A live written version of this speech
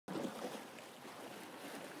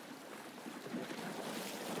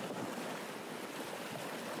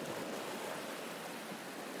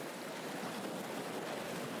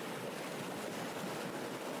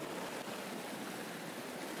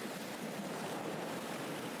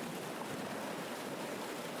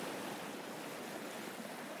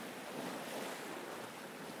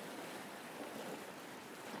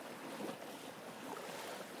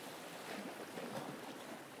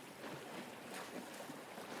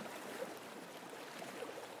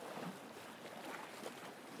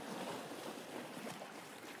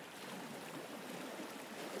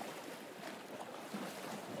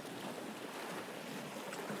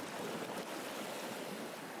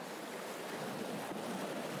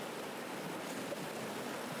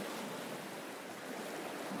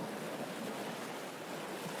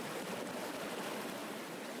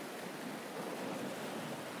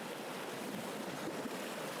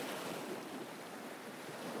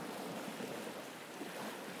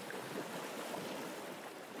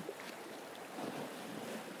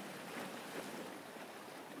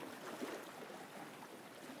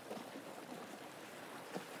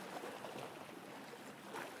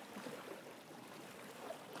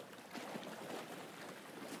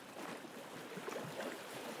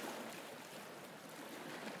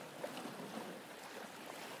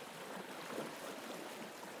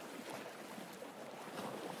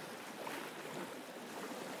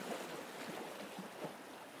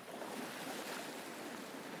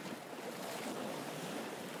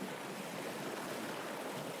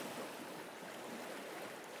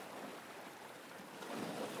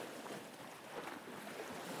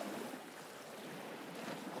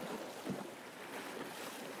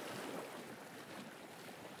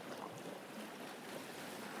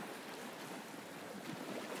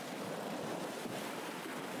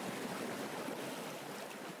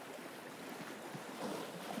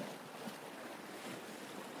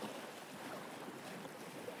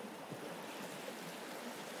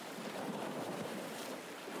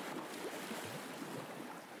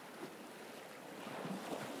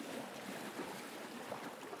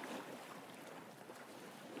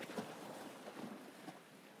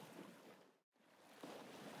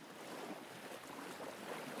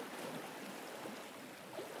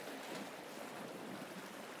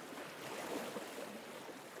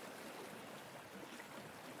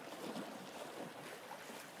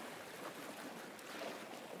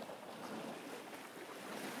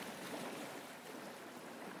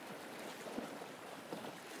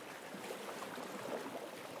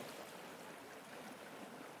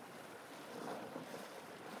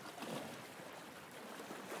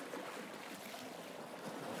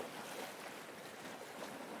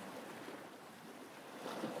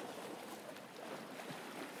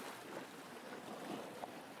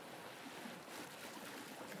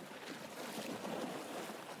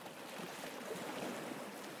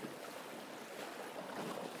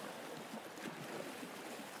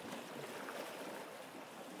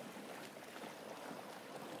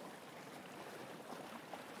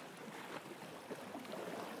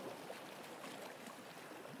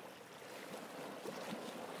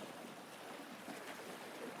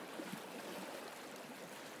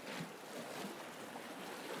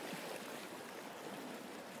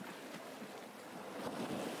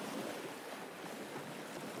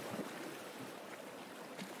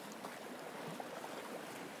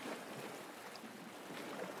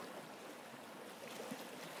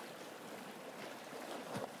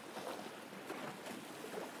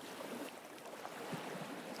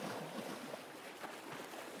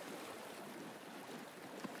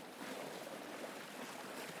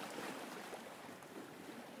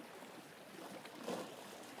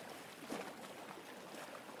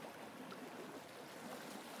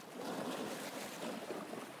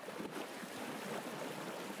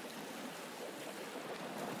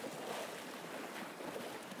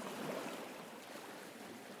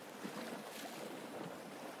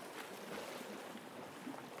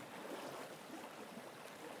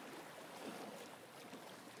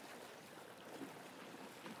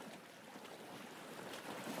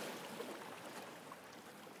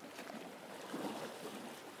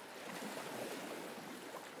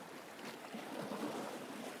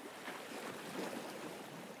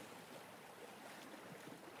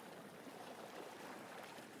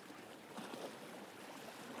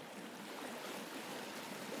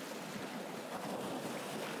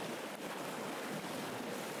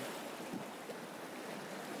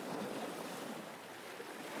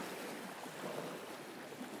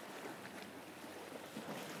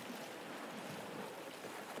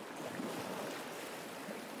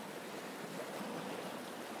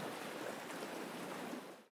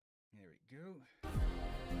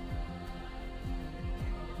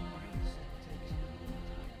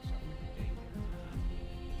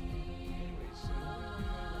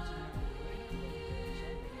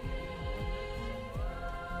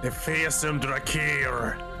The fearsome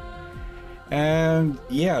Drakir. And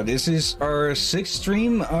yeah, this is our 6th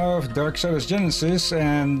stream of Darksiders Genesis,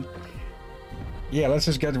 and yeah, let's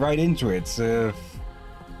just get right into it.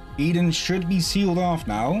 Eden should be sealed off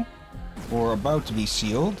now, or about to be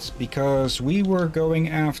sealed, because we were going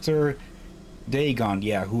after Dagon,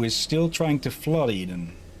 yeah, who is still trying to flood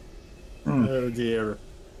Eden. Oh dear.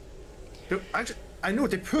 I know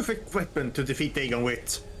the perfect weapon to defeat Dagon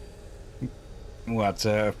with. What,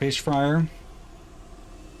 fish fryer?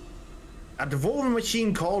 A dwarven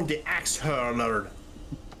machine called the Axe Hurler.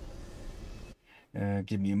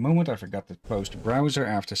 Give me a moment, I forgot to close the browser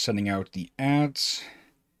after sending out the ads.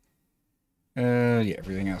 Yeah,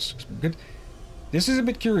 everything else looks good. This is a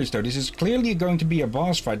bit curious though, this is clearly going to be a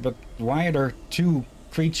boss fight, but why are there 2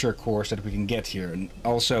 creature cores that we can get here? And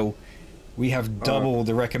also, we have double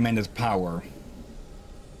the recommended power.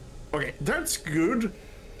 Okay, that's good.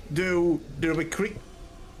 Though,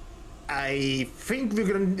 I think we're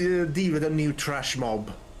gonna deal with a new trash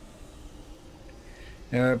mob.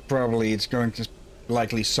 Probably it's going to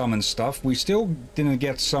likely summon stuff. We still didn't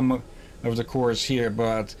get some of the cores here,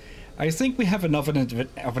 but I think we have enough of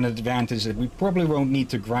an advantage that we probably won't need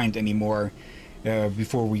to grind anymore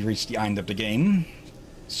before we reach the end of the game.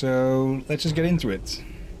 So let's just get into it.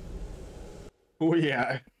 Oh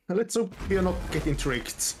yeah, let's hope we are not getting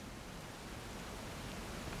tricked.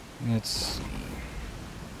 Let's see.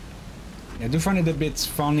 I do find it a bit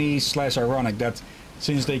funny / ironic that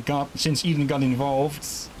since Eden got involved,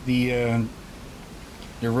 the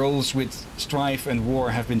roles with Strife and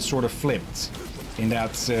War have been sort of flipped. In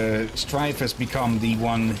that Strife has become the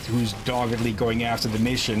one who's doggedly going after the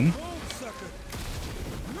mission,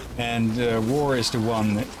 and War is the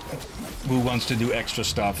one who wants to do extra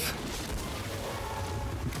stuff.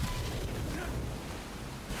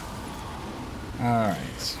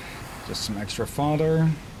 Alright, just some extra fodder.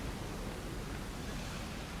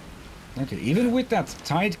 Okay, even with that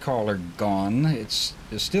tide caller gone, there's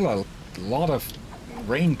still a lot of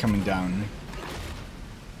rain coming down.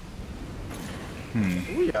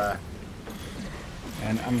 Oh yeah.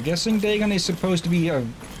 And I'm guessing Dagon is supposed to be a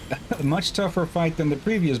much tougher fight than the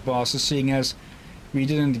previous bosses, seeing as we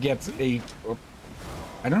didn't get a...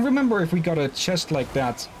 I don't remember if we got a chest like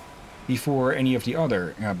that before any of the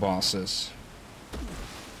other bosses.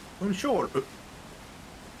 I'm sure.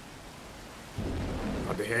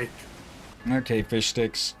 What the heck? Okay, fish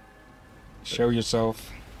sticks. Show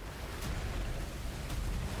yourself.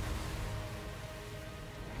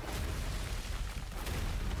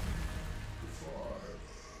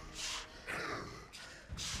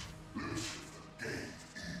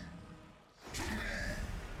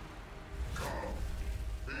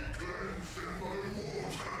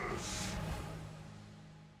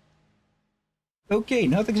 Okay,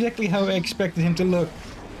 not exactly how I expected him to look.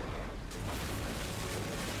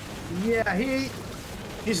 Yeah,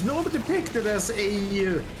 he's normally depicted as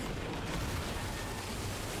a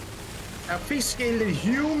fish-scaled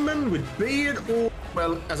human with beard, or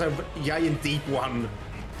well, as a giant deep one.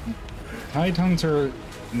 Tidehunter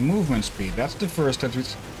movement speed. That's the first that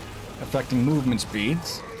is affecting movement speed.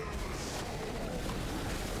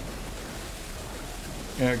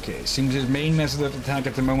 Okay, seems his main method of attack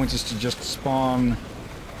at the moment is to just spawn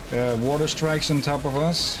water strikes on top of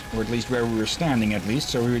us, or at least where we were standing at least,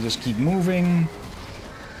 so we would just keep moving.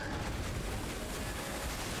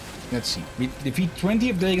 Let's see, we defeat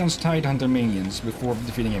 20 of Dagon's Tidehunter minions before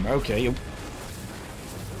defeating him. Okay.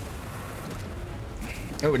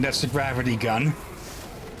 Oh, and that's the gravity gun.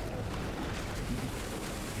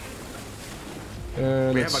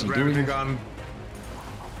 We have a gravity gun.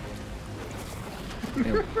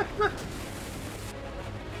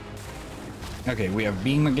 Okay, we have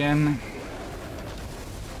Beam again.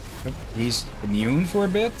 He's immune for a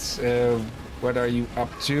bit. What are you up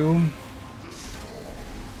to?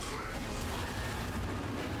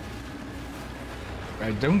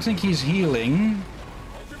 I don't think he's healing.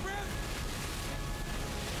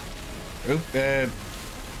 Oh,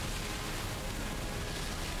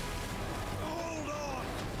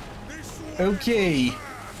 okay.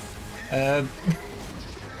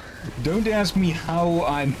 Don't ask me how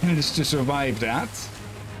I managed to survive that.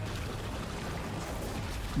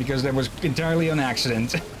 Because that was entirely an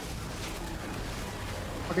accident.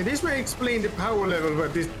 Okay, this may explain the power level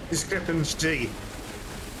of this discrepancy.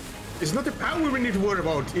 It's not the power we need to worry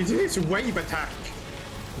about, it is wave attack.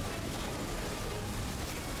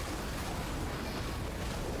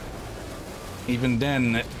 Even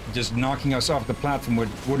then, just knocking us off the platform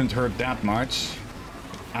wouldn't hurt that much.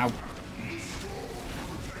 Ow.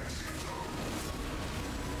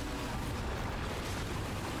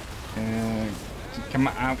 Come Come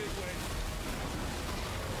on, out.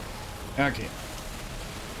 Okay.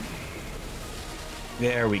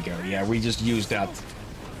 There we go. Yeah, we just used that.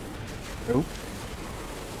 Oh.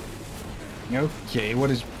 Okay, what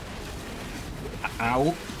is...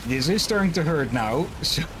 Ow. This is starting to hurt now.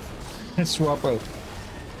 So, let's swap out.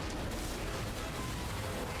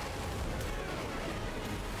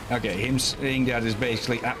 Okay, him saying that is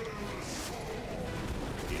basically...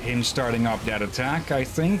 him starting up that attack, I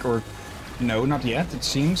think. Or... No, not yet, it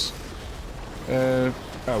seems. Oh,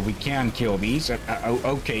 we can kill these.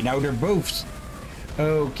 Okay, now they're both...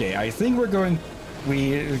 Okay, I think we're going...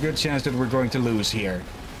 There's a good chance that we're going to lose here.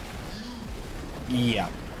 Yeah.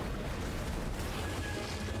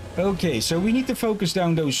 Okay, so we need to focus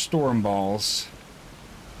down those storm balls.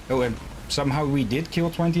 Oh, and somehow we did kill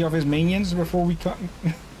 20 of his minions before we cut...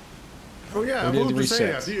 Oh yeah, I wanted to say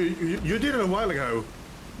that. You did it a while ago.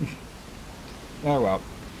 Oh well.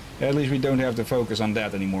 At least we don't have to focus on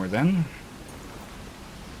that anymore then.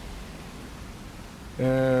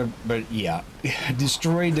 But yeah,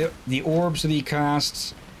 destroy the orbs that he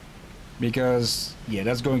casts, because yeah,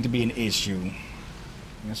 that's going to be an issue.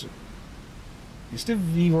 Yes. Is the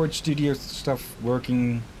VWord Studio stuff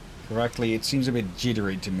working correctly? It seems a bit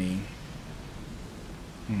jittery to me.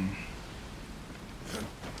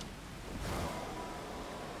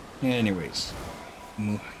 Anyways,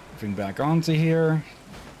 moving back onto here.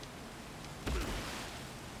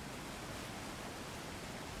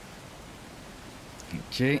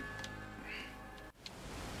 Okay.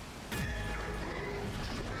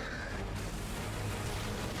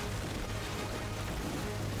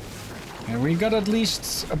 And we got at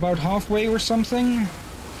least about halfway or something.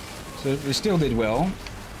 So we still did well.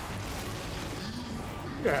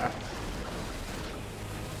 Yeah.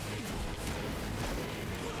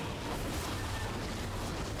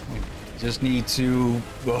 Just need to,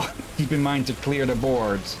 well, keep in mind to clear the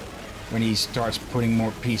board when he starts putting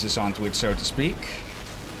more pieces onto it, so to speak.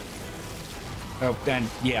 Oh, and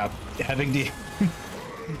yeah, having the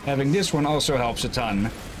having this one also helps a ton.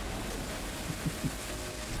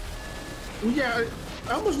 Yeah,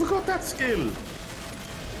 I almost forgot that skill.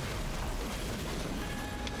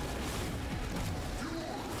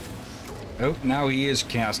 Oh, now he is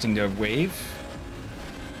casting the wave.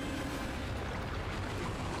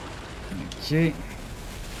 Okay.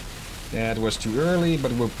 That was too early,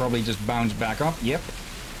 but we'll probably just bounce back up. Yep.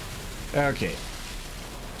 Okay.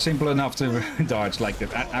 Simple enough to dodge like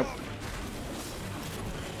that. Ow.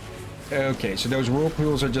 Okay, so those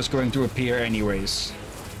whirlpools are just going to appear anyways.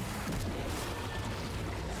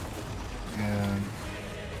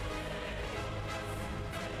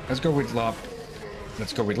 Let's go with lava.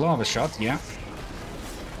 Let's go with lava shot, yeah.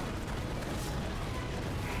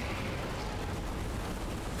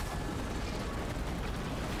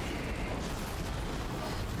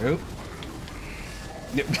 Oh.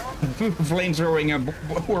 Flame throwing a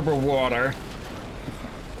orb of water.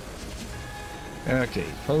 Okay,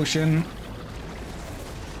 potion.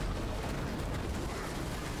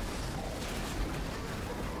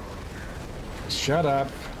 Shut up.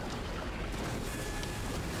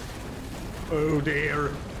 Oh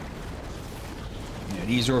dear. Yeah,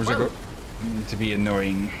 these orbs are going to be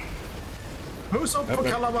annoying. Who's up for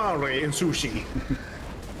calamari and sushi?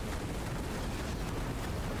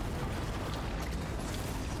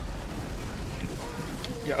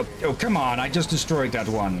 Oh, come on, I just destroyed that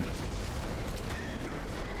one.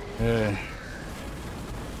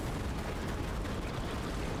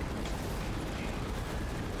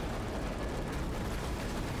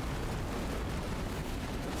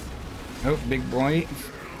 Oh, big boy.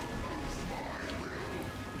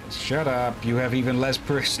 Shut up, you have even less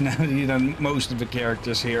personality than most of the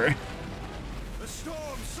characters here. The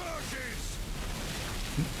storm surges.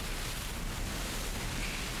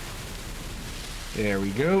 There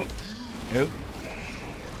we go. Oh.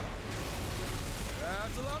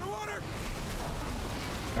 That's a lot of water.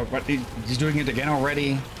 Oh, what? He's doing it again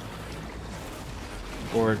already?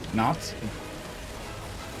 Or not?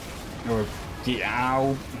 Or...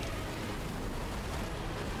 Ow.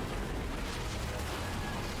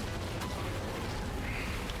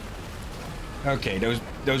 Okay,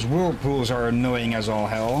 those whirlpools are annoying as all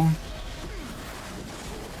hell.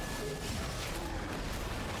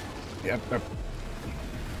 Yep.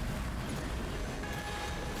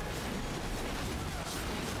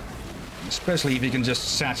 Especially if you can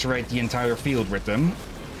just saturate the entire field with them.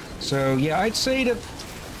 So yeah, I'd say that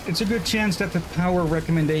it's a good chance that the power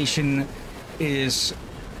recommendation is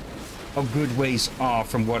a good ways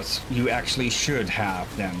off from what you actually should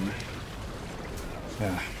have then.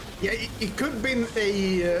 Yeah, it could have been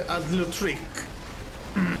a little trick.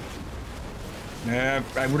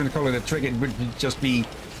 I wouldn't call it a trick, it would just be,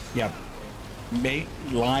 yeah,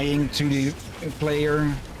 lying to the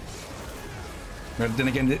player. But then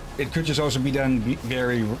again, it could just also be done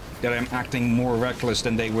that I'm acting more reckless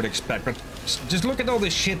than they would expect. But just look at all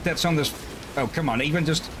this shit that's on this. Oh, come on, even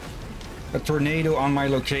just a tornado on my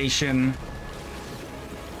location.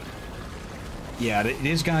 Yeah,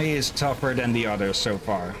 this guy is tougher than the others so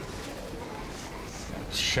far.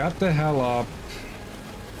 Shut the hell up.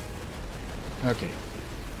 Okay.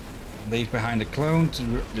 Leave behind the clone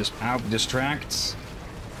to just distract.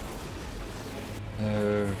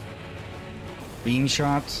 Beam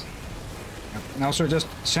shot. And also just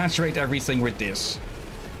saturate everything with this.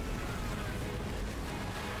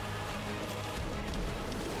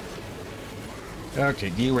 Okay,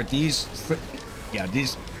 deal with these. Yeah,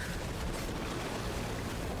 these.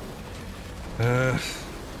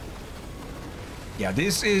 Yeah,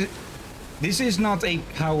 this is not a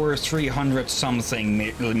power 300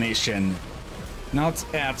 something mission. Not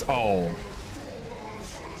at all.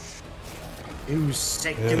 2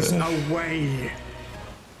 seconds away.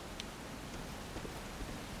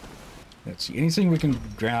 Let's see. Anything we can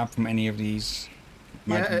grab from any of these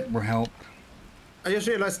might help. I just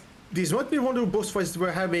realized this might be one of the boss fights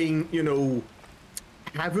where having, you know,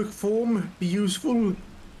 Havoc form be useful.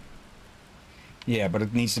 Yeah, but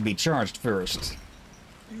it needs to be charged first.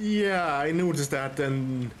 Yeah, I noticed that,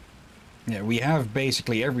 and yeah, we have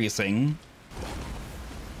basically everything.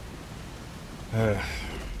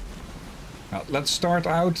 Well, let's start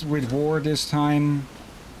out with war this time.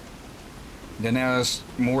 Then as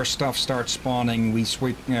more stuff starts spawning, we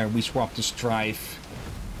swap to Strife,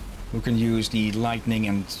 who can use the lightning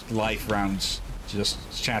and life rounds to just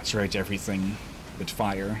saturate everything with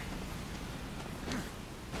fire.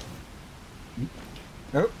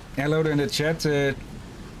 Oh, hello in the chat.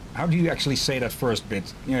 How do you actually say that first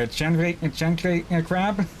bit? Chancre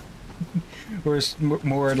crab? Or is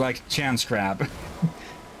more like chance crab?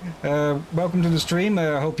 Welcome to the stream.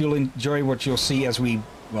 Hope you'll enjoy what you'll see as we,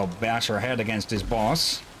 well, bash our head against this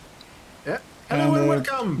boss. Yeah. Hello and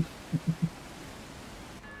welcome.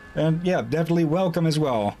 And yeah, definitely welcome as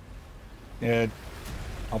well.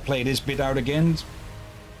 I'll play this bit out again.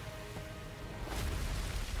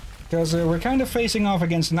 Because we're kind of facing off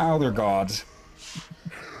against an Outer God.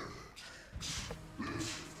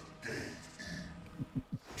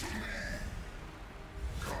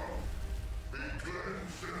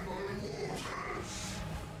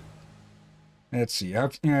 Let's see, how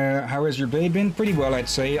has your day been? Pretty well, I'd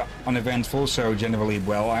say. Uneventful, so generally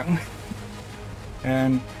well.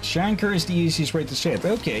 And Shanker is the easiest way to say it.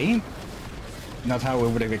 Okay. Not how I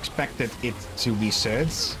would have expected it to be said.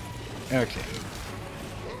 Okay.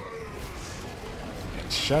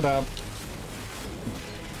 Shut up.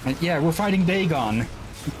 And yeah, we're fighting Dagon.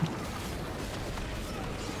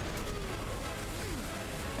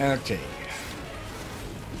 Okay.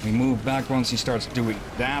 We move back once he starts doing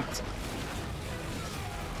that.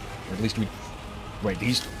 Or at least we... Wait,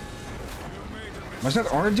 he's... Was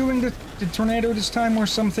that R doing the tornado this time or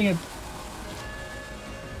something?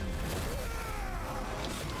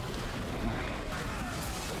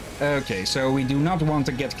 Okay, so we do not want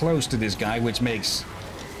to get close to this guy, which makes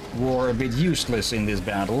war a bit useless in this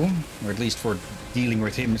battle. Or at least for dealing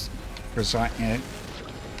with him. First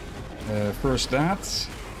that.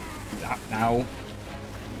 Now.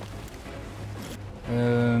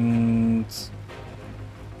 And...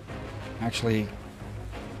 Actually...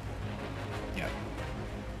 Yeah.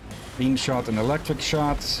 Beam shot and electric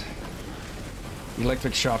shot.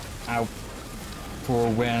 Electric shot out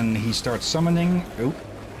for when he starts summoning. Oh.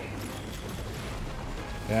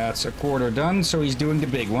 That's a quarter done, so he's doing the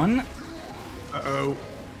big one. Uh-oh.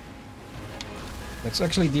 Let's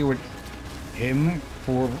actually deal with him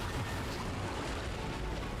for...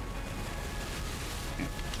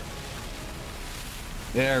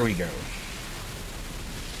 There we go.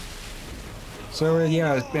 So,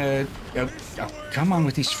 yeah, come on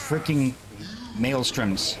with these freaking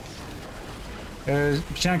maelstroms.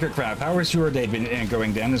 Shanker Crab, how has your day been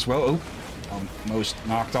going then as well? Oh, almost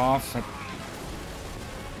knocked off.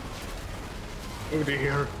 Oh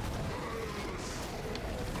dear.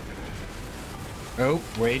 Oh,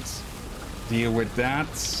 wait. Deal with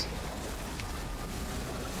that.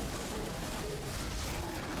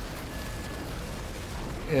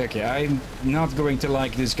 Okay, I'm not going to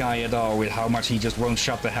like this guy at all with how much he just won't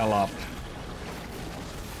shut the hell up.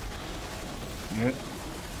 Okay.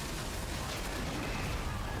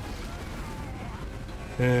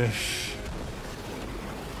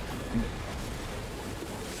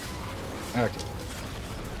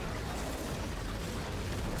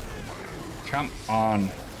 Come on.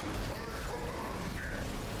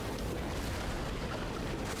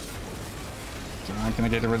 Can I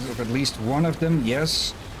get rid of at least one of them?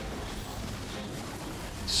 Yes.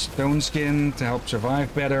 Stone skin to help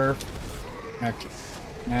survive better. Okay.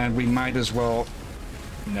 And we might as well...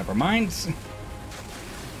 Never mind.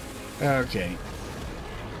 Okay.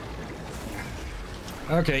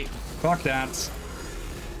 Okay, fuck that.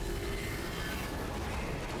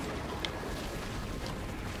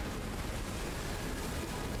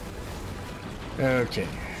 Okay.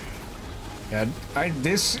 Yeah,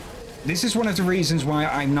 this is one of the reasons why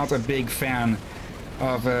I'm not a big fan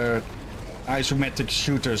of isometric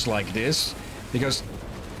shooters like this, because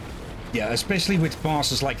yeah, especially with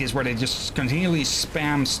bosses like this where they just continually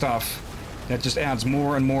spam stuff that just adds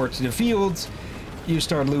more and more to the field, you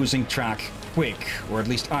start losing track quick, or at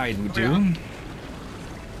least I would do. Yeah,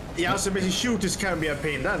 yeah, so basically shooters can be a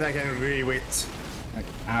pain, that I can agree with.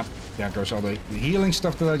 There goes all the healing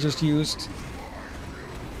stuff that I just used.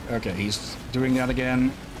 Okay, he's doing that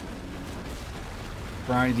again.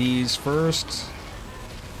 Try these first.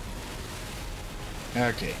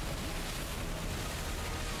 Okay.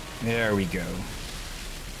 There we go.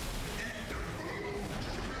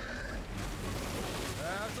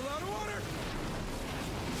 That's a lot of water.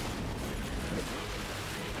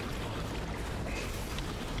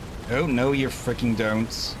 Oh, no, you freaking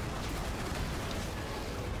don't.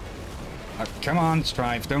 Come on,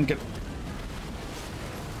 Strive, don't get...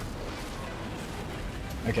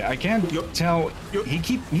 Okay, I can't tell...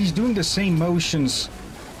 He's doing the same motions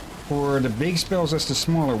for the big spells as the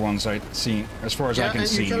smaller ones I see, as far as I can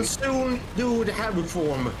see. You can soon do the Havoc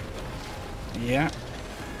form. Yeah.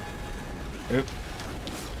 Oop.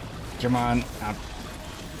 Come on. Up.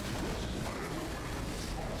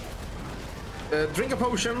 Drink a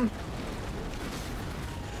potion.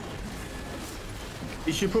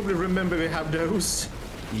 You should probably remember we have those.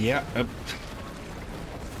 Yeah. Up.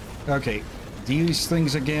 Okay. These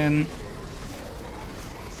things again.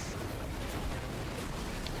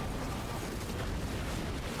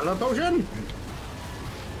 Another potion.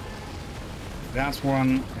 That's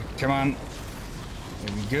one. Come on.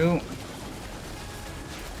 There we go.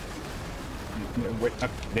 Wait,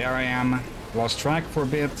 there I am. Lost track for a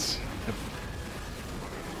bit.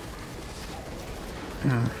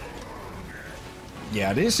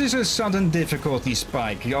 Yeah, this is a sudden difficulty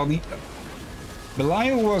spike.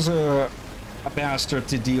 Belial was a bastard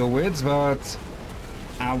to deal with, but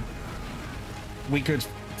we could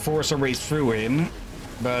force our way through him.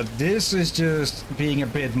 But this is just being a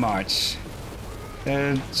bit much.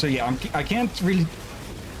 So yeah, I can't really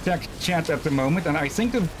check chat at the moment, and I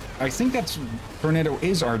think that's Tornado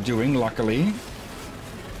is our doing. Luckily,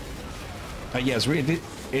 yes,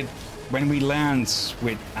 when we land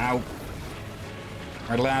with our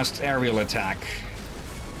last aerial attack.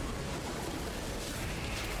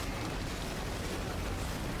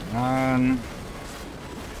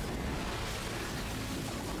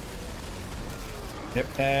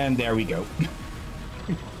 Yep, and there we go.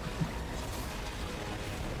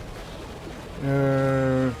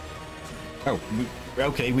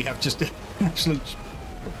 Okay, we have just an absolute...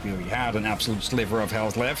 We had an absolute sliver of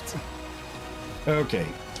health left. Okay.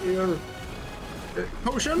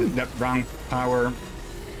 Potion? That wrong power.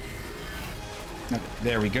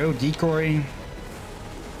 There we go, decoy.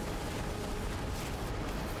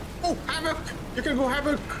 Oh, Havoc! You can go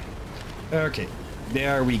Havoc! Okay,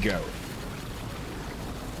 there we go.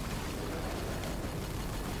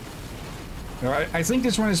 I think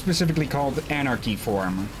this one is specifically called Anarchy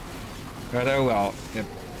form. But oh well.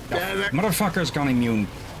 Motherfucker's gone immune.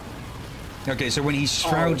 Okay, so when he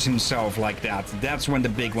shrouds himself like that, that's when the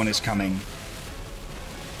big one is coming.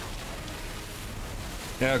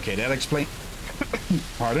 Okay, that explains...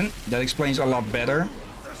 Pardon? That explains a lot better.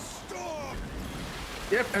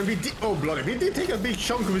 Yep, and we did... Oh, bloody. We did take a big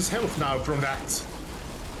chunk of his health now from that.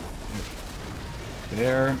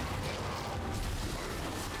 There.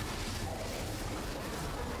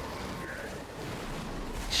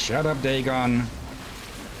 Shut up, Dagon.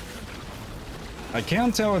 I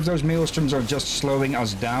can't tell if those maelstroms are just slowing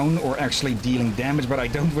us down or actually dealing damage, but I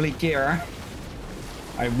don't really care.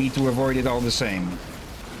 I need to avoid it all the same.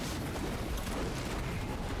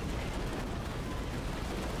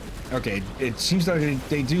 Okay, it seems that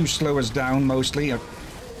they do slow us down mostly.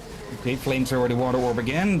 Okay, flamethrower the water orb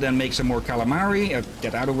again, then make some more calamari.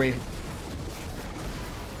 Get out of the way.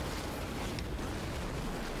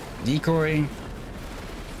 Decoy.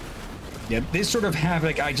 Yeah, this sort of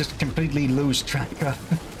havoc, I just completely lose track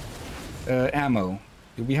of. Ammo.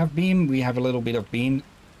 Do we have beam? We have a little bit of beam.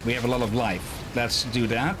 We have a lot of life. Let's do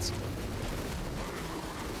that.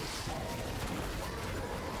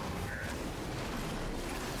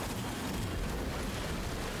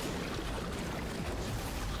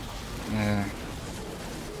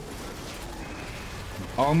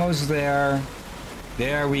 Almost there.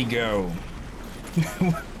 There we go.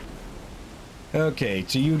 Okay,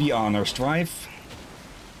 to you the honor, Strife.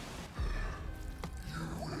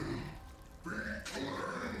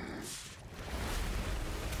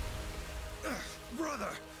 Brother,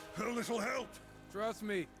 a little help. Trust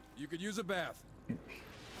me, you could use a bath.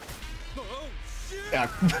 Oh, shit! Yeah.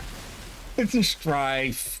 It's a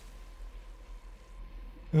Strife.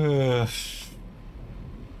 Ugh.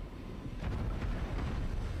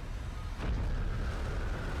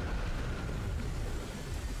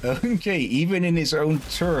 Okay, even in his own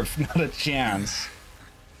turf, not a chance.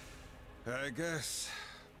 I guess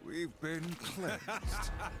we've been cleansed.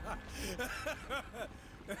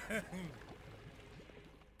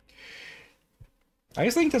 I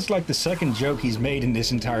think that's like the second joke he's made in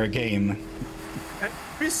this entire game.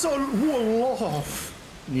 It's so wall off.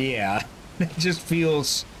 Yeah, it just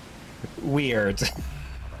feels weird.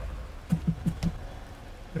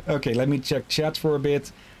 Okay, let me check chat for a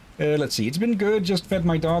bit. Let's see, it's been good, just fed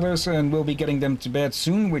my daughters and we'll be getting them to bed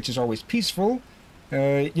soon, which is always peaceful.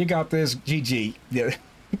 You got this, GG. Yeah.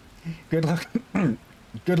 Good luck.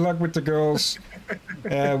 Good luck with the girls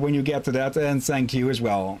when you get to that, and thank you as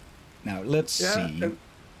well. Now, let's see.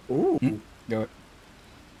 Ooh. Go.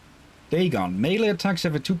 Dagon. Melee attacks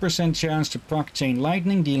have a 2% chance to proc chain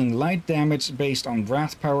lightning, dealing light damage based on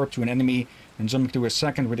wrath power to an enemy and jumping to a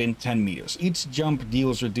second within 10 meters. Each jump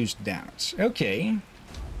deals reduced damage. Okay.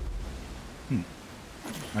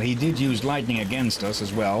 Well, he did use lightning against us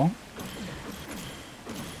as well.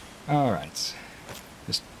 Alright.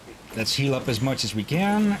 Just let's heal up as much as we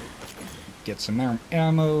can. Get some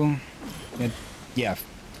ammo. And, yeah,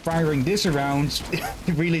 firing this around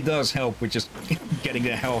really does help with just getting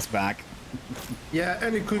the health back. Yeah,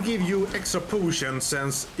 and it could give you extra potions,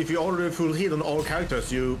 since if you already full heal on all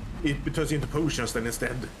characters, it turns into potions then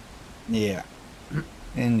instead. Yeah.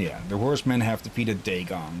 And yeah, the horsemen have defeated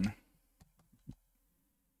Dagon.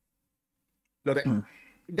 No,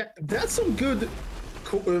 that's some good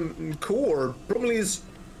core. Problem is,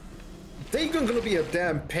 Dagon gonna be a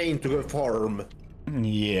damn pain to go farm.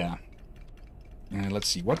 Yeah. Let's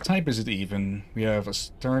see, what type is it even? We have a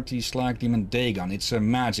Starty Slag Demon Dagon. It's a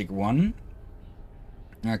magic one.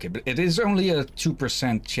 Okay, but it is only a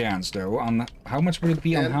 2% chance though. On how much would it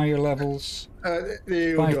be on higher levels?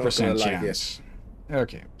 5% chance.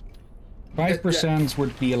 Okay. 5%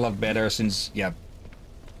 would be a lot better since, yeah,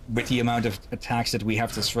 with the amount of attacks that we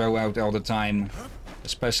have to throw out all the time,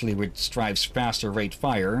 especially with Strife's faster rate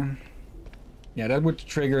fire. Yeah, that would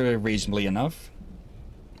trigger reasonably enough.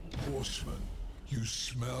 Horseman, you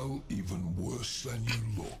smell even worse than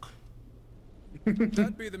you look.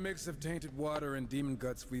 That'd be the mix of tainted water and demon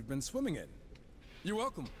guts we've been swimming in. You're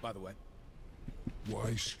welcome, by the way.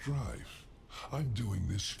 Why, Strife? I'm doing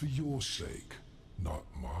this for your sake, not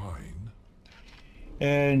mine.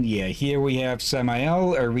 And yeah, here we have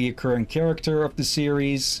Samael, a reoccurring character of the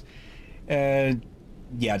series. Yeah,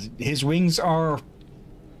 his wings are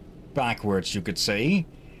backwards, you could say.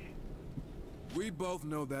 We both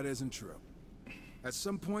know that isn't true. At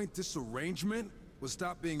some point, this arrangement will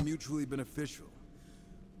stop being mutually beneficial.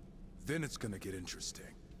 Then it's gonna get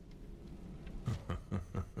interesting.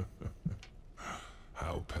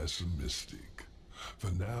 How pessimistic. For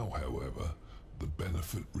now, however, the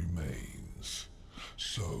benefit remains.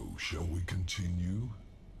 So, shall we continue?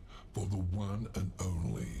 For the one and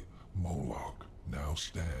only Moloch now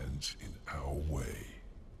stands in our way.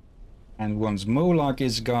 And once Moloch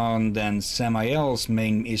is gone, then Samael's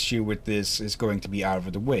main issue with this is going to be out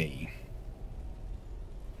of the way.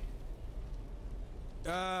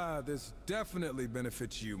 This definitely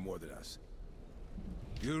benefits you more than us.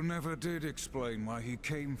 You never did explain why he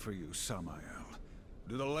came for you, Samael.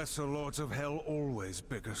 Do the lesser lords of hell always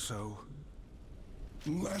bigger so?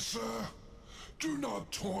 Lesser? Do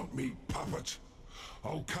not taunt me, puppet.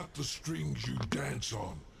 I'll cut the strings you dance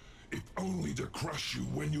on, if only to crush you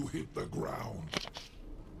when you hit the ground.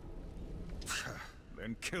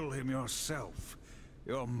 Then kill him yourself.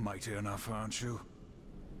 You're mighty enough, aren't you?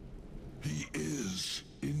 He is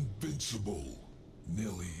invincible,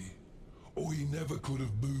 Nilly. Or he never could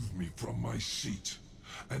have moved me from my seat,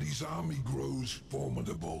 and his army grows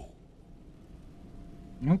formidable.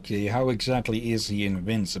 Okay, how exactly is he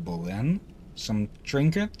invincible then? Some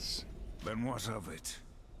trinkets? Then what of it?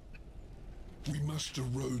 We must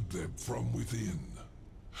erode them from within,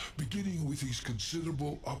 beginning with his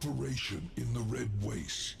considerable operation in the Red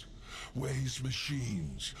Waste, where his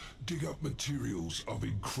machines dig up materials of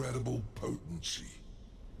incredible potency.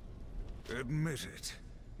 Admit it.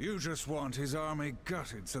 You just want his army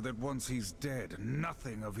gutted so that once he's dead,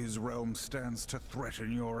 nothing of his realm stands to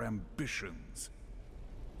threaten your ambitions.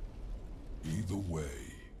 Either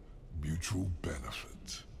way, mutual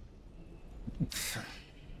benefit.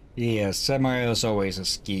 Yeah, Samael is always a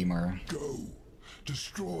schemer. Go.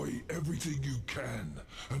 Destroy everything you can,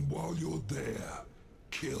 and while you're there,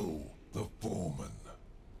 kill the foreman.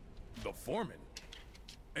 The foreman?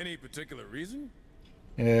 Any particular reason?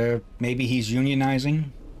 Maybe he's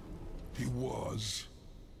unionizing? He was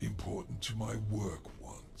important to my work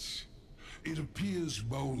once. It appears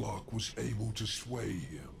Moloch was able to sway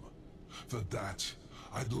him. For that,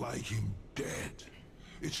 I'd like him dead.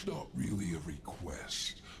 It's not really a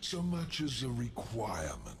request, so much as a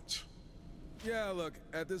requirement. Yeah, look,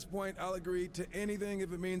 at this point, I'll agree to anything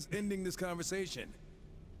if it means ending this conversation.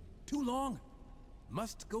 Too long.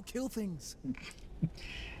 Must go kill things.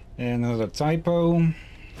 Another typo.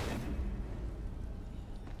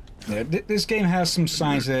 Yeah, this game has some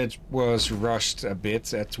signs that it was rushed a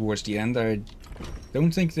bit towards the end. I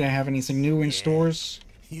don't think they have anything new in stores.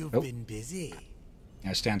 You've been busy.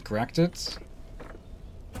 I stand corrected.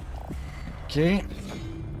 Okay.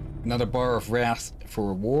 Another bar of wrath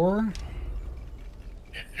for war.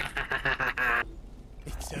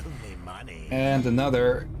 It's only money. And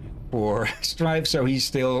another for strife, so he's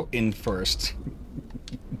still in first.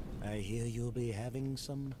 I hear you'll be having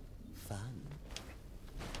some fun.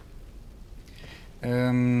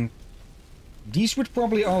 These would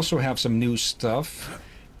probably also have some new stuff,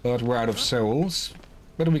 but we're out of souls.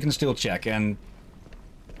 But we can still check, and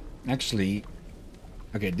actually,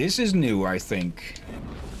 okay, this is new, I think.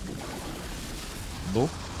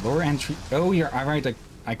 Lower entry. Oh, yeah, alright,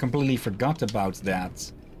 I completely forgot about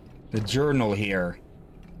that. The journal here.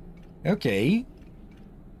 Okay.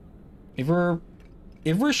 If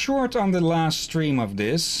we're short on the last stream of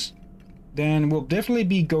this, then we'll definitely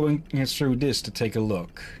be going through this to take a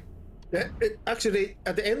look. Yeah, actually,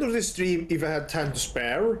 at the end of the stream, if I had time to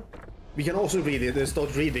spare, we can also read it and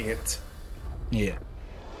start reading it. Yeah.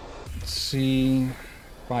 Let's see.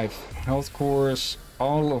 5 health cores.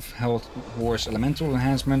 All of Health War's elemental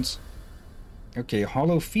enhancements. Okay,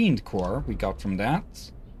 Hollow Fiend core we got from that.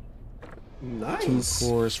 Nice. 2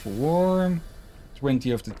 cores for war.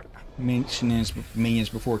 20 of the minions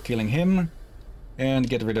before killing him. And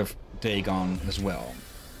get rid of Dagon as well.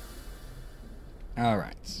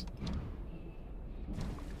 Alright.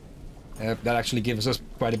 That actually gives us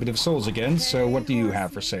quite a bit of souls again, so what do you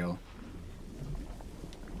have for sale?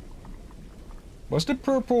 Was the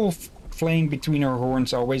purple flame between her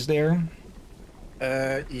horns always there?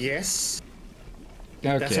 Yes.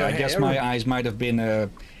 Okay, I guess my eyes might have been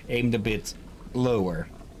aimed a bit lower.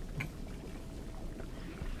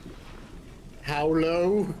 How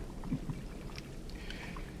low?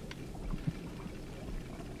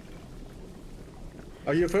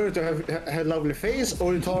 Are you referring to her lovely face,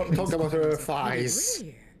 or you talk about her thighs?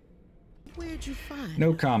 Where'd you find?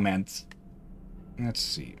 No comment. Let's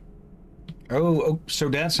see. Oh, so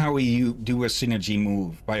that's how you do a synergy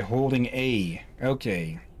move, by holding A.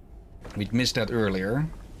 Okay. We'd missed that earlier.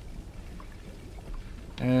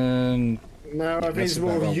 And... No, I think it's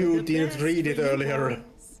more of you didn't read it earlier.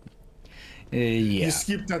 Yeah. You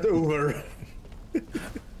skipped that over.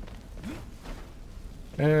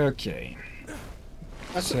 Okay.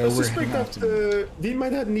 I suspect that we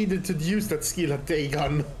might have needed to use that skill at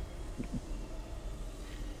Dagon.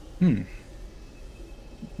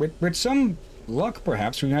 With some luck,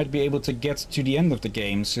 perhaps, we might be able to get to the end of the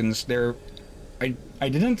game, since there... I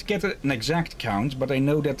didn't get an exact count, but I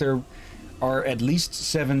know that there are at least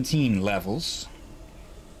 17 levels.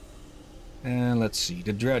 Let's see,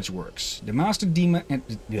 the dredge works. The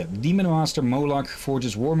Demon Master Moloch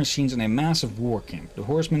forges war machines in a massive war camp. The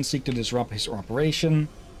horsemen seek to disrupt his operation.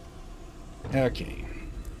 Okay,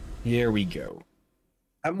 here we go.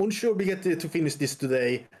 I'm unsure we get to finish this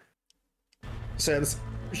today. Since,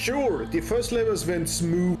 sure, the first levels went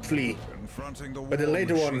smoothly, but the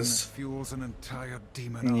later ones... fuels an entire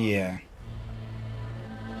demon army. Yeah.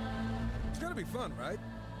 It's gonna be fun, right?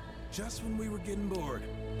 Just when we were getting bored.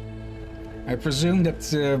 I presume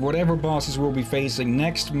that whatever bosses we'll be facing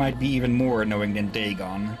next might be even more annoying than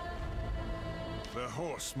Dagon. The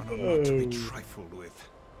horsemen are not to be trifled with.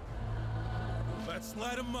 Let's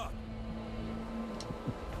light them up.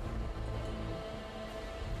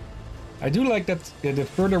 I do like that the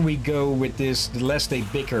further we go with this, the less they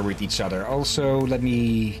bicker with each other. Also,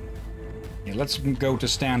 let's go to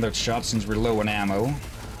standard shots since we're low on ammo.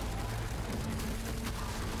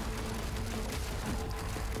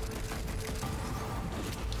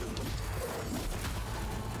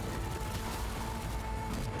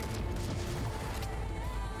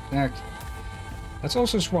 Let's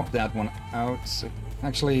also swap that one out.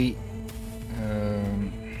 Actually,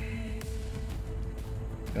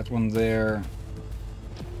 That one there.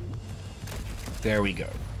 There we go.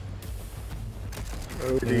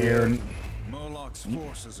 Oh dear. Moloch's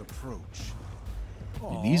forces approach.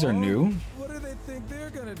 These are new. What do they think they're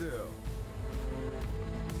gonna do?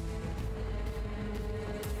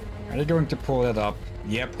 Are they going to pull that up?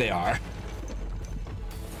 Yep, they are.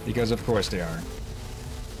 Because of course they are.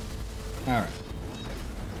 Alright.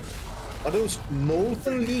 Are those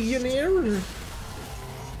molten legionnaires?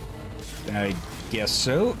 I guess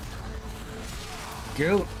so.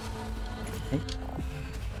 Go.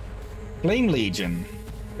 Flame Legion.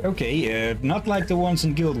 Okay, not like the ones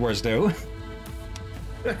in Guild Wars though.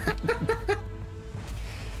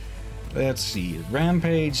 Let's see.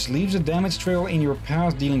 Rampage leaves a damage trail in your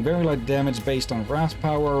path, dealing very light damage based on wrath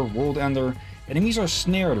power. World Ender. Enemies are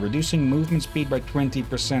snared, reducing movement speed by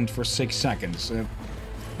 20% for 6 seconds.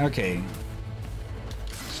 Okay.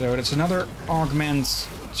 So that's another augment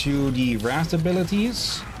to the wrath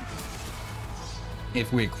abilities.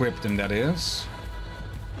 If we equip them, that is.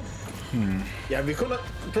 Yeah, we could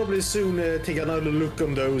probably soon take another look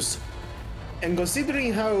on those. And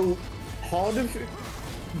considering how hard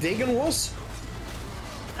Dagon was,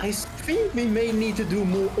 I think we may need to do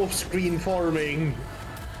more off-screen farming.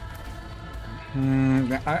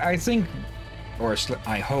 I think, or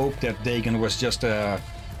I hope that Dagon was just a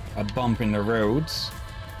bump in the road.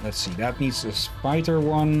 Let's see, that needs a spider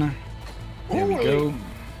one. There we go.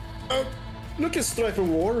 Look at Strife of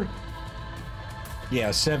War.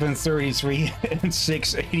 Yeah, 733 and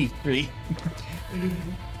 683.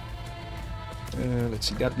 Let's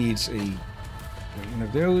see, that needs one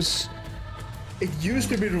of those. It used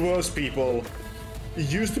to be reverse, people. It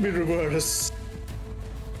used to be reverse.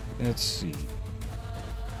 Let's see.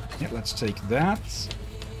 Yeah, let's take that.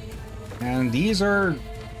 And these are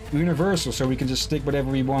universal, so we can just stick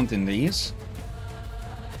whatever we want in these.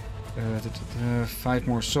 5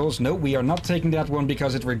 more souls. No, we are not taking that one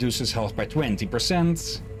because it reduces health by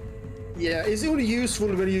 20%. Yeah, it's only useful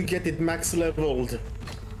when you get it max leveled.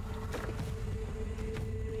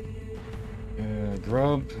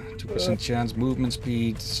 Grub, 2% chance, movement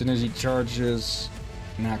speed, synergy charges,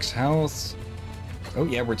 max health. Oh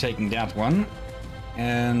yeah, we're taking that one.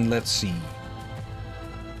 And let's see.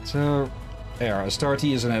 So, there, Astarte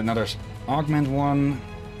is another augment one.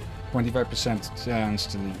 25% chance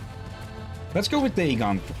to leave. Let's go with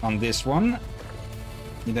Dagon on this one.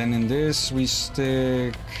 And then in this we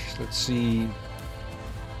stick, let's see.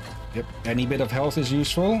 Yep, any bit of health is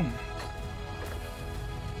useful.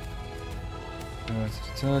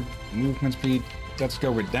 Movement speed, let's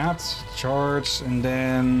go with that. Charge, and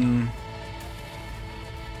then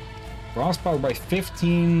Frost power by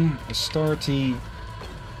 15, Astarte.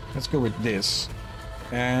 Let's go with this.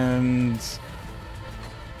 And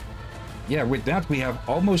yeah, with that we have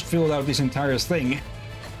almost filled out this entire thing.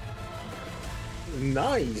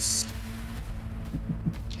 Nice.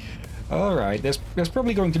 Alright, there's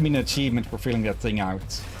probably going to be an achievement for filling that thing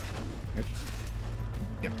out.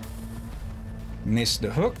 Yep. Missed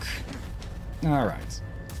the hook. Alright.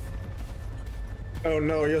 Oh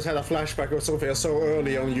no, I just had a flashback of something I saw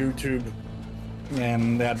early on YouTube.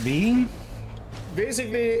 And that being?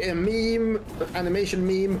 Basically a meme, animation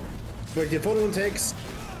meme, with the following text.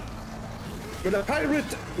 Will a pirate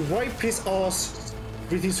wipe his ass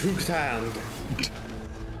with his hooked hand?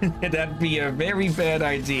 That'd be a very bad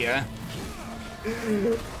idea.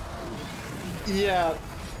 Yeah.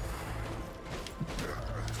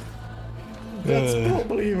 That's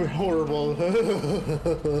probably horrible.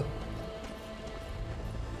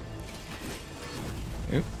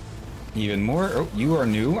 Oop. Even more. Oh, you are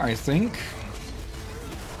new, I think.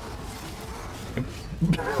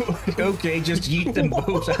 Okay, just yeet them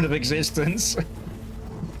both out of existence.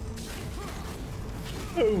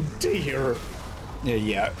 Oh dear.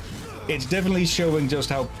 Yeah. It's definitely showing just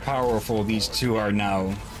how powerful these two are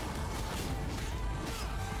now.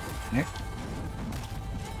 Yeah.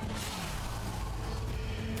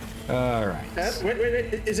 Alright.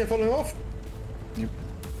 Wait, is it falling off? Yep.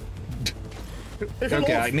 It fell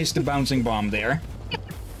Okay, off. I missed the bouncing bomb there.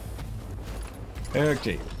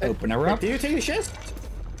 Okay, open her up. Do you take the chest?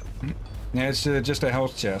 Yeah, it's just a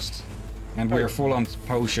health chest. And we're full on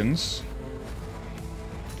potions.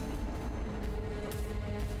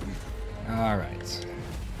 Alright.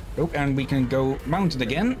 Oh, and we can go mounted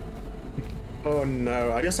again. Oh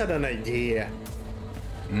no, I just had an idea.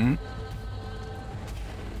 Hmm?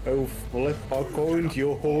 Oh, flip a coin to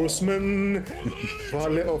your horseman.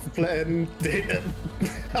 Valley of Plenty.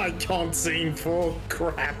 I can't sing for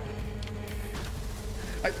crap.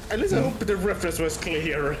 At least I hope the reference was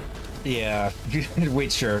clear. Yeah,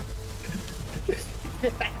 Witcher.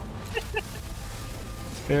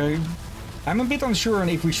 I'm a bit unsure on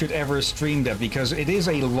if we should ever stream that, because it is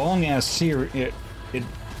a long-ass series.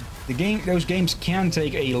 Those games can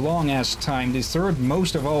take a long-ass time. The third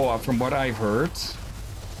most of all, from what I've heard.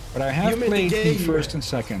 But I have played the first and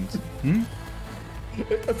second. Hmm?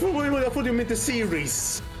 I thought you meant the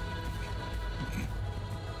series.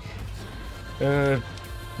 Yeah,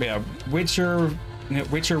 Witcher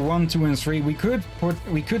 1, 2, and 3. We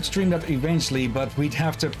could stream that eventually, but we'd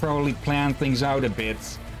have to probably plan things out a bit.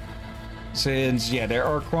 Since, yeah, there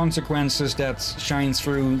are consequences that shine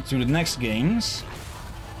through to the next games.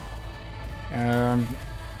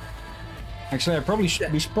 Actually, we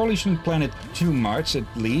probably shouldn't plan it too much, at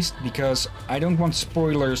least, because I don't want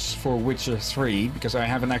spoilers for Witcher 3, because I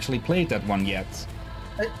haven't actually played that one yet.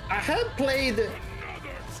 I have played...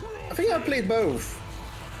 I think I played both.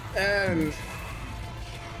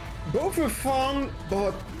 Both were fun,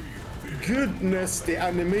 but goodness, the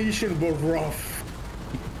animation was rough.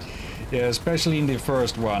 Yeah, especially in the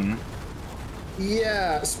first one.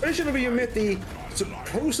 Yeah, especially when you met the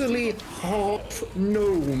supposedly half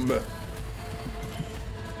gnome.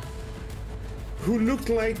 Who looked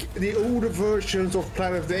like the older versions of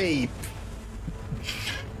Planet of the Apes.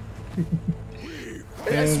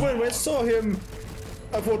 I swear, when I saw him,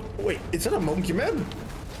 I thought, wait, is that a monkey man?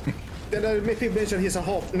 Then I mentioned he's a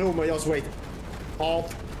half gnome. I just wait,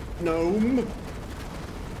 half gnome?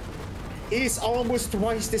 He's almost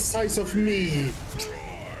twice the size of me.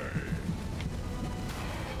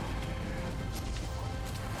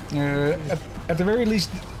 At the very least,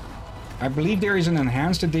 I believe there is an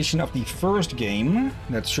enhanced edition of the first game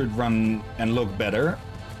that should run and look better.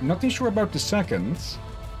 I'm not too sure about the second.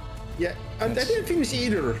 Yeah, and I didn't finish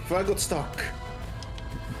either, so I got stuck.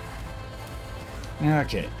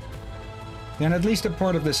 Okay. Then at least a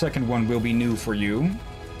part of the second one will be new for you.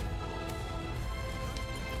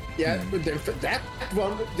 Yeah, but that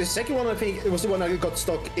one, the second one, I think it was the one I got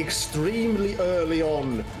stuck extremely early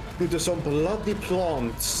on due to some bloody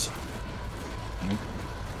plants.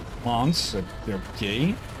 Plants,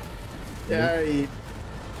 okay. Yeah,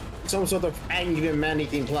 some sort of angry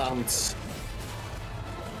mannequin plants.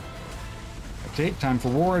 Okay, time for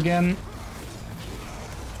war again.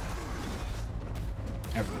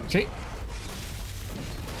 Okay.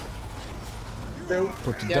 So,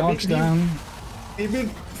 Put the dogs down. We will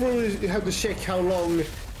probably have to check how long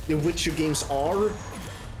the Witcher games are.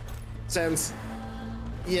 Since,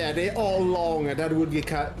 yeah, they are long, and that would be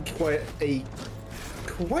quite the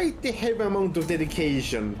heavy amount of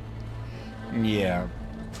dedication. Yeah.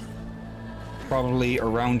 Probably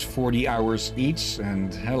around 40 hours each,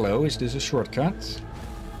 and hello, is this a shortcut?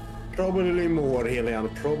 Probably more,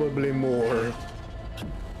 Hillyan, probably more.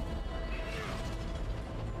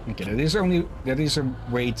 Okay, that is a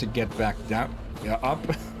way to get back down, up.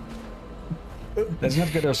 Let's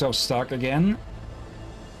not get ourselves stuck again.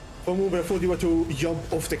 For a moment, I thought you were to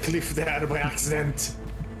jump off the cliff there by accident.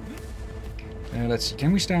 Let's see,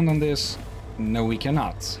 can we stand on this? No, we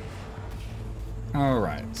cannot.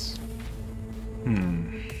 Alright.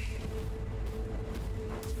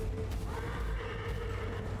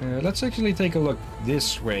 Let's actually take a look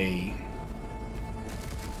this way.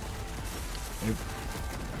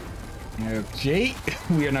 Okay,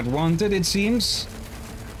 we are not wanted, it seems.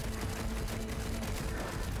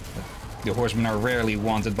 The horsemen are rarely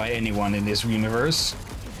wanted by anyone in this universe.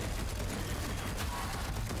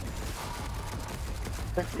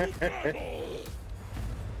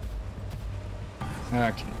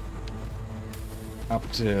 Okay.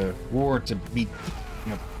 Up to war to beat,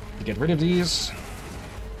 to get rid of these.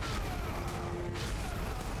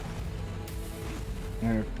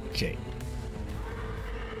 Okay.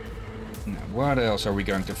 Now, what else are we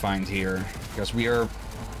going to find here? Because we are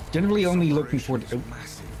generally only looking for the... Oh.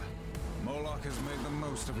 Massive. Moloch has made the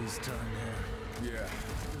most of his time here. Yeah,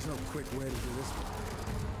 there's no quick way to do this one.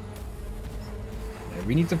 Yeah,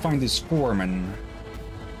 we need to find this foreman.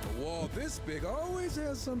 A wall this big always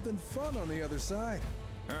has something fun on the other side.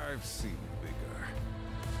 I've seen bigger.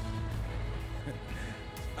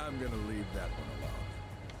 I'm gonna leave that one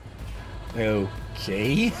alone.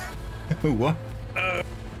 Okay. What?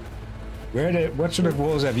 What sort of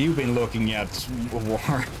walls have you been looking at, War?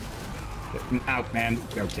 Out, man.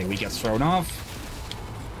 Okay, we get thrown off.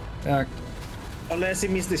 Unless he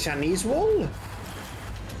missed the Chinese wall?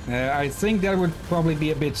 I think that would probably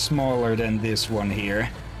be a bit smaller than this one here.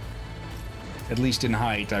 At least in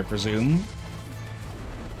height, I presume.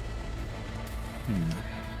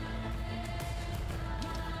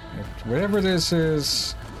 Whatever this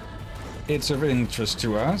is, it's of interest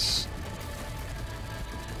to us.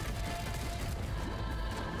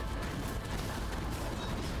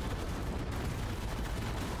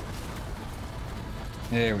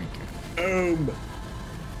 There we go. Boom.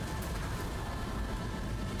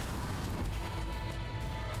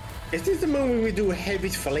 Is this the moment we do a heavy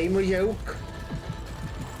flamer yoke?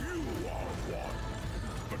 You are one,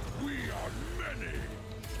 but we are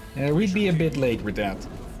many. We'd be a bit late with that. The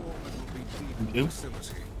foreman will be deep in the Oops.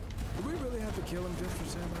 facility. Do we really have to kill him just for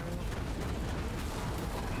Samael?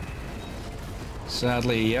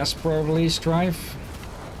 Sadly, yes, probably, Strife.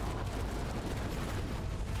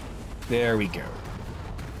 There we go.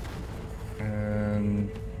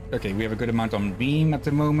 Okay, we have a good amount on beam at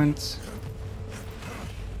the moment.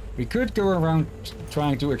 We could go around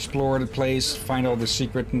trying to explore the place, find all the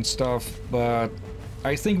secret and stuff, but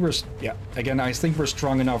I think we're, yeah, again, I think we're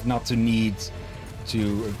strong enough not to need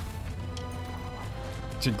to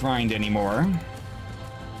grind anymore.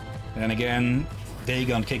 And again,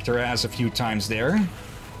 Dagon kicked her ass a few times there.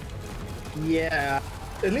 Yeah.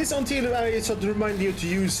 At least until I start to remind you to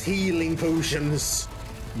use healing potions.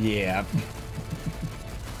 Yeah.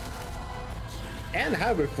 And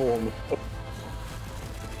Havoc form.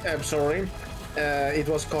 I'm sorry. It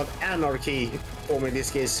was called Anarchy form in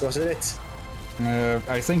this case, wasn't it?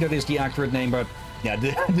 I think that is the accurate name, but yeah,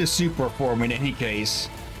 the super form in any case.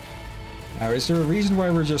 Is there a reason why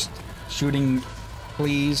we're just shooting,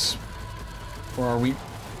 please? Or are we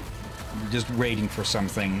just waiting for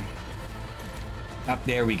something? Up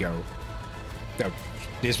there we go. Oh,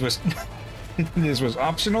 this was this was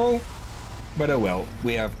optional, but oh well.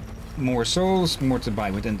 We have more souls, more to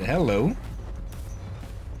buy within the hello.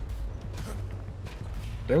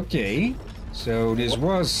 Okay, so this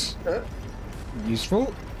was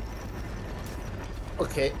useful.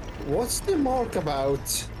 Okay, what's the mark about?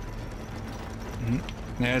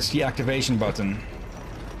 That's the activation button.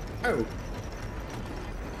 Oh.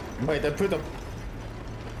 Wait, I put up.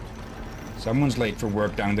 Someone's late for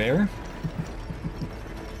work down there.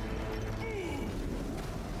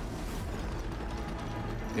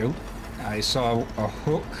 Nope. I saw a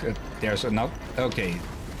hook. There's another. Okay.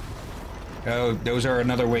 Oh, those are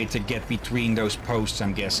another way to get between those posts,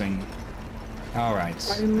 I'm guessing. All right.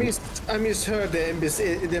 I misheard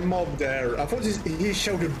the mob there. I thought he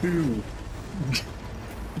showed a boo.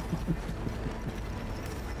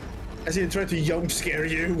 As he tried to jump scare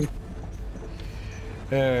you.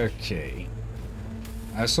 Okay.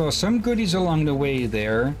 I saw some goodies along the way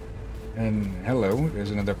there. And hello,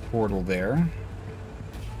 there's another portal there.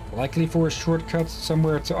 Likely for a shortcut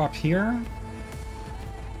somewhere to up here.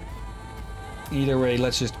 Either way,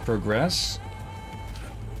 let's just progress.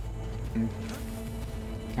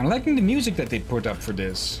 I'm liking the music that they put up for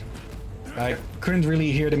this. I couldn't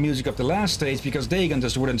really hear the music of the last stage because Dagon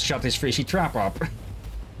just wouldn't shut his fishy trap up.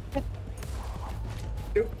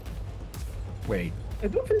 Wait. I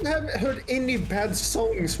don't think I have heard any bad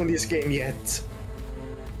songs from this game yet.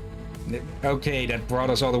 Okay, that brought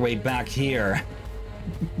us all the way back here.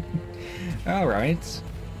 Alright.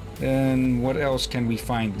 And what else can we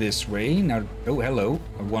find this way? Now, oh, hello.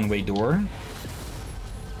 A one-way door.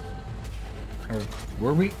 Or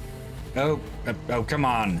were we? Oh, come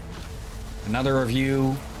on. Another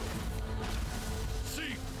review.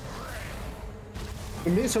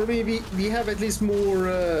 It means already we have at least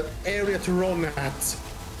more area to run at.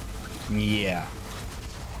 Yeah.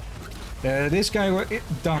 This guy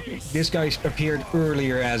appeared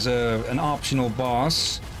earlier as an optional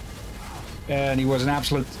boss, and he was an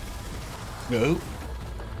absolute. Oh.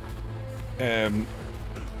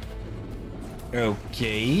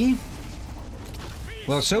 Okay.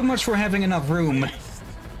 Well, so much for having enough room.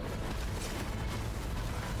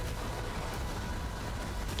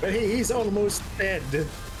 But he's almost dead.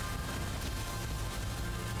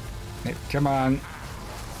 Come on.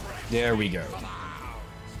 There we go.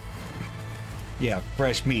 Yeah,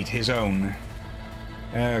 fresh meat, his own.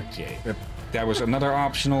 Okay, that was another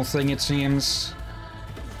optional thing, it seems.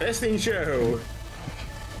 Best in show.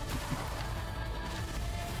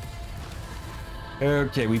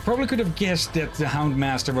 Okay, we probably could have guessed that the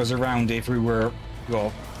Houndmaster was around if we were,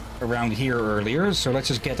 well, around here earlier, so let's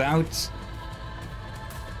just get out.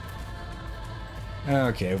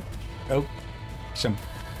 Okay. Oh, some.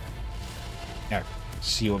 Yeah,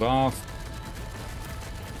 sealed off.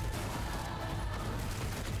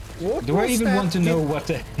 What Do I was even that want to know what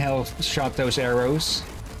the hell shot those arrows?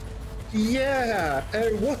 Yeah,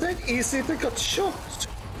 what that is it that got shot?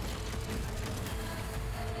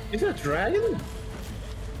 Is that a dragon?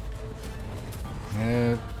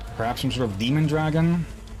 Perhaps some sort of demon dragon?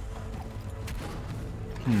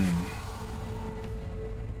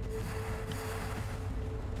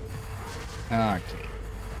 Okay.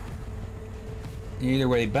 Either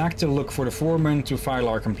way, back to look for the foreman to file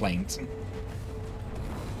our complaint.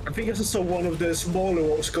 I think I saw one of the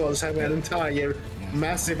smaller skulls have an entire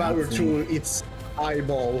massive arrow through its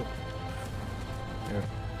eyeball.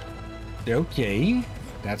 Okay,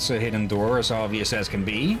 that's a hidden door, as obvious as can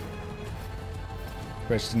be.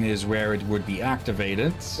 Question is where it would be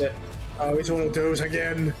activated. Yeah. Oh, it's one of those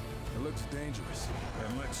again. It looks dangerous.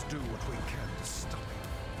 Then let's do what we can to stop it.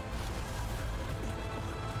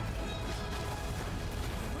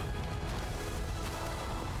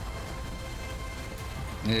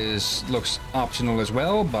 This looks optional as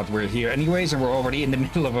well, but we're here anyways, and we're already in the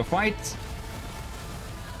middle of a fight.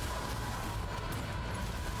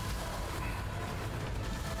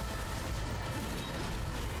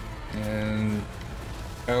 And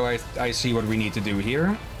oh, I see what we need to do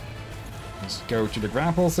here. Let's go to the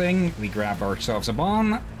grapple thing. We grab ourselves a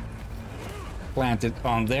bomb. Plant it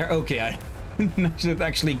on there. Okay, it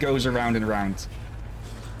actually goes around and around.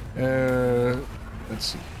 Let's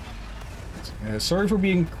see. Sorry for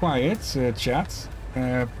being quiet, chat.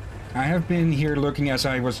 I have been here looking as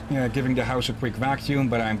I was giving the house a quick vacuum,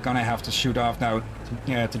 but I'm gonna have to shoot off now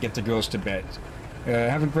to get the girls to bed.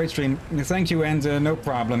 Have a great stream. Thank you, and no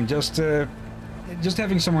problem. Just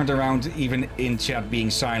having someone around, even in chat,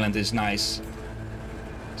 being silent is nice.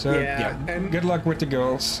 So yeah, good luck with the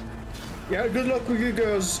girls. Yeah, good luck with you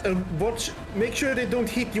girls. Watch, make sure they don't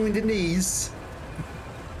hit you in the knees.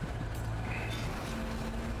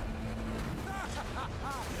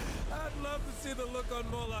 I'd love to see the look on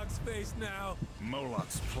Moloch's face now.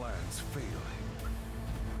 Moloch's plans fail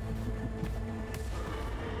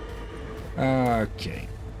him. Okay.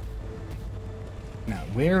 Now,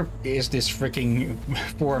 where is this freaking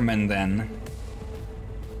foreman then?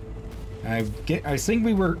 I think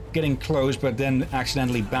we were getting close, but then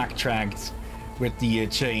accidentally backtracked with the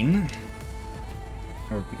chain.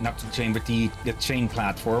 Or not the chain, but the chain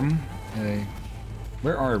platform.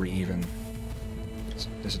 Where are we even?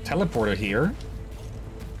 There's a teleporter here.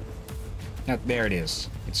 There it is.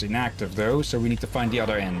 It's inactive though, so we need to find the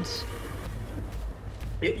other end.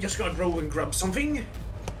 Yeah, just gotta go and grab something.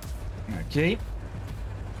 Okay.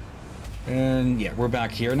 And yeah, we're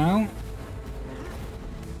back here now.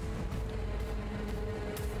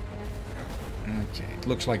 Okay, it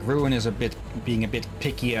looks like Ruin is being a bit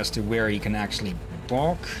picky as to where he can actually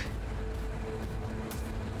walk.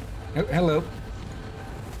 Oh, hello.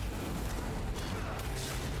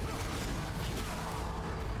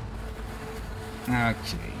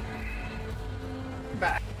 Okay.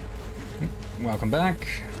 Back. Welcome back.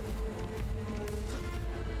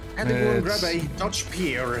 And then go and grab a Dutch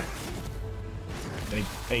pier.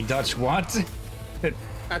 A Dutch what?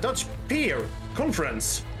 A Dutch pier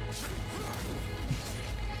conference.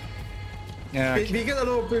 Yeah. We get a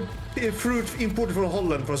lot of fruit imported from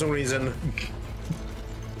Holland for some reason.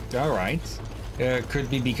 Alright. Could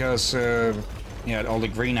be because, yeah, all the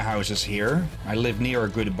greenhouses here. I live near a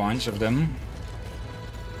good bunch of them.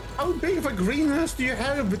 How big of a greenhouse do you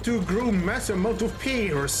have to grow massive amount of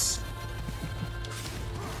pears?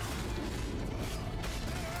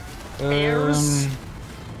 Pears?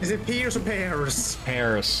 Is it pears or pears?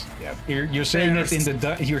 Pears. Yeah. You're saying pears.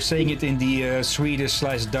 It in the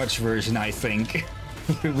Swedish/Dutch version, I think,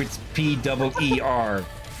 with P-double-E-R.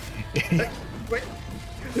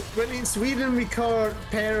 Well, in Sweden we call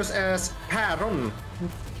pears as päron.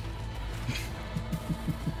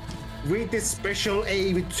 With this special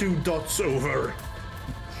A with 2 dots over.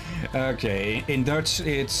 Okay, in Dutch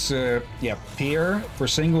it's yeah, peer for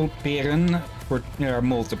single, peren for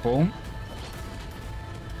multiple.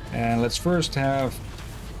 And let's first have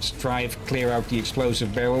Strive clear out the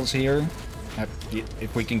explosive barrels here,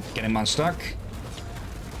 if we can get him unstuck.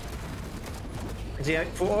 Yeah,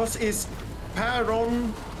 for us is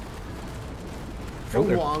päron for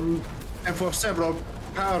one, and for several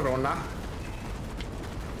pärona.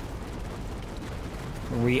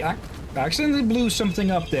 We accidentally blew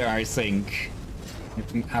something up there, I think.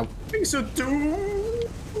 I think so too.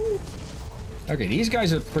 Okay, these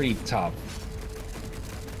guys are pretty tough.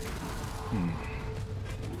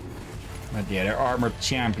 But yeah, they're armored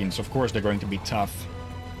champions. Of course they're going to be tough.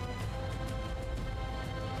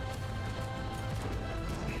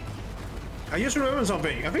 I just remember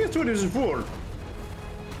something. I think I told you this before.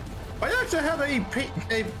 I actually had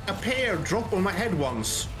a pear drop on my head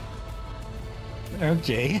once.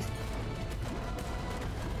 Okay.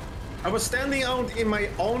 I was standing out in my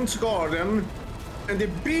aunt's garden, and the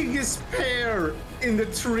biggest pear in the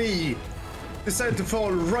tree decided to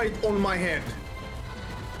fall right on my head.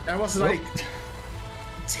 I was like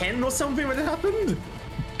 10 or something when it happened.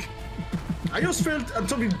 I just felt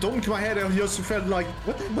something dunk my head, and I just felt like,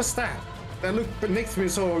 what was that? I looked next to me,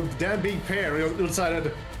 saw that big pear, and I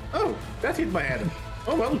decided, oh, that hit my head.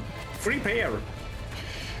 Oh well, free pair.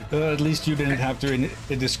 At least you didn't have to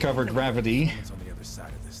discover gravity. It's on the other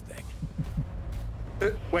side of this thing.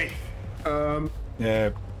 Wait.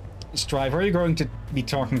 Strive, are you going to be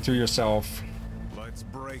talking to yourself? Let's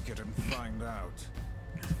break it and find out.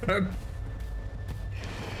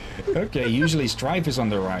 Okay, usually Strive is on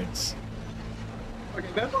the right.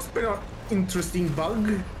 Okay, that must be an interesting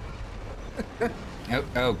bug.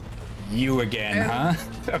 Oh, you again, huh?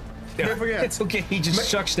 Don't forget. Okay, he just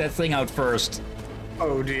chucks that thing out first.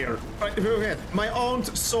 Oh dear. But don't forget, my aunt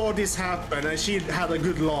saw this happen and she had a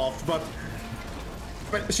good laugh, but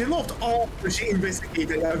she laughed after she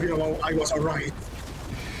investigated. I was alright.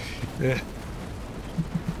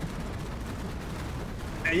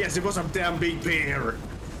 Yes, it was a damn big bear.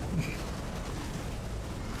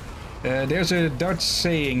 There's a Dutch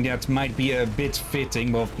saying that might be a bit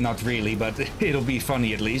fitting. Well, not really, but it'll be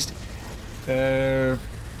funny at least.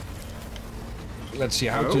 Let's see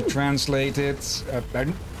how to translate it.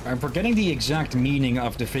 I'm forgetting the exact meaning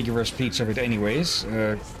of the figure of speech of it anyways.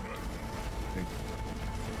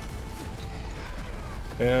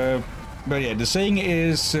 But yeah, the saying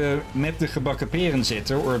is met de gebakken peren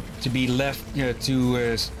zitten, or to be left,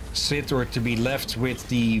 to sit or to be left with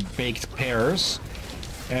the baked pears.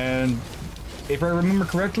 And if I remember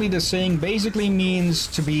correctly, the saying basically means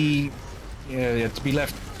to be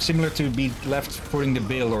left, similar to be left footing the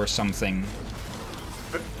bill or something.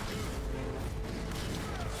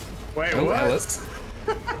 Wait, oh, what?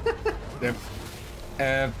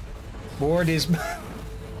 Board is...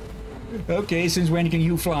 Okay, since when can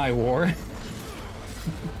you fly, War?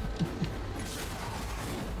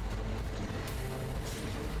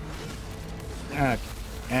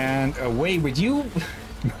 And away with you,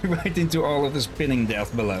 right into all of the spinning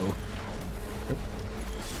death below.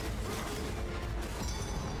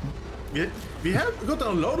 We have got a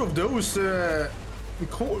lot of those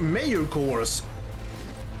mayor cores.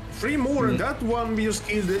 3 more, and that one we just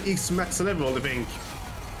killed the X max level, I think.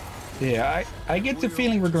 Yeah, I get the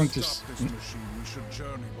feeling we're going to...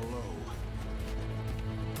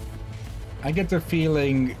 I get the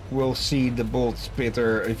feeling we'll see the Bolt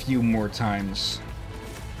Spitter a few more times.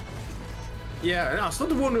 Yeah, and I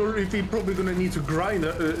started to wonder if we're probably gonna need to grind,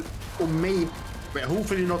 or maybe, well,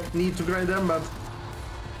 hopefully not need to grind them, but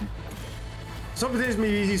something tells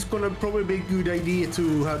me it's gonna probably be a good idea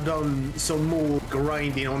to have done some more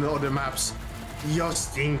grinding on the other maps,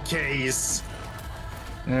 just in case.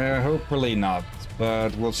 Hopefully not,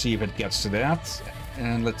 but we'll see if it gets to that.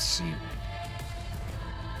 And let's see.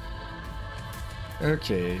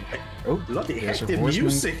 Okay. Oh, bloody heck, there's a the voicemail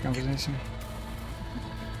music! conversation.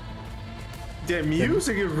 The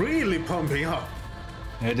music is really pumping up.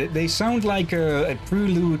 They sound like a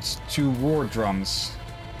prelude to war drums.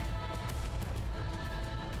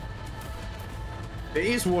 There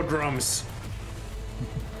is war drums.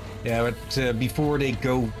 Yeah, but before they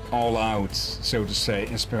go all out, so to say,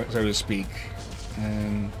 so to speak.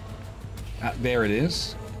 There it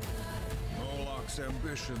is. Moloch's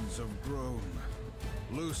ambitions have grown.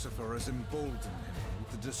 Lucifer has emboldened him.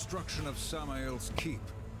 With the destruction of Samael's keep,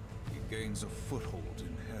 he gains a foothold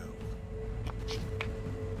in hell.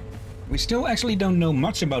 We still actually don't know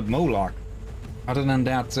much about Moloch, other than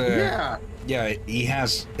that. Yeah, he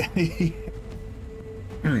has.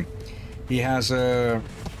 He has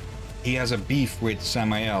a beef with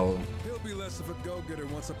Samael. He'll be less of a go-getter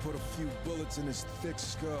once I put a few bullets in his thick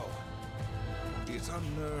skull. It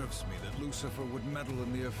unnerves me that Lucifer would meddle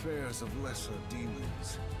in the affairs of lesser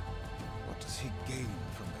demons. What does he gain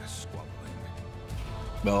from their squabbling?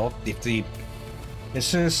 Well,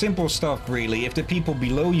 it's simple stuff, really. If the people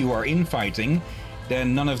below you are infighting,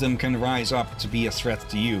 then none of them can rise up to be a threat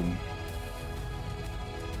to you.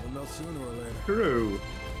 We'll know sooner or later. True.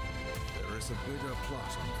 There is a bigger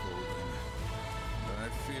plot unfolding, and I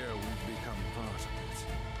fear we've become part of it.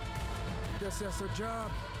 Guess that's our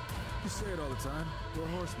job. You say it all the time. We're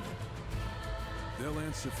horsemen. They'll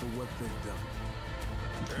answer for what they've done.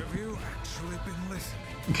 Have you actually been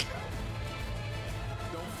listening?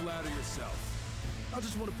 Don't flatter yourself. I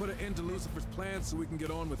just want to put an end to Lucifer's plans so we can get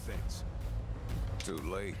on with things. Too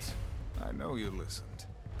late. I know you listened.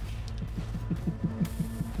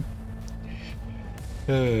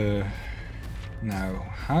 Now,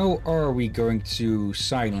 how are we going to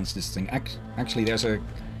silence this thing? Actually, there's a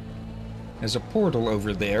portal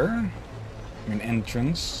over there, an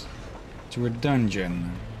entrance to a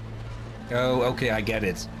dungeon. Oh, okay, I get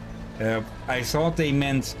it. I thought they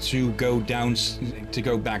meant to go down, to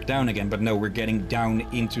go back down again, but no, we're getting down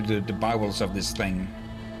into the bowels of this thing.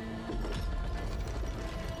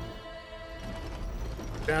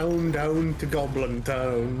 Down to Goblin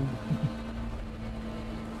Town.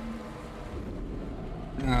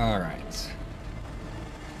 Alright.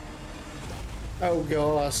 Oh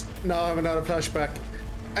gosh, now I have another flashback.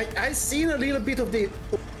 I seen a little bit of the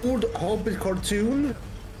old Hobbit cartoon. Look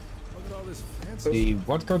at all this fancy. The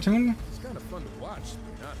what cartoon? It's kind of fun to watch, to be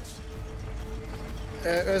honest.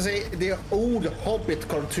 I say the old Hobbit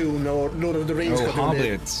cartoon or Lord of the Rings Oh,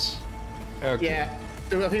 cartoon. Hobbits. Okay. Yeah, I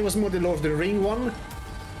think it was more the Lord of the Ring one.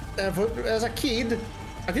 As a kid,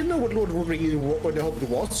 I didn't know what Lord of the Ring or the Hobbit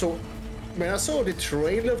was, so when I saw the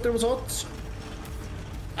trailer of the results,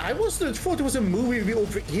 I thought it was a movie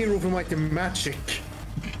of Heroes of Might and Magic.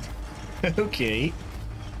 Okay.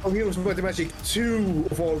 Of Heroes of Might and Magic 2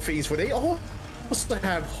 of all things, where they all must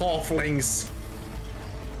have halflings.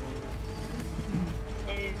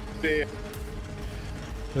 Give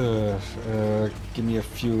me a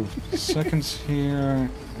few seconds here.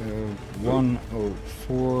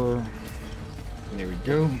 104. There we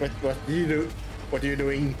go. What do you do? What are you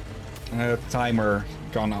doing? Timer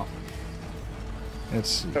gone off. Let's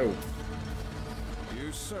see. Oh.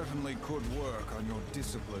 You certainly could work on your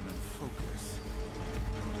discipline and focus.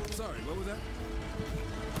 Sorry, what was that?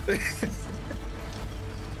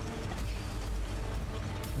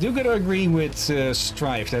 Do gotta agree with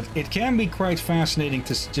Strife that it can be quite fascinating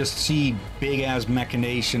to just see big ass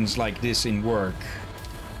machinations like this in work.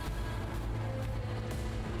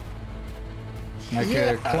 Like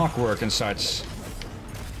clockwork and such.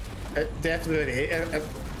 Definitely.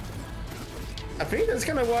 I think that's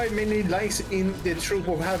kind of why many likes in the troop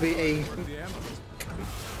of having a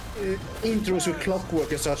intros with clockwork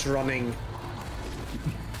and such running.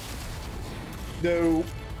 Though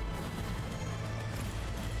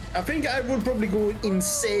I think I would probably go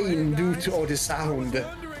insane due to all the sound.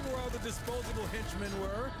 Wondering where all the disposable henchmen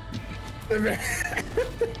were.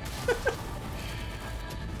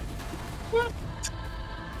 What?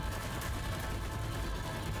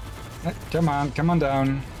 Come on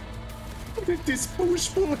down. The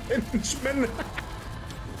disposable henchmen.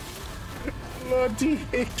 Bloody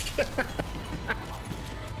heck.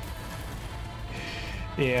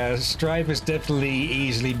 Yeah, Strife is definitely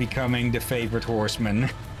easily becoming the favorite horseman.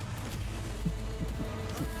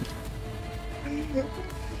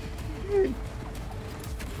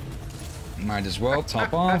 Might as well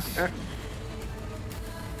top off.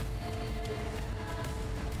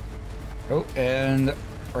 Oh, and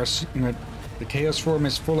the Chaos form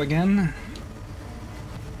is full again.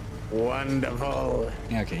 Wonderful.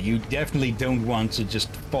 Okay, you definitely don't want to just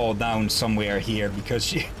fall down somewhere here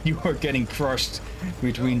because you are getting crushed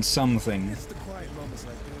between something. It's the quiet moments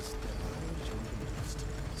like this that I enjoy the most.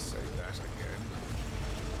 Say that again.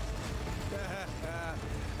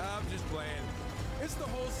 I'm just playing. It's the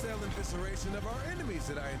wholesale evisceration of our enemies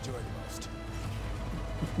that I enjoy the most.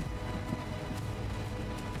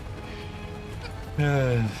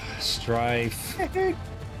 Strife.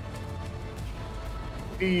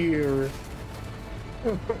 Here.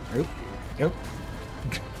 Oh.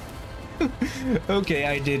 Okay,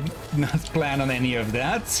 I did not plan on any of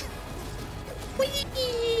that.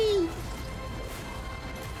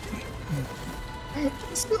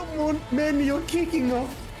 Someone, man, you're kicking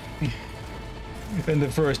off. And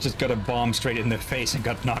the first just got a bomb straight in the face and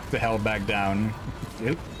got knocked the hell back down.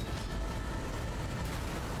 Oop.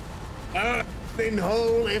 In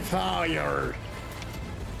holy fire.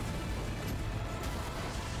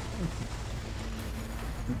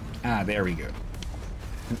 Ah, there we go.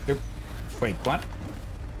 Oop. Wait, what?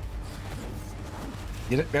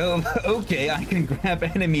 Did it? Oh, okay, I can grab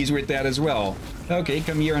enemies with that as well. Okay,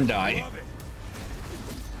 come here and die.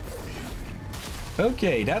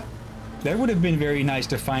 Okay, that would have been very nice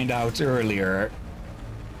to find out earlier.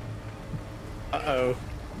 Uh-oh.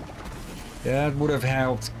 That would have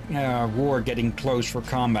helped War getting close for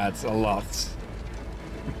combat a lot.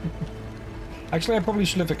 Actually, I probably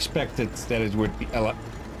should have expected that it would be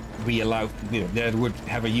allowed, that it would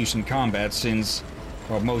have a use in combat, since,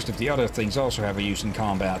 well, most of the other things also have a use in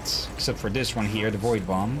combat, except for this one here, the Void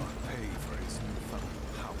Bomb.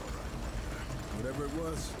 Whatever it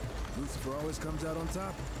was, Lucifer always comes out on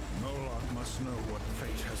top. Moloch must know what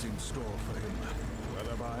fate has in store for him,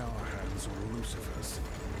 whether by our hands or Lucifer's.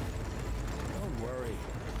 Don't worry.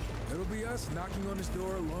 It'll be us knocking on his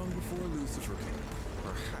door long before Lucifer can.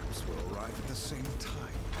 Perhaps we'll arrive at the same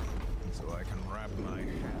time, so I can wrap my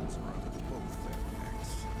hands around both their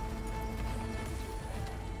necks.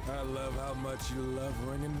 I love how much you love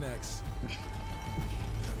wringing necks.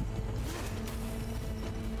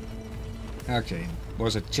 Okay,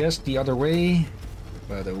 was a chest the other way?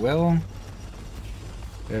 But well.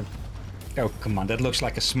 Oh, come on, that looks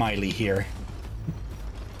like a smiley here.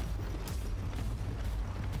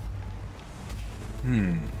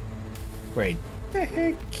 Wait, The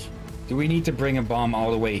heck? Do we need to bring a bomb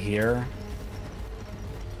all the way here?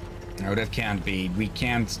 No, that can't be. We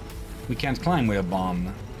can't climb with a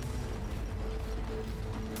bomb.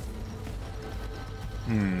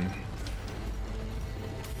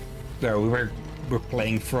 So we're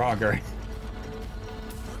playing Frogger.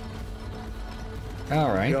 All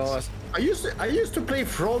right. Yes. I used to play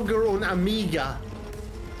Frogger on Amiga.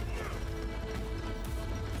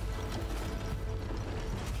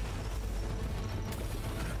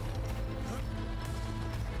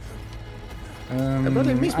 But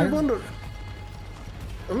it makes me wonder.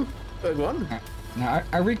 Go on. Now,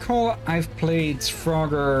 I recall I've played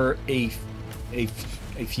Frogger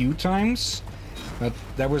a few times, but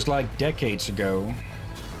that was like decades ago.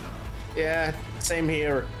 Yeah, same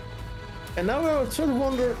here. And now I sort of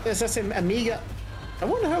wonder, as I said, Amiga. I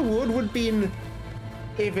wonder how good would be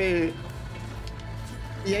if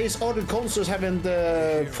his other consoles haven't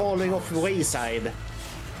falling off the wayside.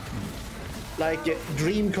 Like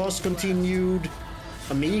Dreamcast continued,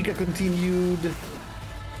 Amiga continued,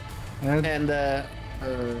 and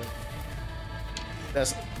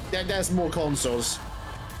there's more consoles,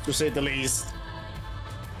 to say the least.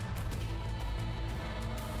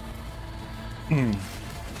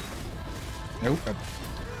 Nope.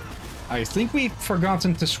 I think we've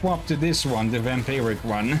forgotten to swap to this one, the vampiric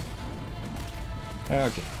one.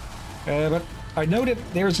 Okay. But I know that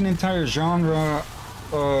there's an entire genre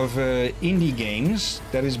of indie games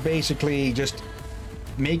that is basically just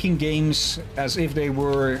making games as if they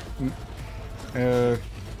were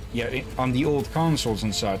on the old consoles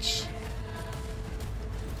and such.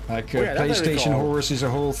 Like PlayStation Horrors is a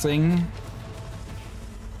whole thing.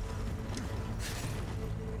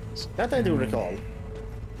 That I do recall.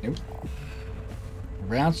 Nope.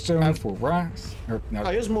 Wrathstone for Wrath. No,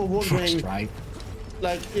 I was more wondering, right?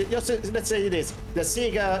 like, just let's say this: the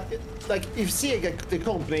Sega, like, if Sega, the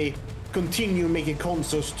company, continue making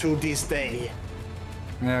consoles to this day.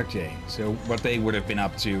 Okay, so what they would have been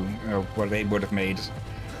up to, or what they would have made.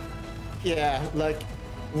 Yeah, like,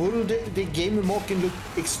 would the game market look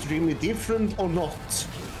extremely different or not?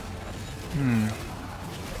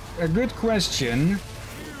 A good question.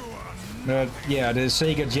 But yeah, the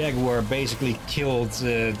Sega Jaguar basically killed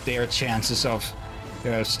their chances of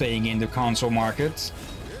staying in the console market.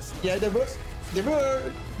 Yeah, they were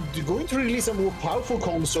going to release a more powerful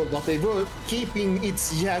console, but they were keeping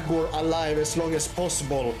its Jaguar alive as long as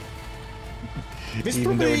possible. This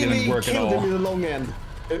Even though it didn't work at killed them all. in the long end.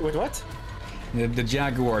 Wait, what? The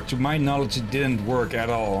Jaguar, to my knowledge, it didn't work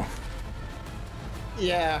at all.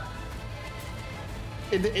 Yeah.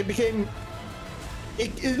 It became...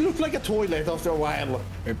 It looked like a toilet after a while.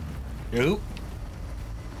 Nope.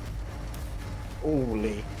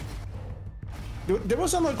 Holy. There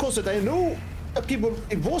was another concept. I know people,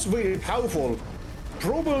 it was very powerful.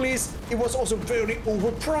 Problem is, it was also very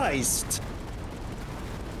overpriced.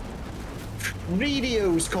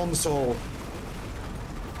 Radio's console.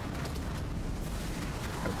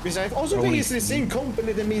 Because I also think it's the same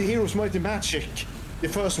company that made Heroes Might and Magic. The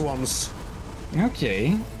first ones.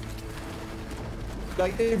 Okay.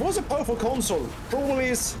 Like, it was a powerful console. Problem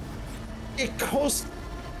is, it cost...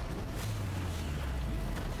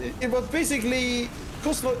 It was basically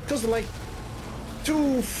cost like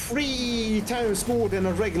 2-3 times more than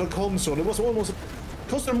a regular console. It was almost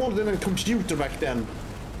costed more than a computer back then.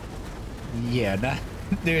 Yeah,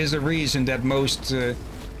 there is a reason that most, or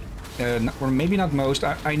maybe not most.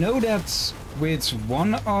 I know that with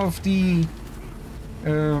one of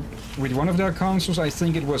their consoles, I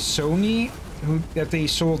think it was Sony, that they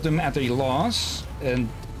sold them at a loss,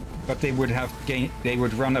 but they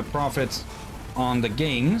would run a profit on the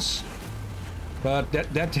games, but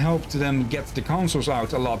that helped them get the consoles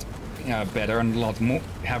out a lot better and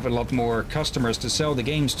have a lot more customers to sell the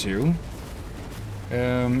games to.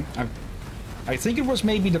 I think it was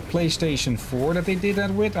maybe the PlayStation 4 that they did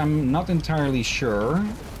that with. I'm not entirely sure.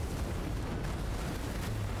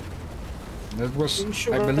 That was,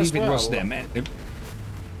 I believe it was them.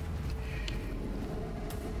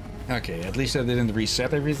 Okay, at least I didn't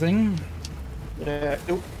reset everything. I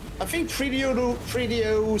think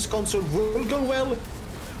 3DO's console will go well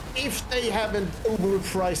if they haven't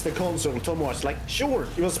overpriced the console too much. Like, sure,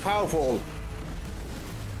 it was powerful.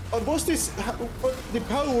 But was this... The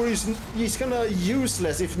power is kinda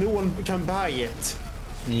useless if no one can buy it.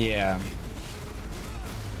 Yeah.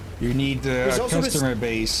 You need a customer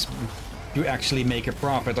base to actually make a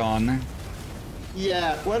profit on.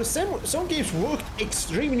 Yeah, well, some games worked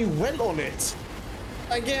extremely well on it.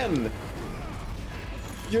 Again,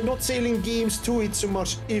 you're not selling games to it so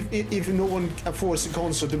much if no one affords a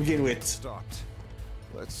console to begin with. Stopped.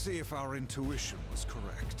 Let's see if our intuition was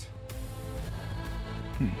correct.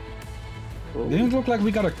 Didn't look like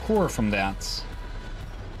we got a core from that.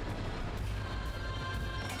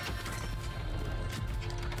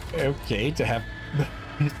 Okay, to have...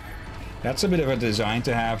 That's a bit of a design,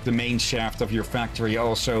 to have the main shaft of your factory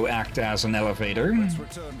also act as an elevator. Let's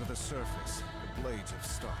return to the surface. The blades have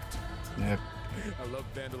stopped. Yep. I love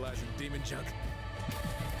vandalizing demon junk.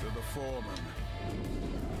 To the foreman.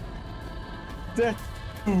 That...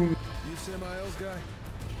 You Samael's guy?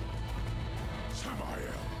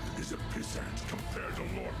 Samael is a pissant compared to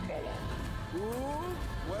Lord Moloch. Ooh,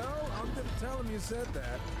 well, I'm gonna tell him you said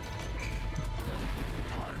that.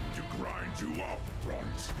 Time to grind you up,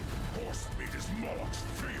 Runt. Horse meat is Moloch's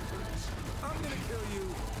favorite. I'm gonna kill you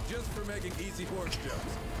just for making easy horse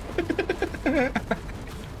jokes.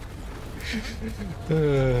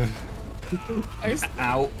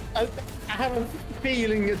 Ow. I have a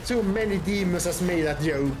feeling too many demons has made that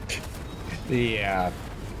joke. Yeah.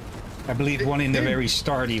 I believe one in the very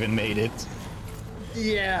start even made it.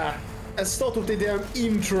 Yeah, at start of the damn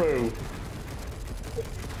intro.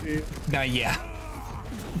 Yeah.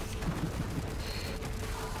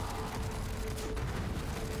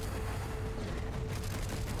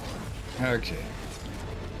 Okay.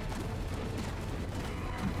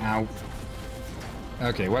 Ow.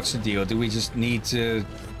 Okay, what's the deal? Do we just need to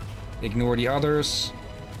ignore the others?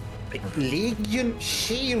 Legion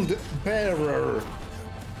Shield Bearer.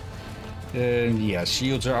 Yeah,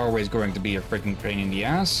 shields are always going to be a freaking pain in the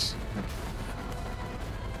ass.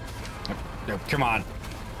 No, come on.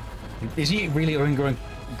 Is he really only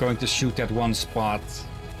going to shoot that one spot?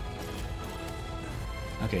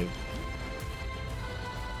 Okay.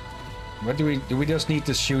 What do we just need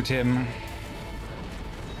to shoot him?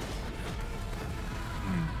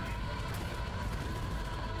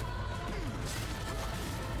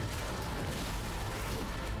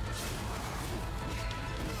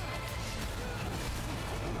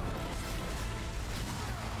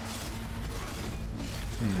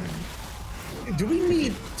 Do we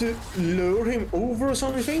need to lure him over or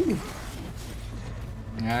something?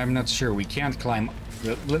 I'm not sure. We can't climb.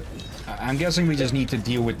 I'm guessing we just need to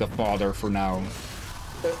deal with the father for now.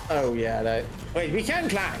 Oh yeah, that... Wait, we can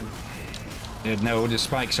climb! No, the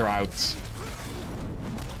spikes are out.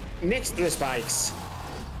 Next to the spikes.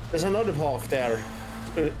 There's another path there.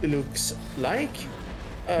 It looks like.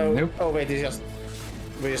 Oh, Nope. Oh wait, it's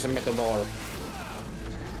just a metal bar.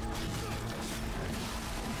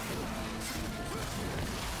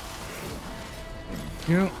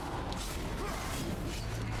 Yeah.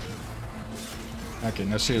 Okay,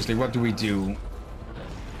 now seriously, what do we do?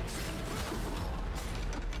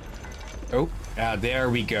 Oh, there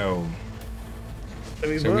we go. So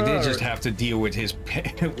we did just have to deal with his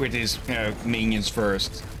with his minions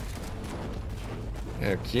first.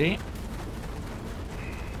 Okay.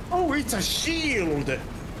 Oh, it's a shield!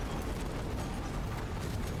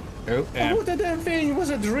 Oh, Oh, what the damn thing was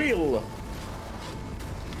a drill!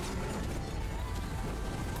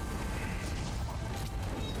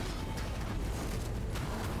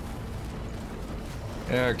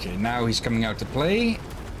 okay, now he's coming out to play.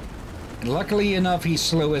 Luckily enough, he's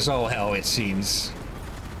slow as all hell, it seems.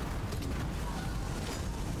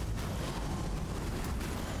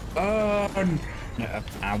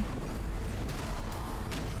 Ow.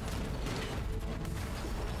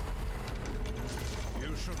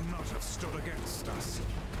 You should not have stood against us.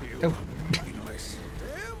 You Oh. nice.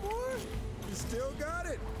 Damn, boy! You still got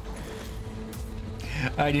it!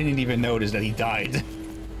 I didn't even notice that he died.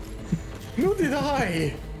 No, did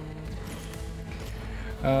I?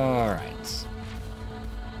 Alright.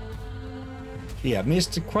 Yeah,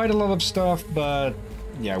 missed quite a lot of stuff, but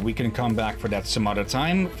yeah, we can come back for that some other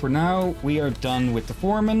time. For now, we are done with the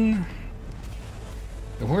foreman.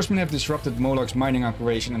 The horsemen have disrupted Moloch's mining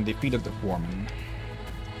operation and defeated the foreman.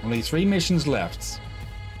 Only 3 missions left.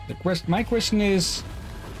 My question is,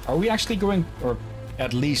 are we actually going, or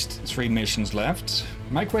at least 3 missions left?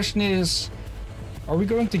 My question is, are we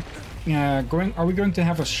going to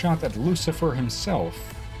have a shot at Lucifer himself?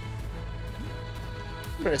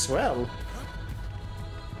 As well.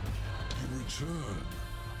 In return,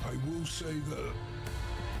 I will say that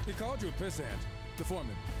He called you a pissant, the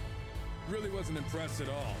foreman. Really wasn't impressed at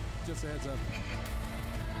all. Just a heads up.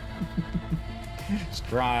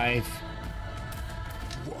 Strive.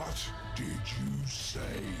 what did you say?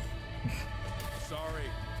 Sorry.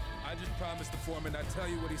 I just promised the foreman I'd tell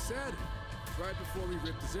you what he said. Right before we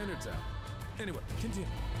ripped his innards out. Anyway, continue.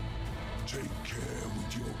 Take care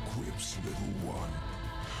with your quips, little one.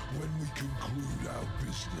 When we conclude our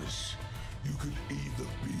business, you could either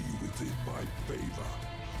be within my favor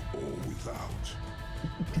or without.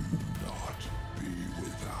 Not be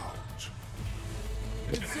without.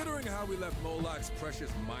 Considering how we left Moloch's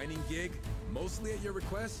precious mining gig, mostly at your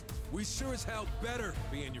request, we sure as hell better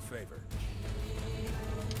be in your favor.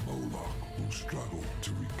 Moloch will struggle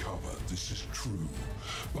to recover, this is true,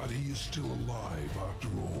 but he is still alive after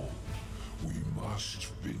all. We must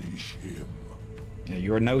finish him. Yeah,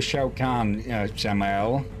 you're no Shao Kahn,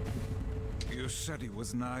 Samael. You said he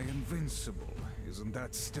was nigh invincible. Isn't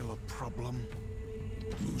that still a problem?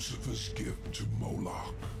 Lucifer's gift to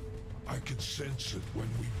Moloch. I could sense it when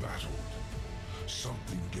we battled.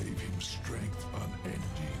 Something gave him strength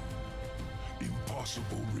unending.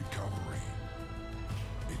 Impossible recovery.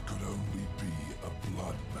 It could only be a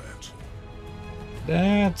blood battle.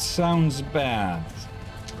 That sounds bad.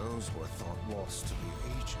 Those were thought lost to the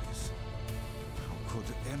ages. How could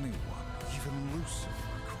anyone, even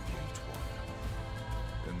Lucifer, create one?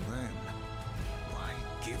 And then, why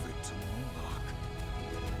give it to Moloch?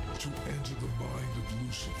 To enter the mind of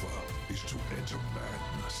Lucifer is to enter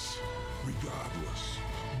madness. Regardless,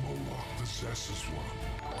 Moloch possesses one.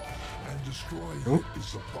 And destroying it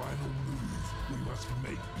is the final move we must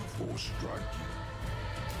make before striking.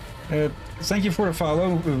 Thank you for the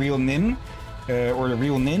follow, Real Nin. Or the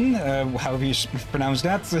Real Nin, however you pronounce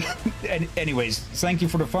that. Anyways, thank you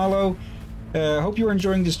for the follow. Hope you're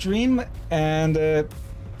enjoying the stream. And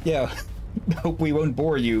yeah, hope we won't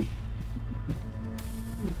bore you.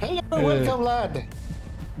 Hello, welcome, lad.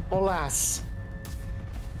 Or lass.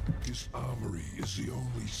 His armory is the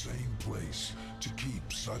only sane place to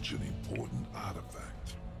keep such an important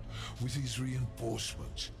artifact, with his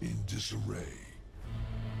reinforcements in disarray.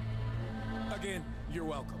 Again, you're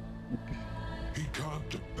welcome. He can't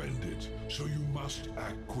defend it, so you must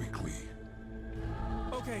act quickly.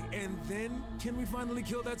 Okay, and then can we finally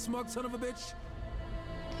kill that smug son of a bitch?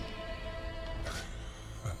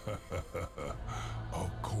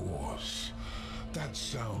 Of course. That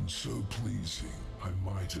sounds so pleasing. I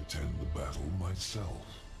might attend the battle myself.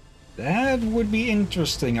 That would be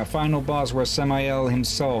interesting. A final boss where Samael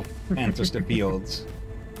himself enters the field.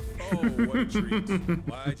 Oh, what a treat.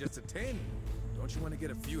 Why just a 10? Don't you want to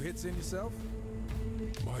get a few hits in yourself?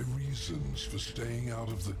 My reasons for staying out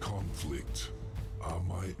of the conflict are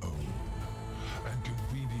my own. And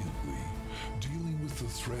conveniently, dealing with the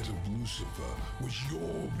threat of Lucifer was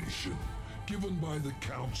your mission, given by the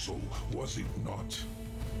Council, was it not?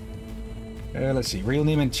 Let's see. Real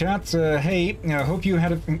name in chat. Hey, hope you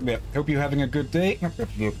had hope you're having a good day.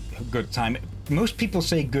 Good time. Most people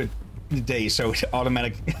say good day, so it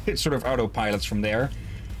automatic, it sort of autopilots from there.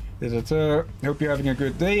 Is it? Hope you're having a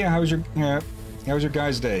good day. How's your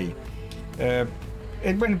guys' day?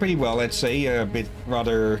 It went pretty well, let's say. A bit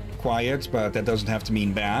rather quiet, but that doesn't have to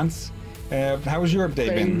mean bad. How's your day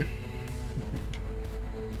been?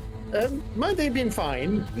 My day been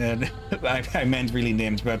fine. I meant really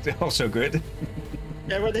names, but also good.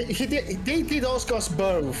 Yeah, but they did ask us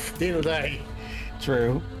both, didn't they?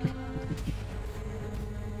 True.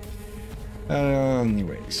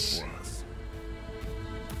 Anyways.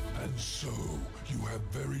 And so, you have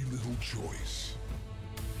very little choice.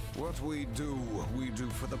 What we do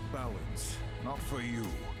for the balance, not for you.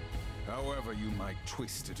 However you might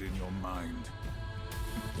twist it in your mind.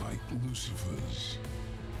 Like Lucifer's.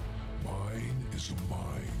 Mine is a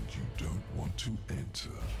mind you don't want to enter,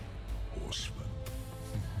 horseman.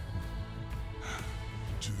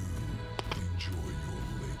 Do enjoy your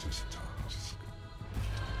latest task.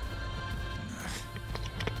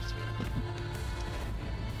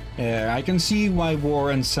 I can see why War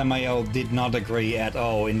and Samael did not agree at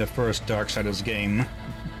all in the first Darksiders game.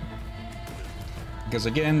 Because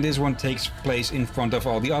again, this one takes place in front of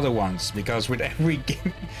all the other ones. Because with every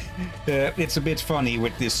game, it's a bit funny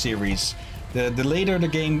with this series. The later the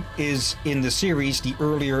game is in the series, the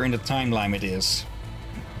earlier in the timeline it is.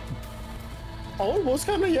 Almost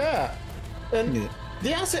kind of, yeah. And Yeah.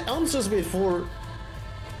 the answers before.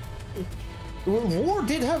 War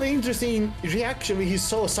did have an interesting reaction when he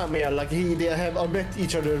saw Samuel, like they have met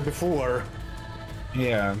each other before.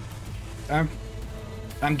 Yeah.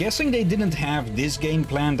 I'm guessing they didn't have this game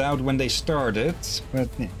planned out when they started, but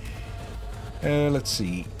let's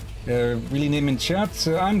see. Really name in chat.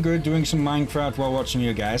 I'm good, doing some Minecraft while watching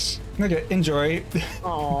you guys. Okay, enjoy.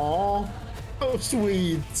 Aww, so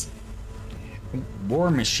sweet.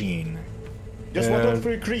 War Machine. Just watch out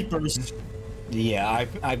for creepers. Yeah,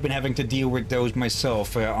 I've been having to deal with those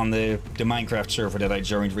myself on the Minecraft server that I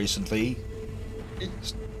joined recently.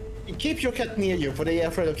 Keep your cat near you, for they are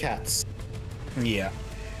afraid of cats. Yeah.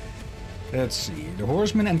 Let's see. The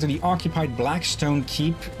horsemen enter the occupied Blackstone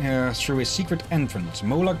Keep through a secret entrance.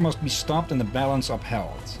 Moloch must be stopped and the balance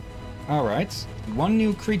upheld. Alright, one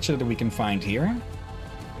new creature that we can find here.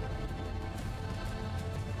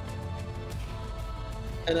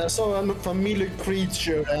 And I saw a familiar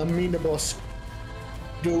creature, a mini boss.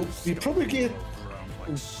 Do we probably get... Around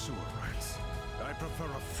like sewer rats. I prefer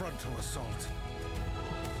a frontal assault.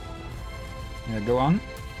 Yeah, go on.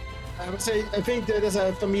 I would say, I think there's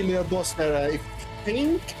a familiar boss there. I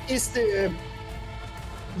think is the...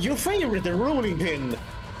 your favorite, the rolling pin.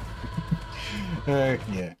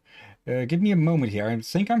 Yeah. Give me a moment here. I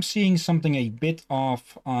think I'm seeing something a bit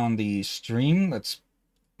off on the stream. Let's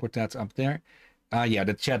put that up there. Yeah,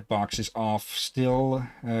 the chat box is off still.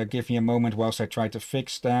 Give me a moment whilst I try to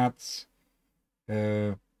fix that.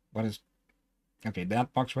 What is... Okay,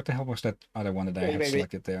 that box. What the hell was that other one that I have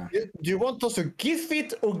selected there? Do you want us to give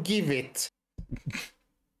it or give it?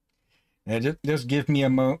 Just give me a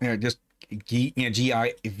moment. Just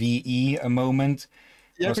G-I-V-E a moment.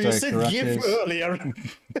 Yeah, but you said give earlier.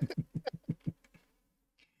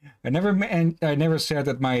 I never said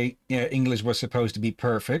that my English was supposed to be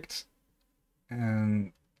perfect.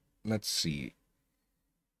 Let's see.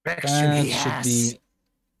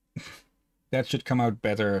 That should come out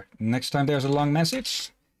better next time there's a long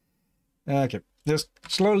message. Okay, just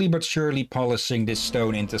slowly but surely polishing this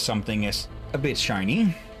stone into something is a bit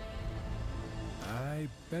shiny. I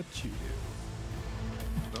bet you do.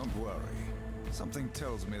 Don't worry. Something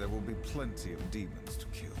tells me there will be plenty of demons to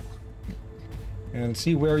kill. Let's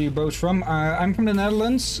see, where are you both from? I'm from the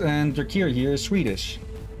Netherlands, and Drakir here is Swedish.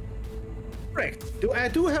 Correct. I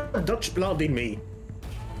do have Dutch blood in me.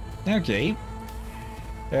 Okay.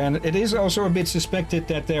 And it is also a bit suspected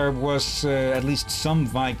that there was at least some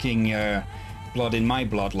Viking blood in my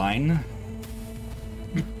bloodline.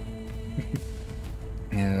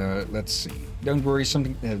 Let's see. Don't worry,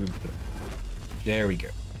 something... there we go.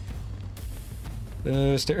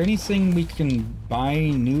 Is there anything we can buy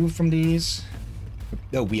new from these?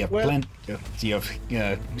 Oh, we have plenty of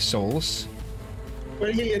souls.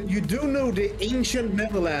 Well, Hillyan, you do know the ancient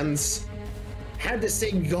Netherlands had the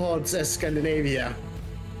same gods as Scandinavia.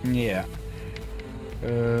 Yeah.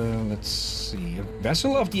 Let's see. A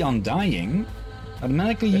Vessel of the Undying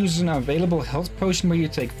automatically uses an available health potion where you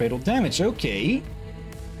take fatal damage. Okay.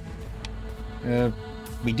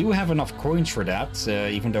 We do have enough coins for that,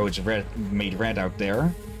 even though it's made red out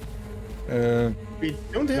there. We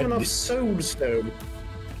don't have enough souls, though.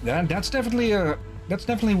 That's definitely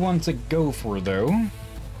one to go for, though.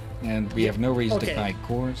 And we have no reason to buy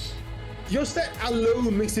cores. Just that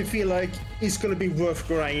alone makes it feel like it's gonna be worth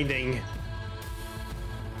grinding.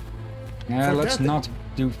 Let's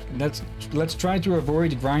try to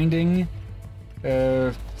avoid grinding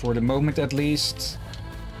for the moment, at least.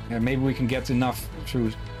 Maybe we can get enough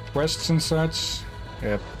through quests and such.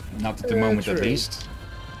 Not at the moment, at least.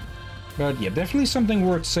 But yeah, definitely something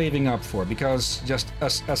worth saving up for, because just a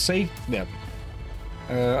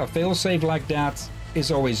fail-save like that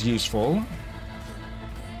is always useful.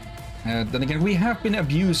 Then again, we have been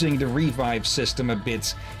abusing the revive system a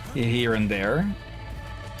bit here and there.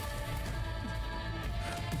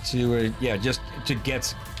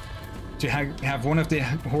 To have one of the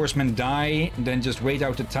horsemen die, and then just wait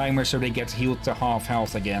out the timer so they get healed to half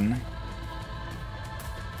health again.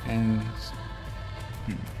 And...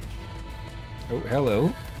 Oh,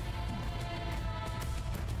 hello.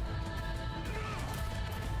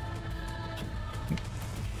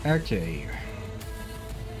 Okay.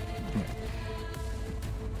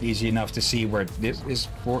 Easy enough to see where this is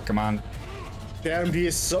for. Come on. Damn,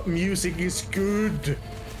 this music is good.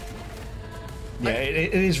 Yeah,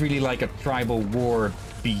 it is really like a tribal war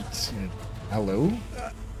beat. Hello?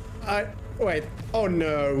 Wait. Oh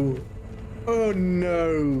no. Oh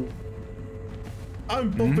no. I'm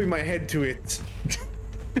bumping my head to it.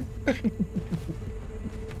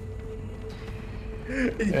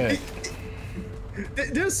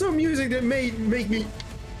 There's some music that make me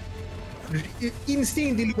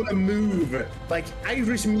instinctively want to move, like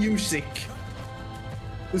Irish music.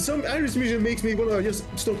 Some Irish music makes me want to just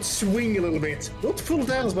start swing a little bit. Not full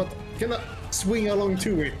dance, but kind of swing along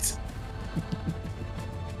to it.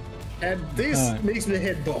 And this makes my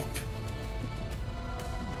head bop.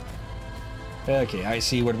 Okay, I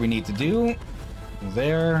see what we need to do.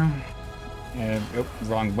 There. Oh,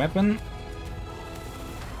 wrong weapon.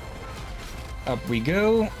 Up we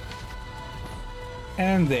go.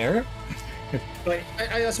 And there.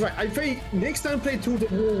 That's right. I think next time I play Tour de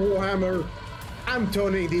Warhammer, I'm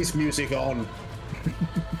turning this music on.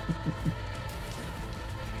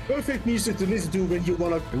 Perfect music to listen to when you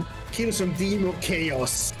want to kill some demon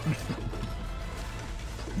chaos.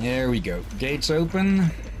 There we go. Gates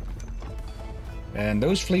open. And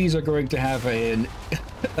those fleas are going to have an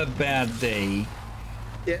a bad day.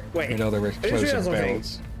 Yeah, wait. With other I just realized explosive something.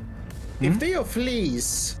 bells. If they are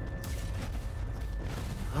fleas,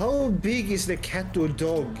 how big is the cat or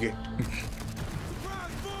dog?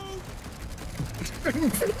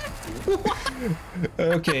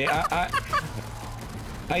 Okay,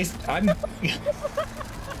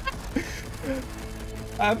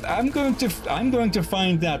 I'm going to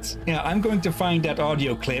find that. Yeah, I'm going to find that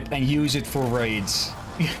audio clip and use it for raids.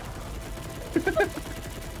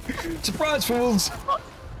 Surprise, fools!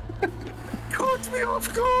 Caught me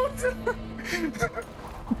off guard!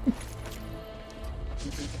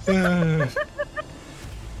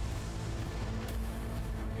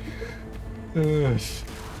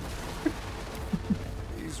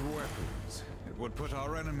 These weapons, it would put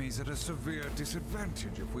our enemies at a severe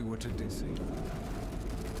disadvantage if we were to disable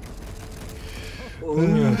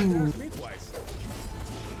them. Me twice.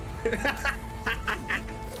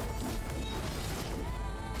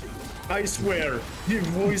 I swear, the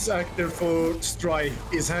voice actor for Strife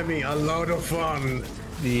is having a lot of fun.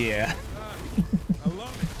 Yeah. I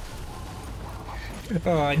love it.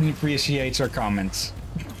 Oh, I appreciate your comments.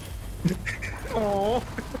 Oh.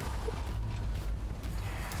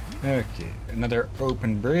 Okay, another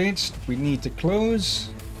open bridge. We need to close.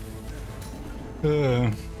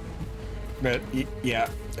 But yeah,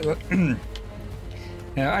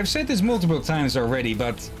 I've said this multiple times already,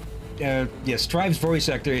 but yeah, Stripe's voice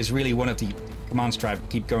actor is really one of the. Come on, Stripe,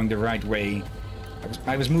 keep going the right way.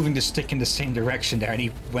 I was moving the stick in the same direction there, and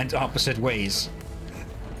he went opposite ways.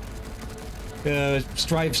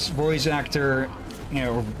 Stripe's voice actor,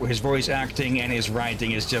 his voice acting and his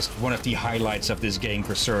writing is just one of the highlights of this game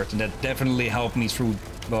for certain. That definitely helped me through,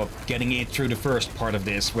 well, getting it through the first part of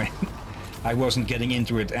this when I wasn't getting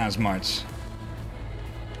into it as much.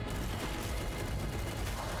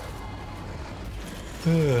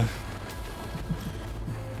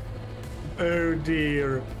 Oh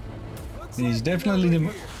dear. He's definitely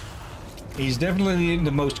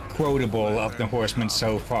the most quotable of the horsemen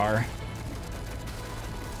so far.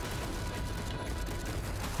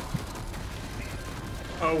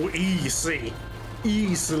 Oh, easily.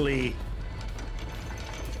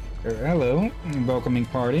 Hello, welcoming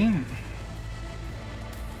party.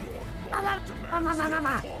 I got it,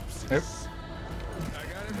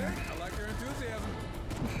 man. I like your enthusiasm.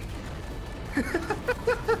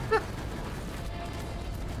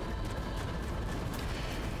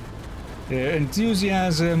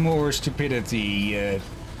 Enthusiasm or stupidity.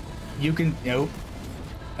 You can,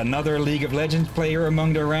 another League of Legends player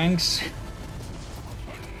among the ranks.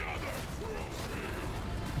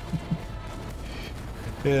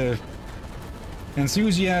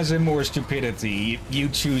 Enthusiasm or stupidity, you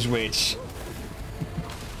choose which.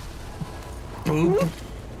 Poop.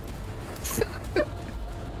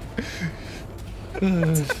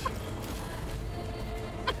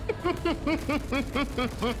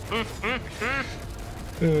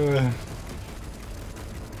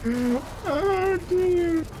 Oh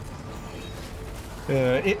dear.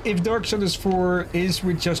 If Darksiders 4 is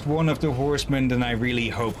with just one of the horsemen, then I really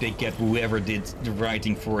hope they get whoever did the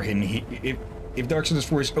writing for him. If Darksiders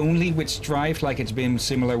 4 is only with Strife, like it's been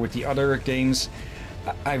similar with the other games,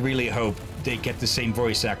 I really hope they get the same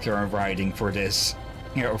voice actor and writing for this,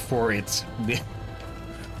 for it.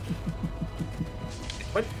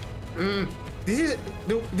 But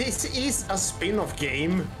this is a spin-off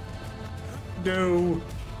game, though.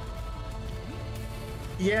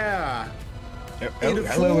 Yeah. The Hello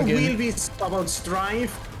four again. will be about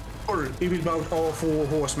Strife, or it will be about all four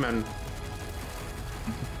horsemen.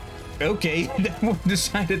 Okay, then we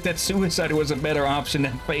decided that suicide was a better option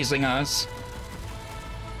than facing us.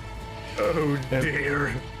 Oh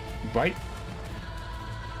dear.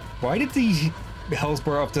 Why did the health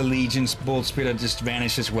bar of the Legion's Bolt Spitter just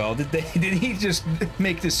vanish as well? Did he just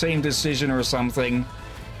make the same decision or something?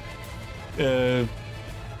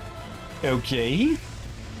 Okay.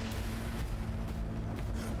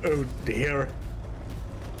 Oh dear.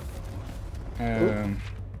 All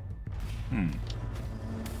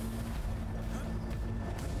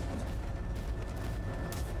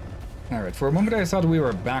right. For a moment, I thought we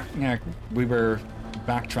were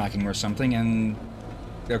backtracking or something, and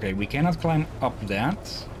okay, we cannot climb up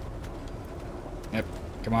that. Yep.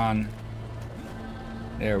 Come on.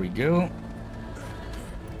 There we go.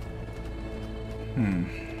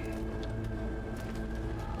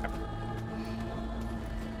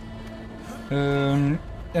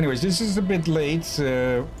 Anyways, this is a bit late,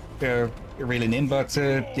 reeling in, but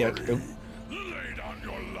yeah. Lay down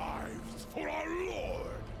your lives for our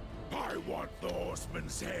lord. I want the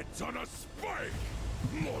horsemen's heads on a spike.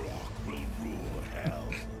 Moloch will rule hell.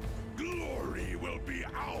 Glory will be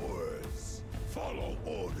ours. Follow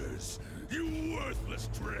orders, you worthless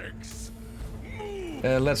tricks. Move.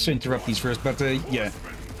 Let's interrupt these first, but yeah.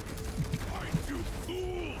 Fight, you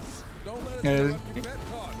fools. Don't let us interrupt your bet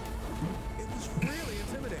card. It was really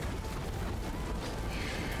intimidating.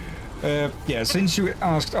 Yeah, since you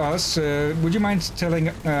asked us, would you mind telling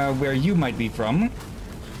where you might be from?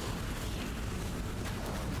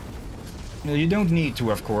 You don't need to,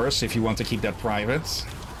 of course, if you want to keep that private.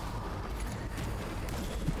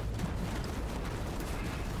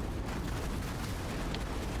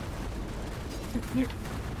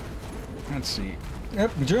 Let's see.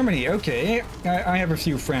 Yep, Germany, okay. I have a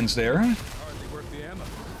few friends there. Hardly worth the ammo.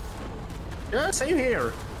 Yeah, same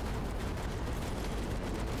here.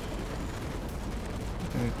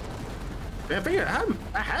 I think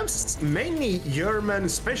I have many German,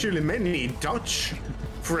 especially many Dutch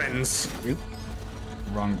friends. Oop.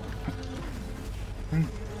 Wrong.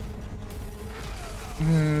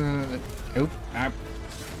 Oh,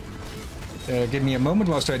 give me a moment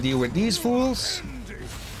whilst I deal with these fools.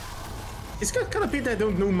 It's kind of pity I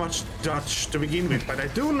don't know much Dutch to begin with, but I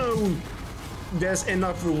do know there's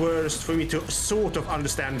enough words for me to sort of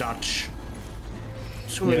understand Dutch.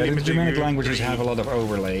 Yeah, the Germanic languages have a lot of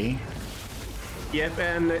overlay. Yep,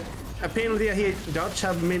 and apparently I hear Dutch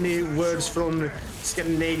have many words from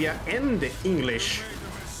Scandinavia and English.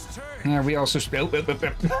 Yeah, we also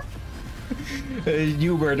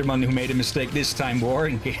you were the one who made a mistake this time, War,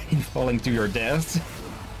 in falling to your death.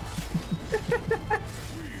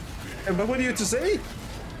 And what were you to say?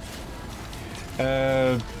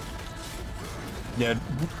 Yeah,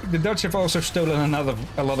 the Dutch have also stolen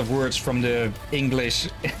a lot of words from the English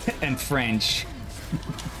and French.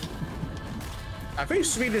 I think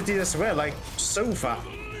Swedish did as well, like sofa.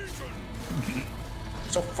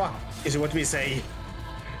 Sofa is what we say.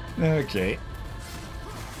 Okay.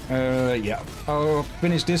 Yeah, I'll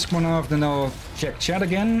finish this one off, then I'll check chat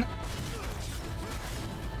again.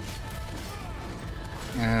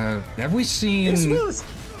 Have we seen...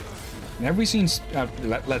 Have we seen...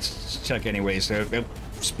 let's check anyways.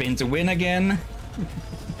 Spin to win again.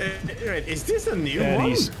 Is this a new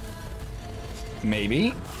one?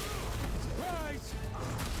 Maybe.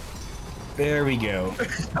 There we go.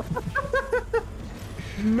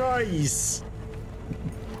 Nice.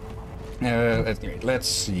 Let's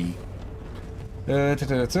see.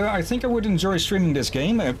 I think I would enjoy streaming this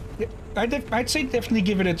game. I'd say definitely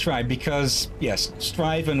give it a try because, yes,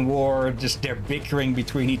 Strive and War, just their bickering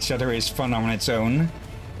between each other is fun on its own.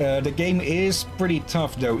 The game is pretty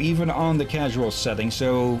tough though, even on the casual setting,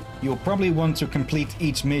 so you'll probably want to complete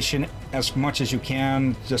each mission as much as you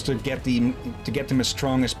can just to get them as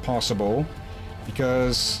strong as possible.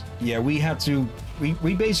 Because, yeah, we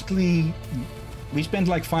spent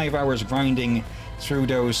like 5 hours grinding through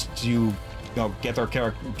those to get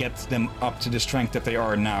them up to the strength that they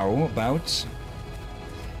are now about.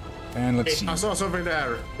 And let's see. I saw something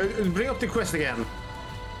there. Bring up the quest again.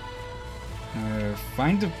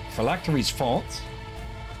 Find the phylactery's fault.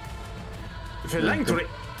 Phylactery?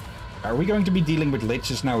 Are we going to be dealing with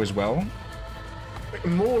liches now as well?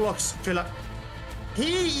 Morlock's phylactery.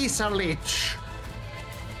 He is a lich.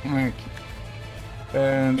 Okay.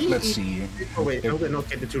 Let's see. Oh wait, no, we're not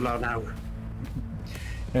getting too loud now.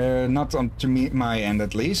 Not on my end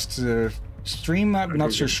at least. Stream, I'm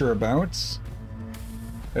not so sure about.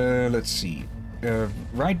 Let's see.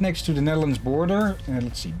 Right next to the Netherlands border.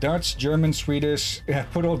 Let's see. Dutch, German, Swedish.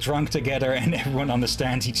 Put all drunk together and everyone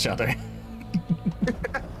understands each other.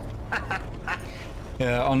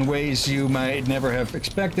 On ways you might never have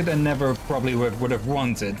expected and never probably would have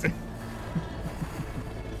wanted.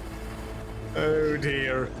 Oh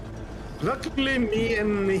dear. Luckily me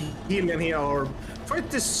and Hillyan here are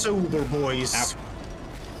pretty sober boys.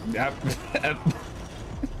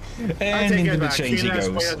 And into the change he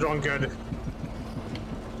goes. A drunkard.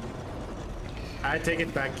 I take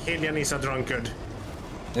it back. Hillyan is a drunkard.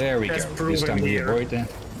 There we That's go. This time we here. avoid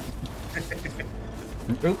that.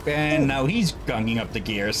 Oop, and now he's gunging up the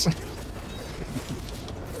gears.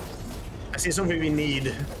 I see something we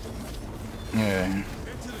need. Yeah.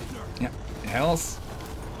 Health.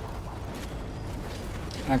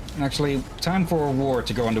 Actually, time for a war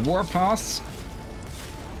to go on the warpath.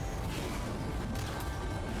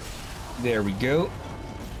 There we go.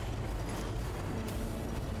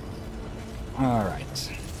 All right.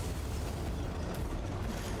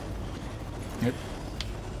 Yep.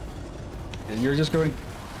 You're just going...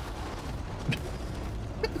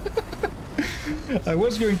 I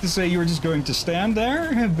was going to say you were just going to stand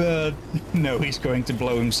there, but no, he's going to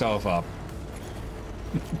blow himself up.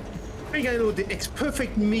 I think I know the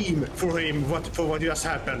perfect meme for him for what just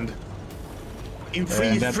happened. in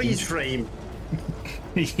freeze frame.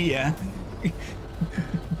 Yeah.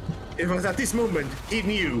 It was at this moment he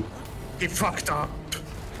knew he fucked up.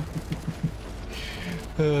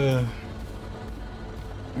 Hello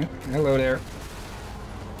there.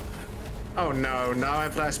 Oh no, now I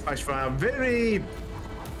flashback from a very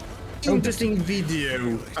interesting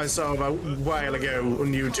video I saw a while ago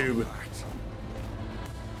on YouTube.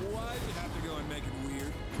 Why do you have to go and make it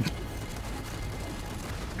weird?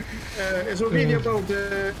 It's a video about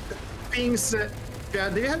things that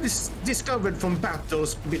they have discovered from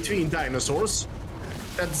battles between dinosaurs.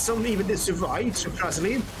 That some even survived,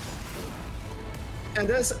 surprisingly. And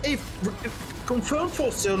there's a confirmed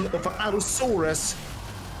fossil of an Allosaurus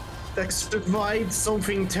that survived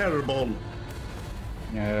something terrible.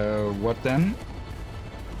 What then?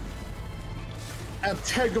 A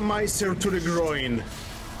Tegomizer to the groin.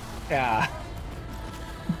 Yeah.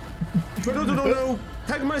 For those who don't know,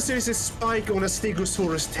 Tegomizer is a spike on a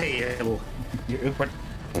Stegosaurus tail. But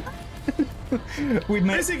we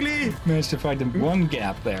basically managed to find one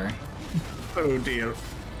gap there. Oh dear.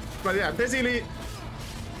 But yeah, basically,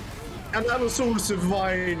 an Allosaurus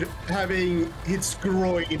survived having its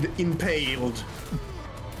groin impaled.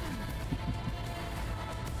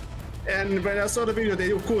 And when I saw the video,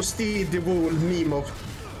 they of course did the whole meme of,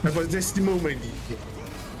 but this the moment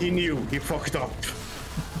he knew he fucked up.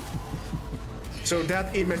 So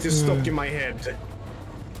that image is stuck in my head.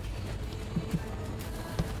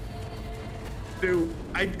 So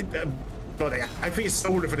but I feel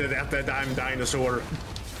sorry for that damn dinosaur.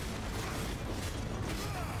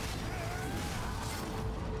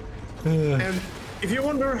 And if you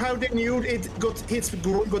wonder how they knew it its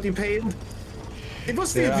groin got impaled, it was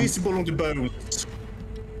still visible on the bones.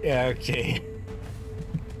 Yeah, okay.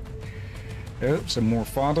 Oh, some more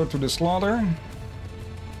fodder to the slaughter.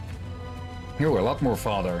 Oh, a lot more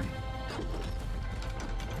fodder.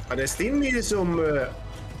 But I still need some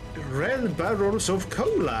red barrels of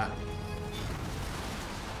cola.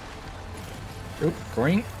 Oh,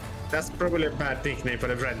 green. That's probably a bad nickname for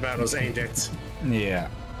the red barrels, ain't it? Yeah.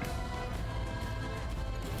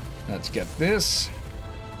 Let's get this.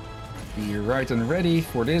 Be right and ready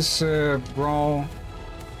for this brawl.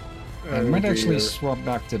 I might actually swap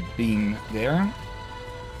back to beam there.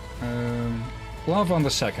 Glove on the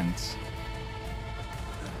second.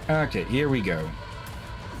 Okay, here we go.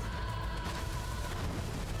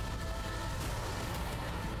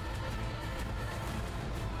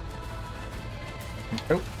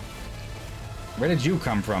 Oh. Where did you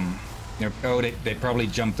come from? Oh, they probably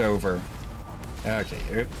jumped over.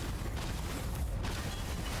 Okay.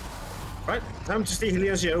 Right, time to steal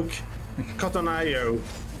Hillyan's yoke. Cotton IO.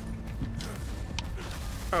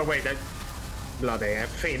 Oh wait, I bloody I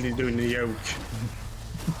failed in doing the yoke.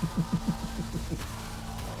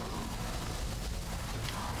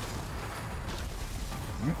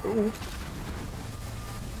 Ooh.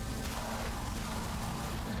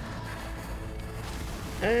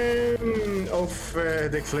 Off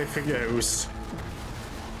the cliff it goes.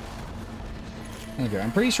 There you go.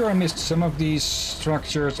 I'm pretty sure I missed some of these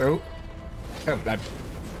structures. Oh,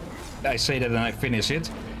 I say that and I finish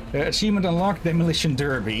it. Achievement unlocked, Demolition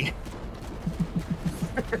Derby.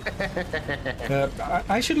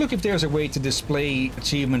 I should look if there's a way to display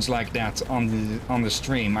achievements like that on the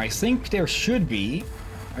stream. I think there should be.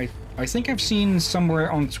 I think I've seen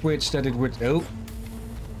somewhere on Twitch that it would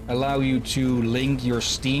allow you to link your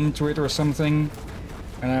Steam to it or something.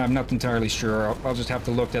 I'm not entirely sure. I'll just have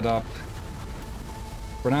to look that up.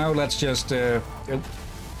 For now, let's just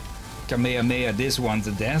Kamehameha this one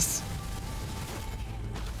to death.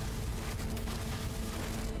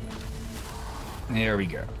 There we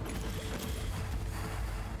go.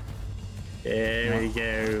 There we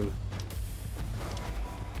go.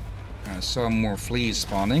 Some more fleas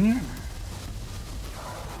spawning.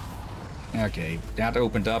 Okay, that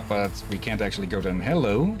opened up, but we can't actually go to them.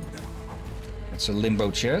 Hello. That's a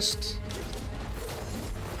limbo chest.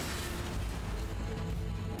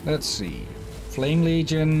 Let's see. Flame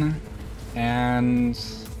Legion and...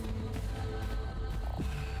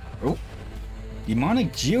 Oh.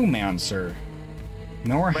 Demonic Geomancer.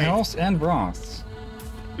 More health and wrath.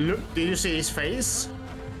 Look, do you see his face?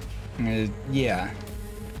 Yeah.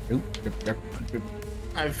 Oop.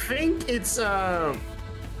 I think it's I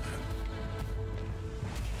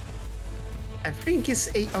think it's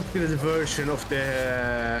a upgraded version of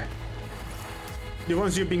the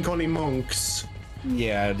ones you've been calling monks.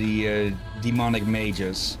 Yeah, the demonic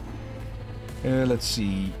mages. Let's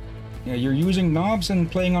see. Yeah, you're using knobs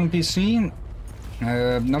and playing on PC?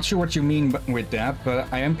 Not sure what you mean with that,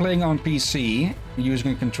 but I am playing on PC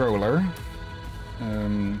using a controller.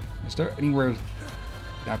 Is there anywhere...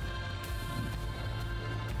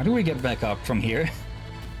 How do we get back up from here?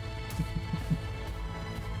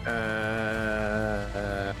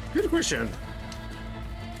 Good question.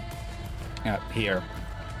 Here.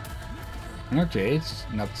 Okay, it's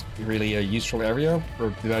not really a useful area, or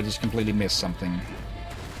did I just completely miss something?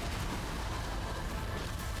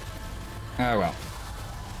 Oh well.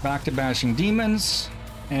 Back to bashing demons,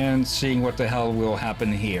 and seeing what the hell will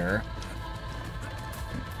happen here.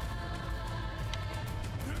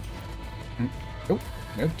 Oh,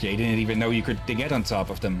 okay, didn't even know you could get on top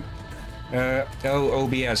of them. Oh,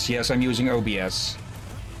 OBS, yes, I'm using OBS.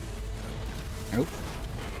 Oh.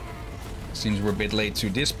 Seems we're a bit late to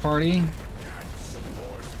this party.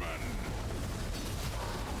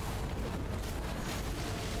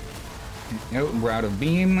 No, we're out of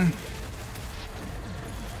beam.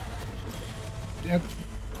 Yep.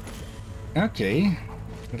 Okay.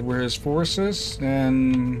 That were his forces,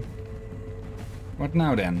 and... What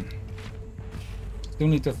now then? Still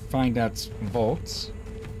need to find that vault.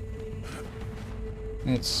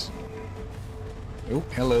 It's... Oh,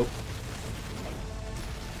 hello.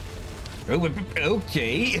 Oh,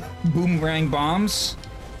 okay. Boomerang bombs.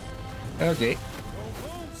 Okay.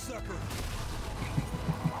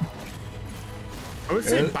 I would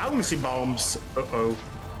say bouncy bombs. Uh-oh.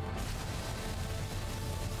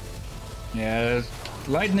 Yeah,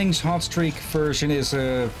 Lightning's hot streak version is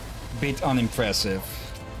a bit unimpressive.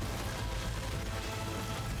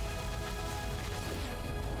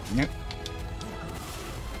 Yep.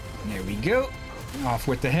 There we go. Off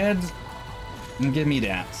with the head. And give me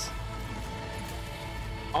that.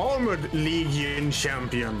 Armored Legion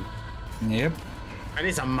champion. Yep. And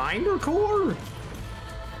it's a minor core?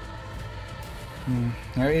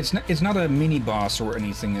 No, it's not a mini boss or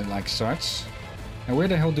anything like such. Now where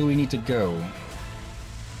the hell do we need to go?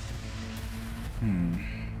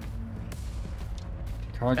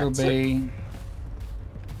 Cargo That's bay.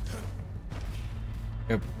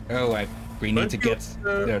 We need to get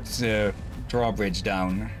that drawbridge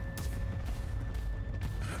down.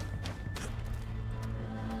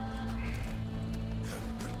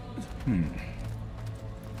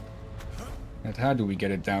 But how do we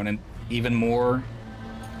get it down? And even more?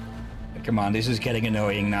 Come on, this is getting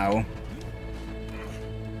annoying now.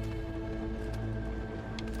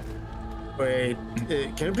 Wait,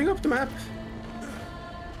 can you bring up the map?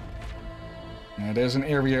 There's an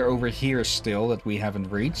area over here still that we haven't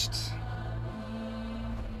reached.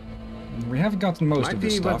 We haven't gotten most of the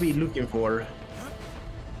stuff. Might be what we're looking for.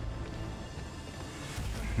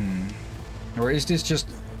 Or is this just...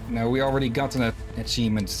 No, we already got an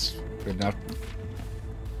achievement, but not...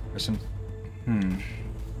 Or some...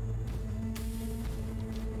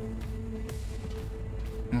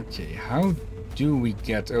 Okay, how do we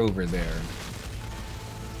get over there?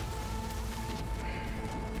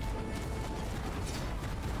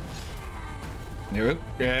 Nope,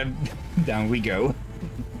 down we go.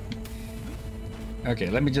 Okay,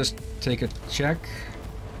 let me just take a check.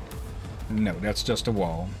 No, that's just a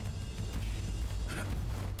wall.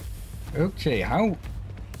 Okay, how...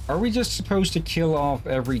 Are we just supposed to kill off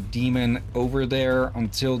every demon over there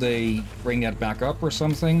until they bring that back up or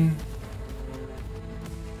something?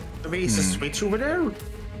 Is a switch over there?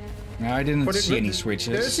 No, I didn't see any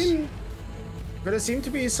switches. There seem to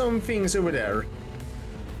be some things over there.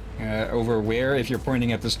 Over where? If you're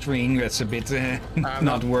pointing at the screen, that's a bit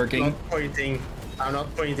not working. I'm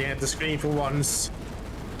not pointing at the screen for once.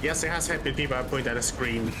 Yes, it has happened. People have pointed at a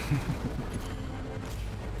screen.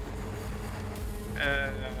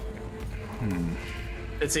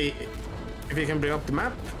 Let's see if you can bring up the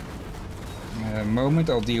map. A moment,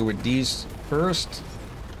 I'll deal with these first.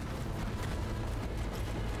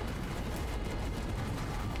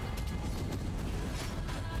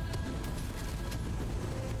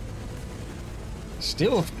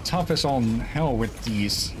 Still tough as all hell with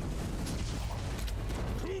these.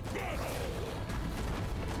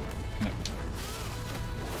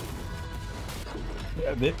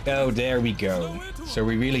 Oh, there we go. So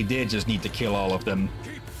we really did just need to kill all of them.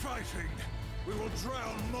 Keep fighting. We will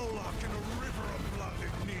drown Moloch in a river of blood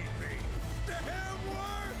if need be. Damn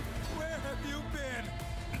word! Where have you been?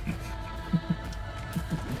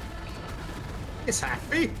 He's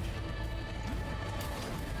happy.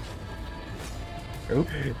 Oh.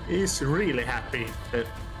 He's really happy.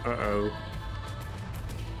 Uh-oh.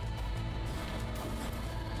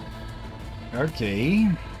 Okay.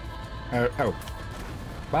 Oh.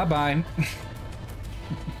 Bye-bye.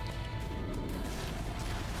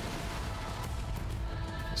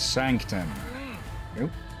 Sanctum.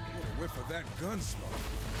 Nope. Get a whiff of that gun smoke.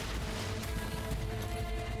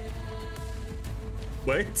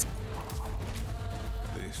 Wait.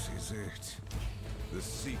 This is it. The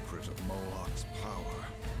secret of Moloch's power.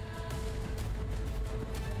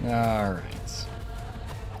 Alright.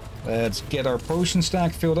 Let's get our potion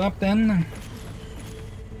stack filled up then.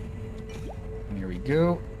 Here we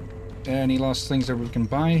go. Any last things that we can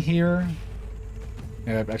buy here?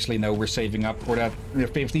 Actually, no, we're saving up for that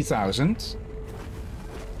 50,000.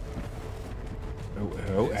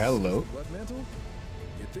 Oh, hello. Blood mantle?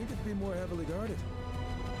 You'd think it'd be more heavily guarded.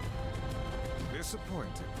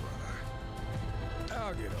 Disappointed, brother.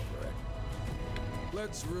 I'll get over it.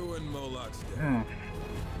 Let's ruin Moloch's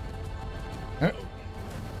day.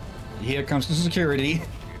 Here comes the security.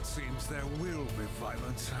 It seems there will be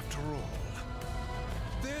violence after all.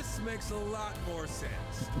 This makes a lot more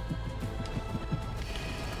sense.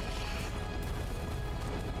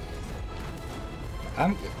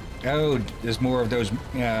 Oh, there's more of those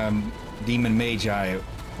demon magi,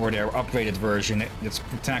 or their upgraded version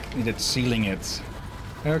that's sealing it.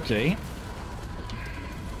 Okay.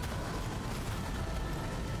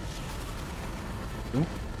 Ooh.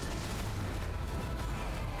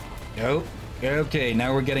 Oh, okay,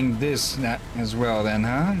 now we're getting this as well then,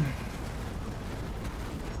 huh?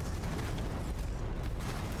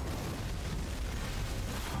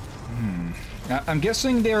 I'm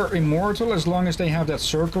guessing they're immortal as long as they have that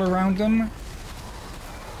circle around them.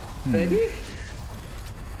 Maybe?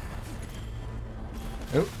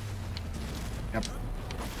 Oh. Yep.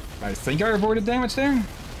 I think I avoided damage there.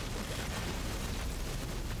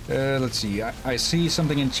 Let's see. I see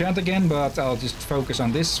something in chat again, but I'll just focus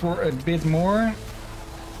on this for a bit more.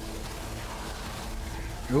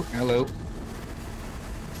 Oh, hello.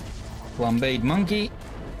 Flambéed monkey.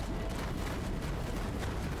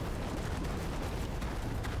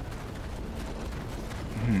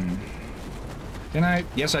 Can I?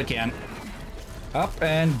 Yes, I can. Up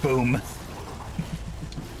and boom.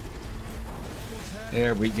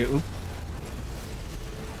 There we go.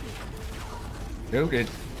 Oh,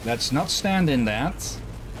 let's not stand in that.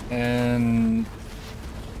 And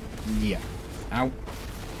yeah. Ow.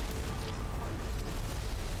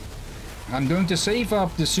 I'm going to save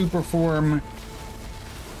up the super form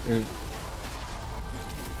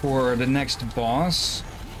for the next boss,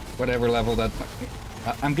 whatever level that.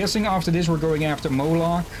 I'm guessing after this we're going after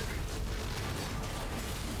Moloch.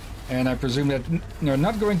 And I presume that they're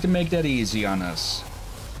not going to make that easy on us.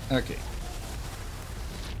 Okay.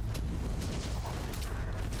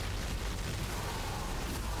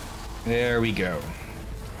 There we go.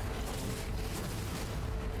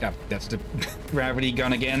 Yep, that's the gravity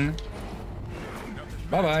gun again.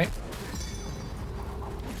 Bye-bye.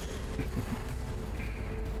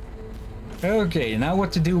 Okay, now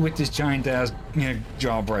what to do with this giant-ass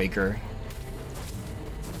jawbreaker.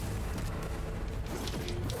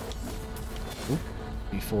 Oop,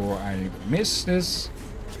 before I miss this.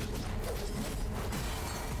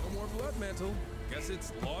 No more blood mantle. Guess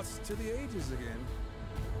it's lost to the ages again.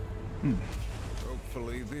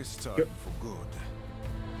 Hopefully this time for good.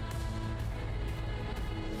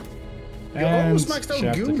 You almost maxed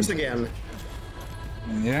out Goose again.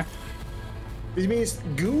 Yeah. Which means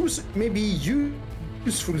Goose may be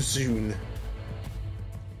useful soon.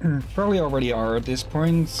 Probably already are at this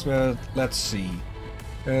point, but let's see.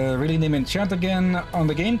 Reading them in chat again. On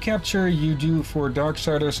the game capture you do for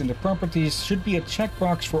Darksiders in the properties should be a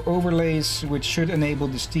checkbox for overlays which should enable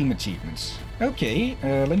the Steam achievements. Okay,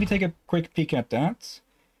 let me take a quick peek at that.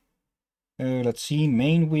 Let's see,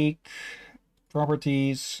 main week,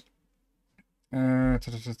 properties.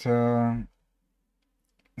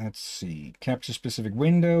 Let's see, capture specific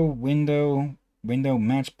window,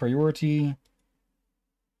 match priority.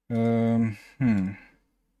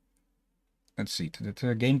 Let's see,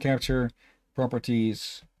 game capture,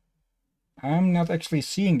 properties. I'm not actually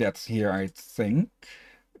seeing that here, I think.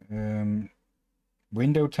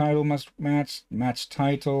 Window title must match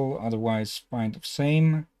title, otherwise find of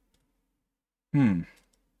same.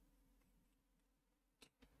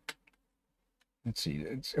 Let's see,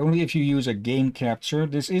 it's only if you use a game capture.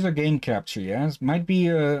 This is a game capture, yes? Might be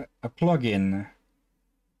a plugin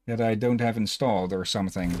that I don't have installed or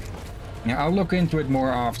something. Yeah, I'll look into it more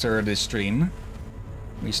after this stream.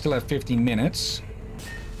 We still have 15 minutes.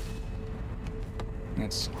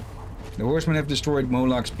 Let's see. The horsemen have destroyed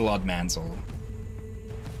Moloch's blood mantle.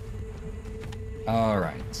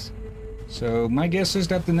 Alright. So my guess is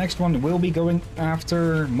that the next one will be going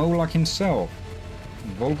after Moloch himself.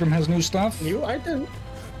 Volgrim has new stuff? New item?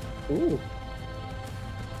 Ooh.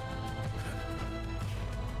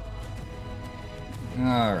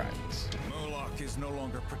 Alright. Moloch is no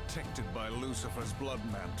longer protected by Lucifer's blood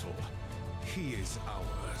mantle. He is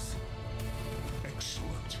ours.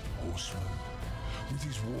 Excellent, horseman. With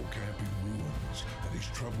his war-camping ruins and his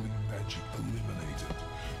troubling magic eliminated,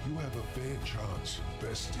 you have a fair chance of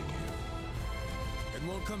besting him. It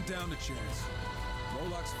won't come down to chance.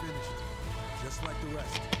 Moloch's finished, just like the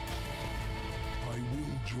rest. I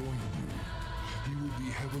will join you. He will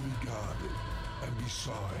be heavily guarded, and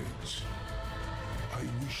besides, I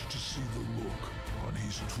wish to see the look on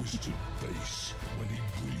his twisted face when he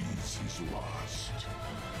breathes his last.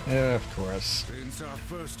 Of course. Since our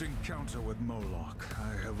first encounter with Moloch,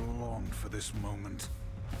 I have longed for this moment.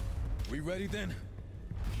 We ready then?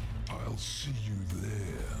 I'll see you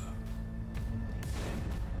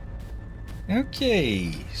there.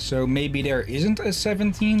 Okay, so maybe there isn't a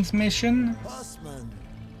 17th mission? Horseman,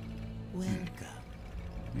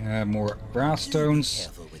 welcome. More brass stones.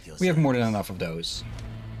 We have more than enough of those.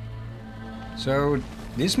 So,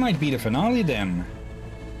 this might be the finale then.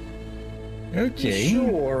 Okay.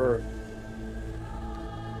 Sure.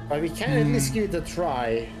 But we can at least give it a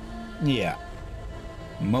try. Yeah.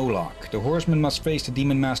 Moloch. The horseman must face the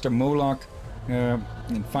demon master Moloch and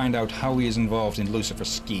find out how he is involved in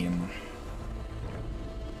Lucifer's scheme.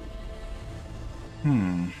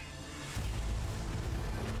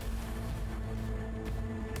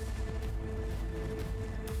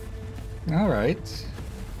 Alright.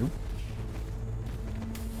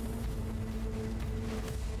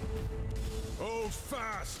 Hold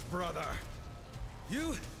fast, brother.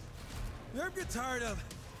 You ever get tired of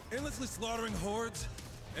endlessly slaughtering hordes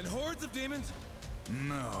and hordes of demons?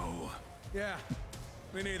 No. Yeah,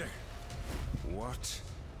 me neither. What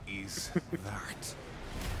is that?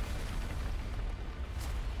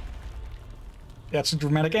 That's a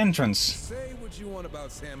dramatic entrance. Say what you want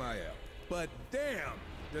about Samael, but damn,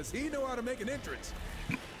 does he know how to make an entrance?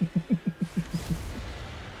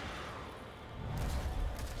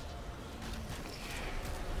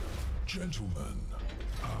 Gentlemen,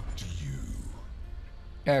 up to you.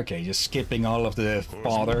 Okay, just skipping all of the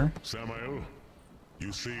father. Samael,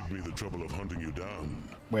 you saved me the trouble of hunting you down.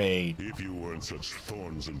 Wait. If you weren't such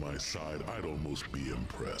thorns in my side, I'd almost be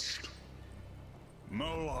impressed.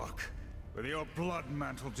 Moloch, with your blood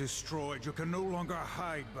mantle destroyed, you can no longer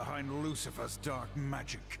hide behind Lucifer's dark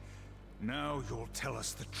magic. Now you'll tell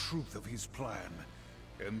us the truth of his plan,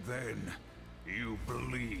 and then you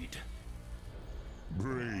bleed.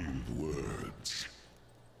 Brave words.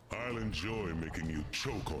 I'll enjoy making you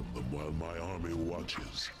choke on them while my army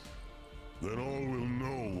watches. Then all will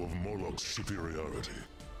know of Moloch's superiority.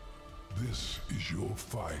 This is your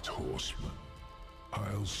fight, horseman.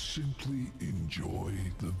 I'll simply enjoy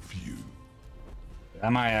the view.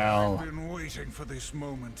 Samael. I've been waiting for this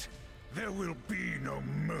moment. There will be no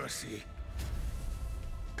mercy.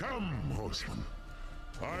 Come, horseman.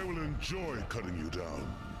 I will enjoy cutting you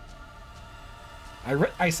down.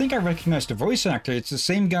 I think I recognize the voice actor. It's the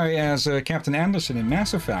same guy as Captain Anderson in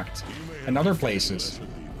Mass Effect and other places.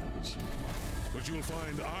 But you'll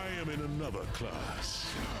find I am in another class.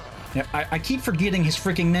 Yeah, I keep forgetting his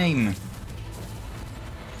freaking name.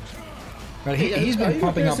 But he's been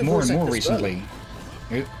popping up more and more recently.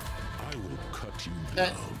 I will cut you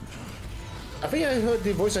down. I think I heard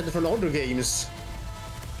the voice actor from other games.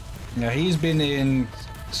 Yeah, he's been in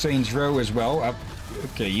Saints Row as well.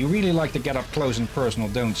 Okay, you really like to get up close and personal,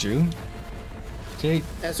 don't you? Okay.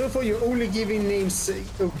 And so far you're only giving names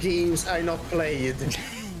of games I not played. Do you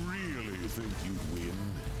really think you'd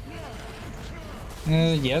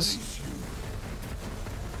win? Yes.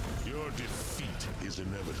 Your defeat is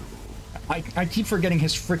inevitable. I keep forgetting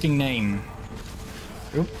his freaking name.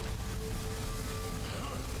 Oop.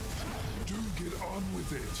 Do get on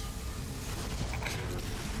with it.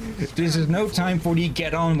 This is no time for the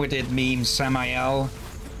get on with it memes, Samael.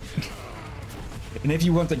 And if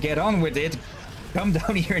you want to get on with it, come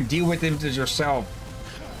down here and deal with it yourself.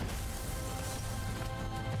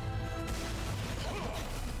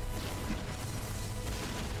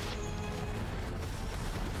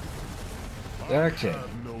 Okay.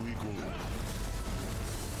 No equal.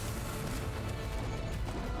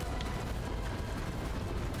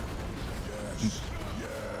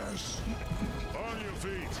 Yes. On your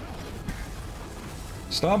feet.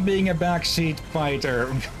 Stop being a backseat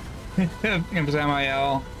fighter,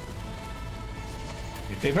 Samael.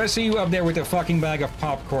 If I see you up there with a fucking bag of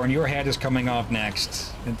popcorn, your head is coming off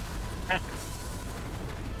next.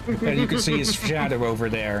 And you can see his shadow over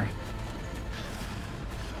there.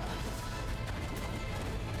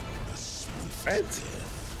 Right?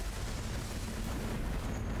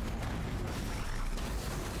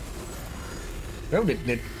 Oh,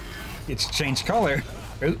 it's changed color.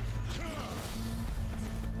 Oh.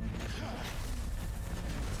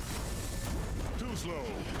 Too slow.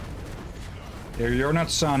 You're not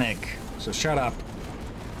Sonic, so shut up.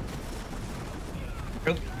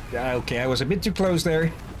 Oh, okay, I was a bit too close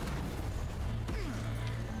there.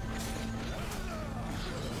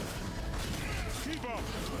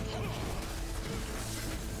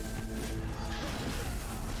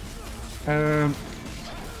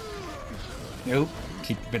 Nope.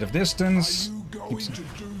 Keep a bit of distance. Are you going to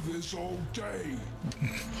do this all day?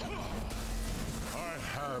 I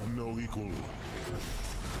have no equal.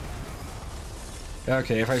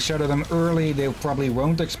 Okay, if I shadow them early, they probably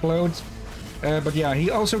won't explode. But yeah,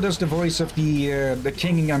 he also does the voice of the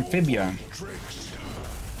King Amphibia.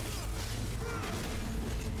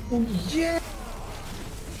 Oh, yeah.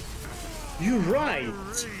 You're right.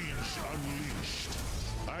 Rage unleashed.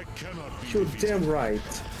 I cannot be You're defeated. damn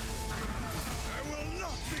right. I will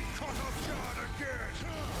not be caught off guard again.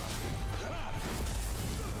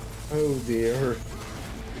 Oh dear.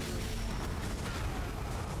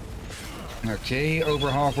 Okay, over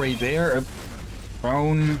halfway there.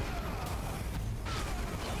 Prone.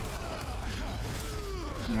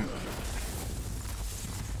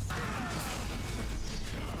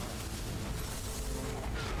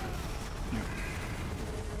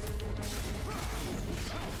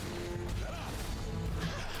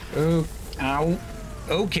 Oh, ow.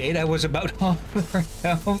 Okay, that was about half our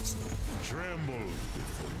health. Tremble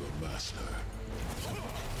before the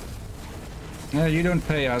master. You don't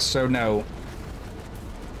pay us, so no.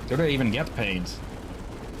 Do they even get paid?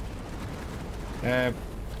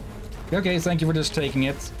 Okay, thank you for just taking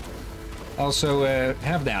it. Also,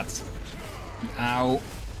 have that. Ow.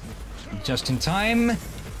 Just in time.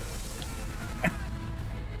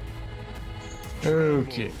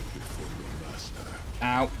 Okay.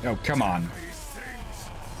 Ow. Oh, come on.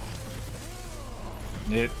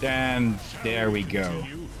 And there we go.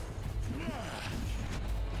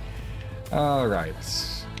 Alright.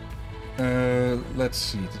 Let's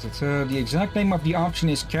see. The exact name of the option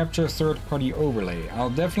is Capture Third-Party Overlay. I'll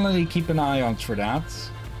definitely keep an eye out for that.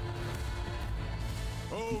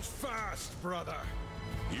 Hold fast, brother.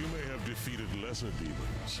 You may have defeated lesser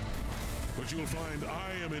demons, but you'll find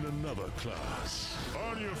I am in another class.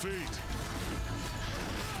 On your feet.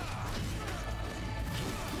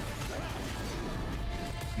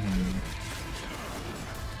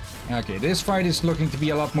 Okay, this fight is looking to be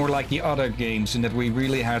a lot more like the other games in that we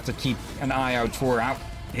really have to keep an eye out for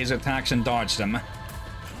his attacks and dodge them.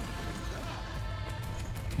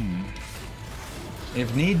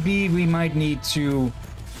 If need be, we might need to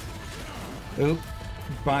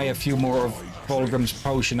buy a few more of Fulgrim's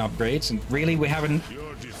potion upgrades. And really, we have an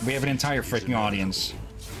entire freaking audience.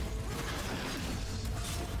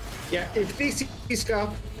 Yeah, if this is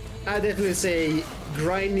up, I definitely say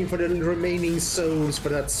grinding for the remaining souls for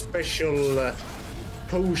that special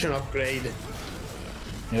potion upgrade.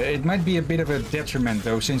 Yeah, it might be a bit of a detriment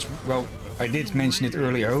though, since, well, I did mention it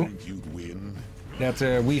earlier,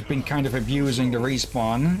 that we've been kind of abusing the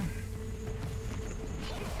respawn.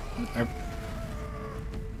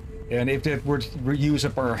 And if that would use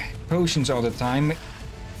up our potions all the time,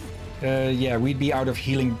 yeah, we'd be out of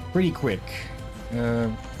healing pretty quick.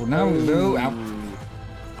 For now, though,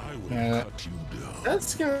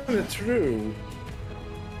 that's kind of true.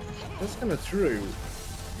 That's kind of true.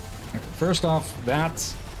 First off, that,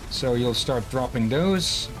 so you'll start dropping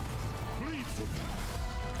those.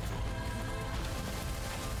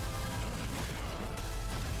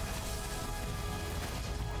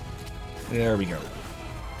 There we go.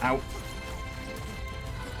 Ow.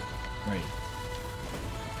 Right.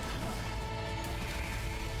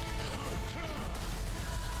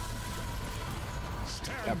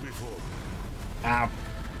 Yep. Ow.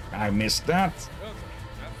 I missed that. Okay,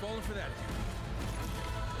 not falling for that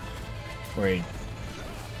again. Wait.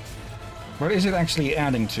 What is it actually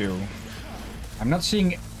adding to? I'm not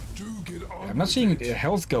seeing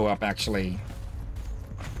health go up actually.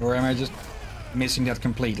 Or am I just missing that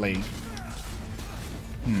completely?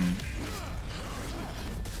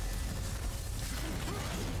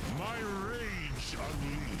 My rage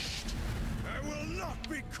unleashed. I will not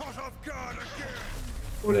be caught off guard again.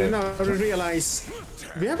 Well, now I realize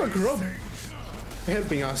we have a grub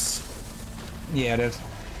helping us. Yeah, that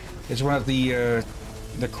is one of the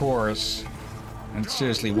cores. And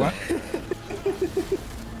seriously, what?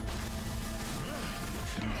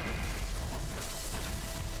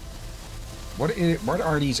 What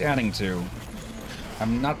are these adding to?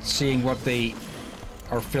 I'm not seeing what they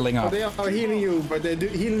are filling up. They are healing you, but they're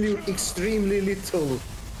healing you extremely little.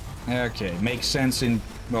 Okay, makes sense in,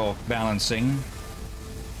 well, balancing.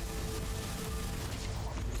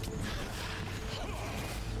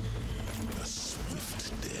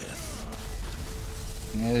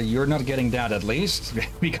 You're not getting that at least,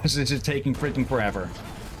 because this is taking freaking forever.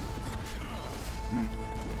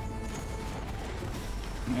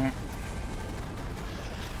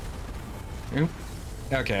 Oop.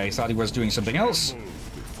 Okay, I thought he was doing something else.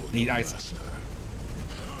 I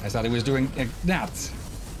thought he was doing that.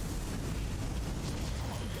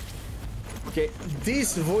 Okay,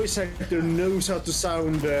 this voice actor knows how to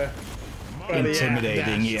sound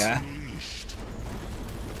intimidating, yeah.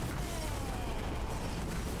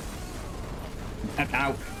 Ow.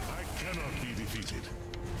 I cannot be defeated.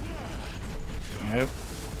 Nope.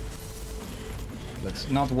 Let's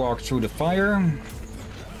not walk through the fire.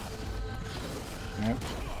 Nope.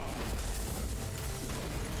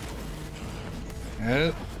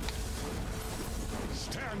 Nope.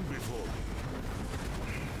 Stand before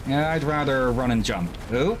me. Yeah, I'd rather run and jump.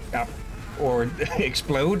 Oh, up. Or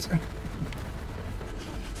explode.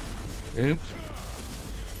 Oop.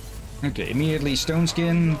 Okay, immediately stone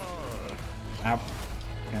skin. Up.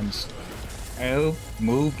 And... Oh,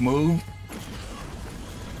 move, move.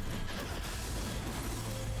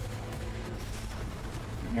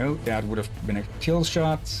 No, that would have been a kill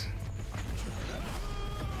shot.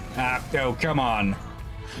 Ah, oh, come on.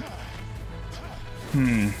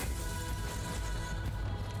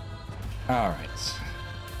 Alright.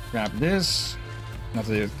 Grab this. Not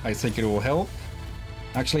that I think it will help.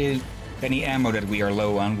 Actually, any ammo that we are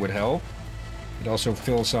low on would help. It also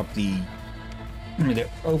fills up the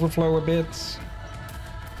overflow a bit.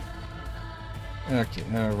 Okay,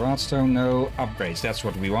 Rodstone, no. Upgrades, that's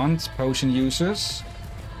what we want. Potion uses.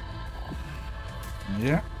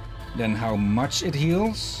 Yeah. Then how much it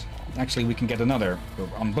heals? Actually, we can get another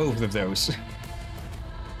on both of those.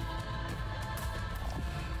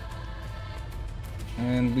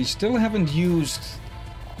 And we still haven't used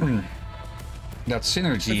that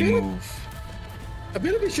synergy move. I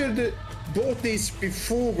believe we should have bought this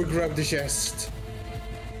before we grabbed the chest.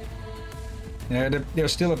 Yeah,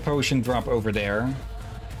 there's still a potion drop over there,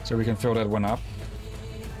 so we can fill that one up.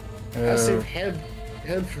 As if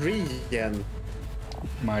health regen.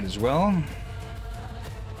 Might as well.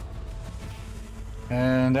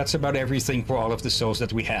 And that's about everything for all of the souls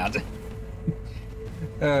that we had.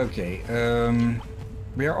 Okay,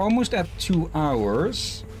 we are almost at 2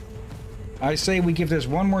 hours. I say we give this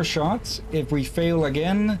one more shot. If we fail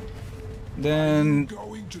again, then...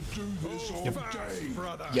 Going to do this all day.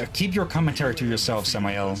 Yeah, keep your commentary to yourself,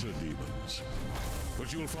 Samael.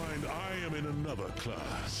 But you'll find I am in another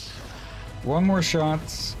class. One more shot.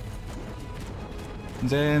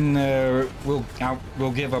 Then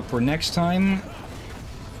we'll give up for next time.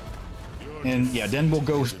 And yeah, then we'll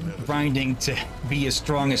go grinding to be as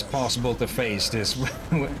strong as possible to face this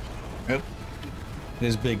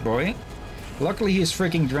this big boy. Luckily his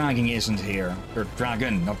freaking dragon isn't here. Or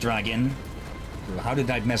dragon, not dragon. How did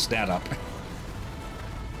I mess that up?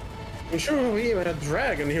 I'm sure we even had a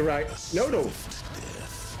dragon here, right? No.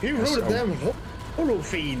 He rode a damn hollow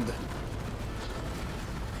fiend.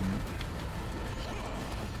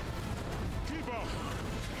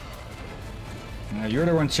 You're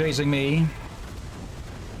the one chasing me.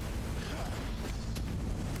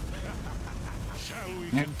 Shall we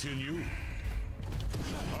continue?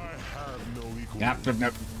 I have no equal.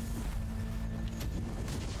 No.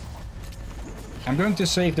 I'm going to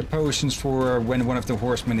save the potions for when one of the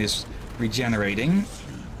horsemen is regenerating.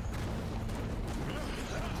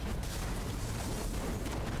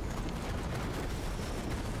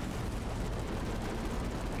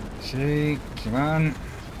 Okay, come on.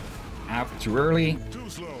 Out too early. Too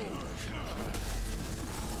slow.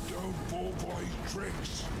 Don't fall for his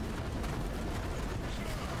tricks.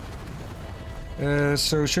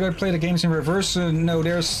 So should I play the games in reverse? No,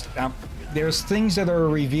 there's things that are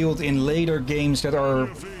revealed in later games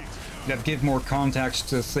that give more context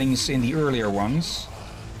to things in the earlier ones.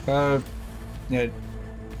 Yeah,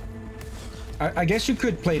 I guess you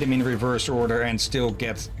could play them in reverse order and still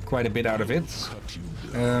get quite a bit out of it.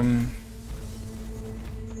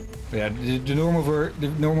 Yeah, the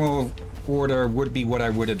normal order would be what I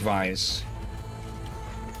would advise.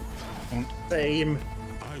 Same.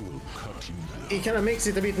 I will cut you down. It kind of makes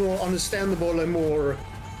it a bit more understandable and more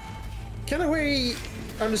kind of way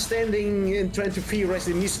understanding and trying to theorize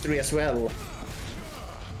the mystery as well.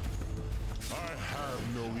 I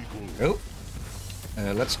have no equal.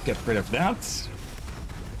 Oh, let's get rid of that.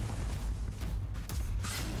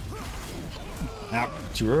 Now,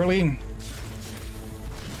 too early.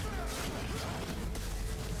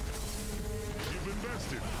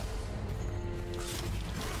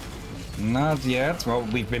 Not yet. Well,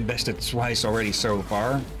 we've been bested twice already so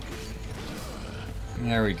far.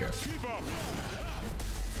 There we go.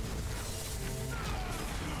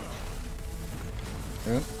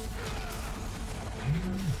 Oh.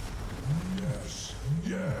 Yes,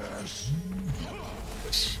 yes.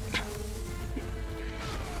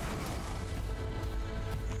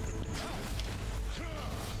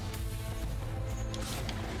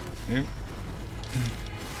 Yep.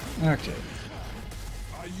 Okay.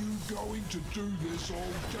 Are you going to do this all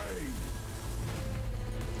day?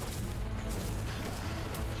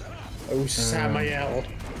 Oh, Samael.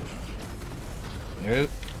 Nope.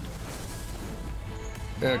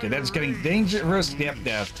 Okay, that's getting dangerous. Yep,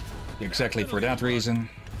 that. Exactly for that reason.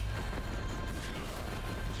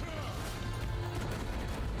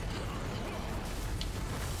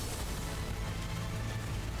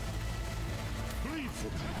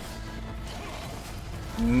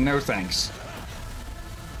 No thanks.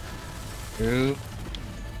 Ooh.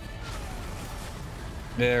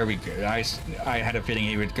 There we go. I had a feeling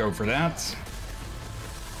he would go for that.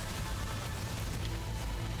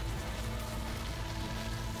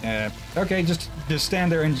 Okay, just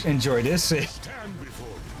stand there and enjoy this. Stand before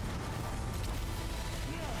me.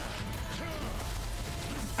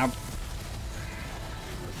 Ow.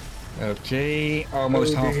 Okay,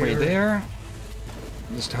 almost halfway there.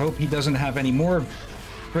 Just hope he doesn't have any more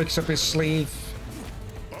tricks up his sleeve.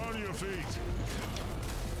 On your feet.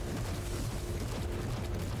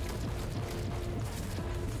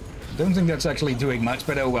 Don't think that's actually doing much,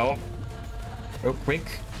 but oh well. Oh,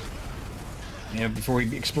 quick. Yeah, before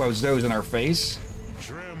he explodes those in our face.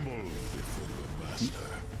 Tremble before the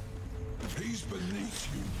master. He's beneath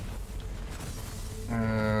you.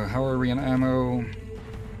 How are we on ammo?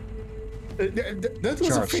 That was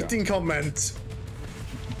Charge a fitting comment.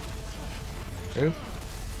 Oop.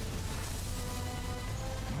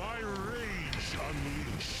 My rage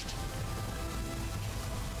unleashed.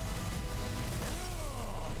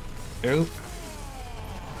 Oop.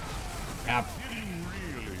 Up. Did you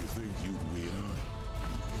really think you'd win?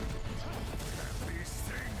 These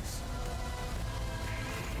things.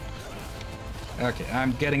 Okay,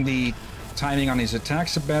 I'm getting the timing on his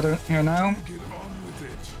attacks better here now. Get on with it.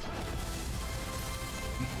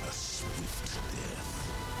 A swift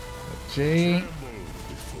death. Okay. Tremble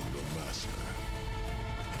before the master.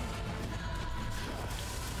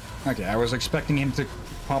 Okay, I was expecting him to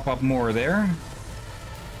pop up more there.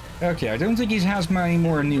 Okay, I don't think he has many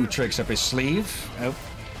more new tricks up his sleeve. Oh.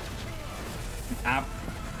 Up.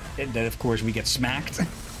 And then, of course, we get smacked.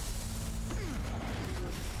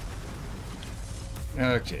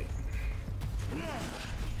 Okay.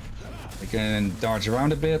 We can dodge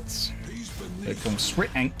around a bit. There comes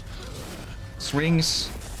swings.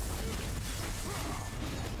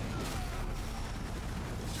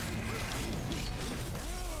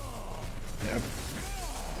 Yep.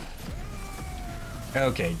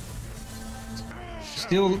 Okay.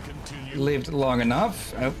 Still lived long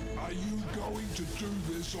enough. Oh. Are you going to do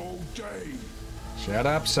this all day? Shut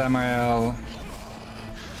up, Samuel.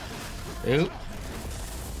 Ooh.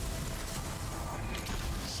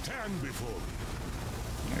 Stand before me.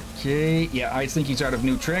 Okay, yeah, I think he's out of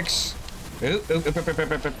new tricks. Ooh,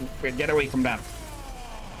 get away from that.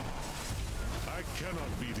 I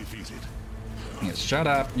cannot be defeated. Yes, shut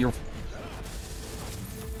up. You're...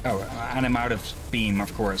 Oh, and I'm out of beam,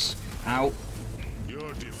 of course. Ow.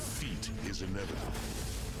 Your defeat is inevitable.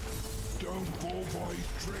 Don't fall for his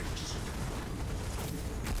tricks.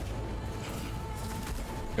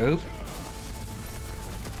 Oop.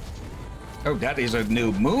 Oh, that is a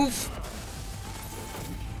new move.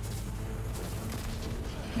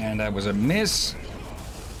 And that was a miss.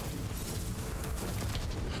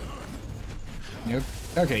 Yep.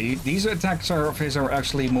 Okay, these attacks of his are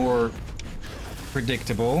actually more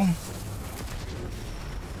predictable.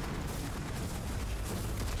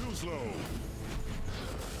 Too slow.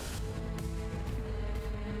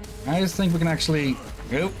 I just think we can actually...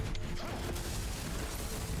 Oop.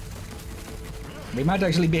 We might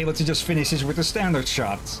actually be able to just finish this with a standard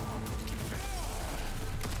shot.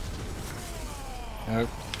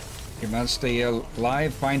 You must stay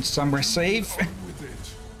alive, find somewhere safe. With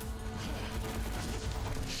it.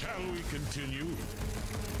 Shall we continue?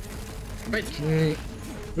 Wait, Okay.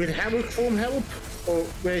 will Havoc form help? Or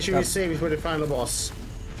where should we save it for the final boss?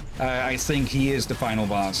 I think he is the final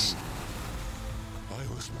boss.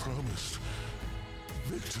 I was promised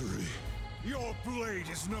victory. Your blade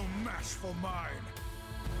is no match for mine.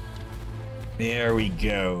 There we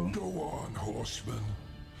go. Go on, horseman.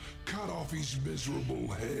 Cut off his miserable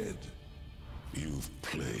head. You've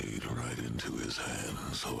played right into his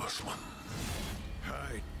hands, horseman.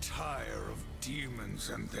 I tire of demons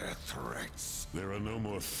and their threats. There are no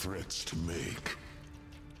more threats to make.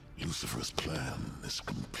 Lucifer's plan is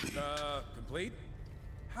complete. Complete?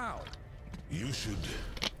 How? You should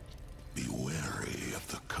be wary of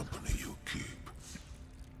the company you keep.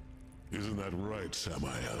 Isn't that right,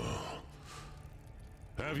 Samael?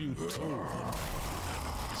 Have you told them?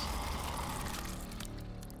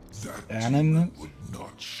 That Animus? demon would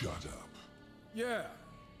not shut up. Yeah,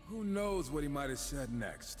 who knows what he might have said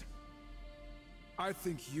next. I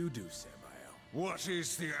think you do, Samael. What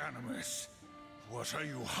is the Animus? What are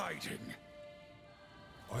you hiding?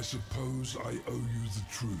 I suppose I owe you the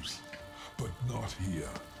truth, but not here.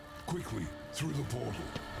 Quickly, through the portal.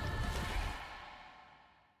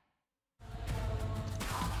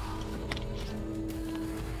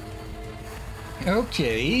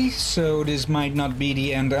 Okay, so this might not be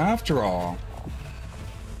the end after all.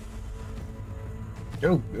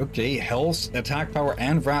 Oh, okay, health, attack power,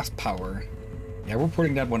 and wrath power. Yeah, we're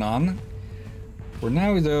putting that one on. For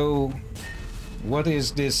now, though, what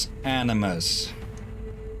is this Animus?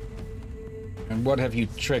 And what have you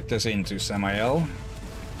tricked us into, Samael?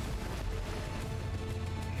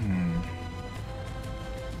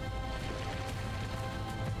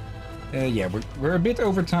 Yeah, we're a bit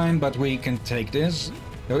over time, but we can take this.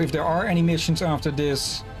 So if there are any missions after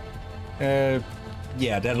this, yeah,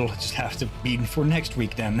 that'll just have to be for next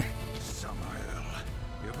week then. Samael,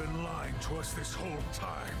 you've been lying to us this whole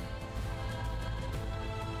time.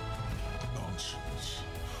 Nonsense.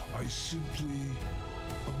 I simply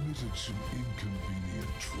omitted some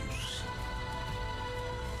inconvenient truths.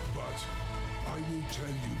 But I will tell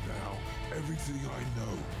you now everything I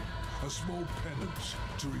know. A small penance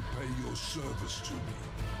to repay your service to me.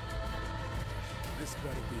 This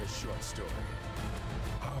better be a short story.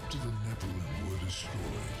 After the Nephilim were destroyed,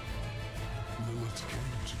 Lilith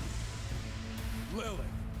came to me.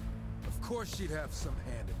 Lilith. Of course she'd have some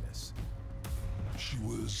hand in this. She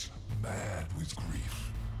was mad with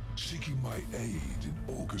grief, seeking my aid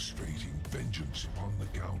in orchestrating vengeance upon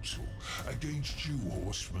the Council against you,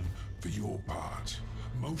 horsemen, for your part.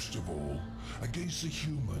 Most of all, against the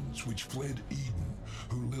humans which fled Eden,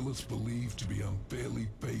 who Lilith believed to be unfairly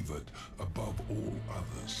favored above all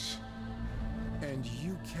others. And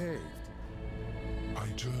you caved. I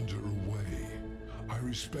turned her away. I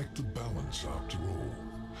respect the balance after all,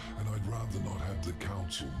 and I'd rather not have the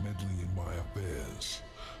Council meddling in my affairs.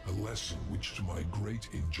 A lesson which, to my great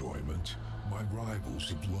enjoyment, my rivals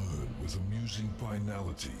have learned with amusing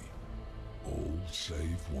finality. All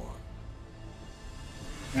save one.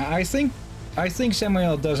 I think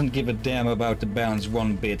Samuel doesn't give a damn about the balance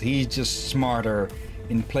one bit. He's just smarter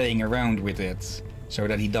in playing around with it, so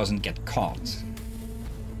that he doesn't get caught.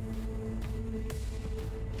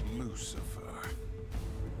 Lucifer.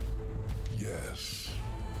 Yes.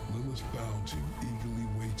 Lilith found him eagerly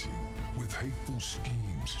waiting, with hateful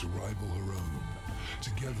schemes to rival her own.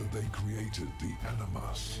 Together they created the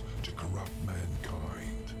Animus to corrupt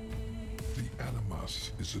mankind. The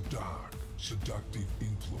Animus is a dark, seductive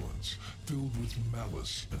influence filled with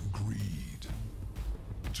malice and greed.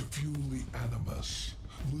 To fuel the Animus,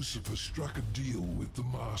 Lucifer struck a deal with the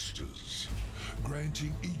Masters,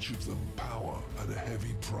 granting each of them power at a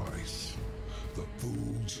heavy price. The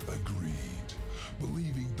fools agreed,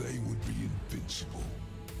 believing they would be invincible.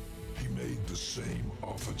 He made the same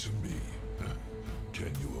offer to me.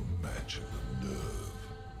 Can you imagine the nerve?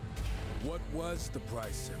 What was the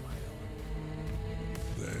price, Samael?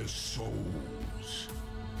 Their souls.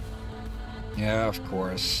 Yeah, of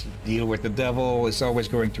course. Deal with the devil is always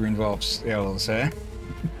going to involve skills, eh?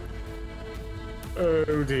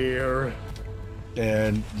 Oh dear.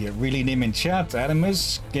 And yeah, really name in chat,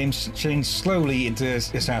 Animus. Games change slowly into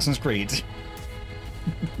Assassin's Creed.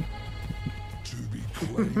 To be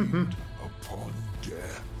claimed upon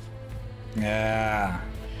death. Yeah.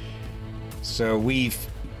 So we've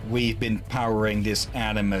been powering this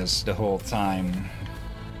Animus the whole time.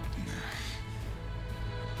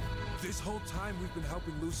 This whole time we've been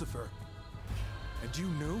helping Lucifer. And you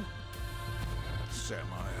knew?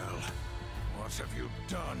 Samael, what have you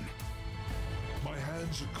done? My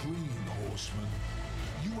hands are clean, horseman.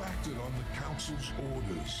 You acted on the Council's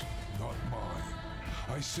orders, not mine.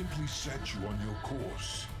 I simply set you on your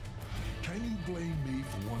course. Can you blame me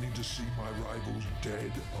for wanting to see my rivals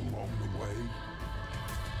dead along the way?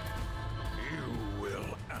 You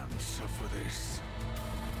will answer for this.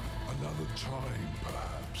 Another time,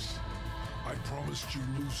 perhaps. I promised you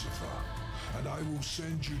Lucifer, and I will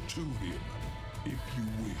send you to him, if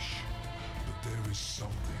you wish. But there is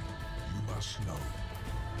something you must know.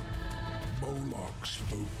 Moloch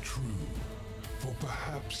spoke true, for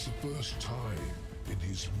perhaps the first time in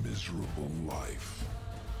his miserable life.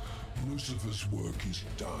 Lucifer's work is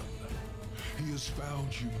done. He has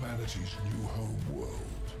found humanity's new home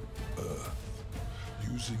world, Earth.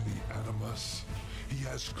 You using the Animus, he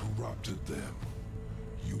has corrupted them.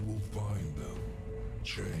 You will find them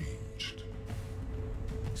changed.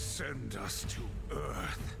 Send us to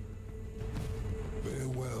Earth.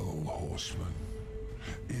 Farewell, horseman.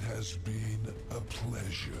 It has been a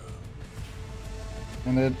pleasure.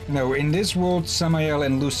 And no, in this world, Samael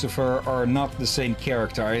and Lucifer are not the same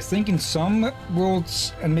character. I think in some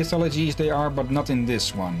worlds and mythologies they are, but not in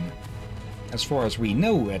this one. As far as we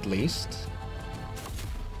know, at least.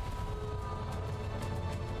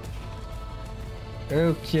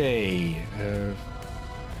 Okay.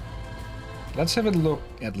 Let's have a look,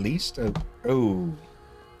 at least. Oh.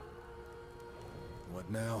 What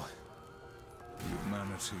now?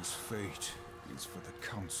 Humanity's fate is for the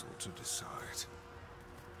Council to decide.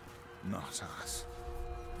 Not us.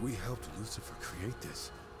 We helped Lucifer create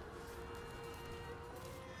this.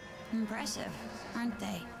 Impressive, aren't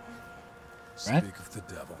they? Right? Speak of the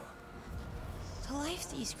devil. The life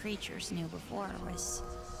these creatures knew before was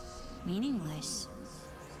meaningless.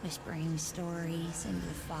 Whispering stories into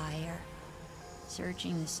the fire,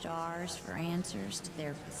 searching the stars for answers to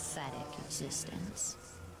their pathetic existence.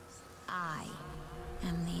 I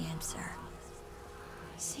am the answer.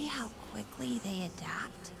 See how quickly they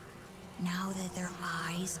adapt? Now that their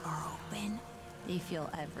eyes are open, they feel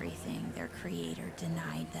everything their creator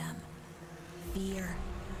denied them. Fear,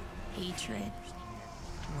 hatred,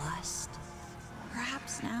 lust.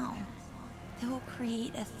 Perhaps now, they will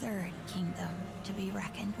create a third kingdom to be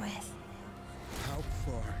reckoned with. How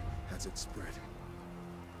far has it spread?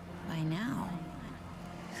 By now,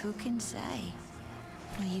 who can say?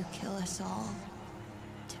 Will you kill us all?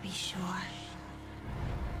 To be sure.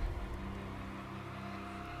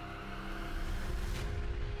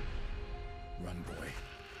 Run, boy.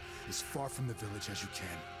 As far from the village as you can.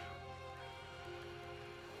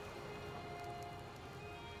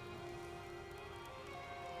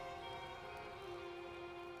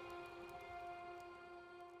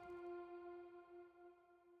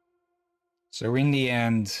 So in the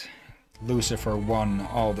end, Lucifer won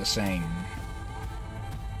all the same.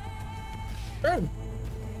 Oh.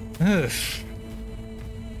 Ugh.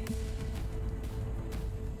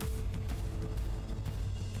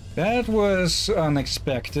 That was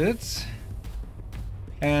unexpected.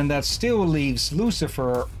 And that still leaves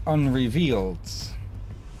Lucifer unrevealed.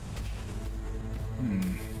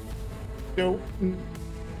 So,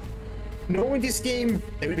 knowing this game,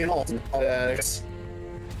 it would be an awesome.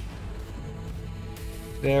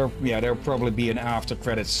 There'll probably be an after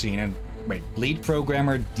credits scene. And wait, lead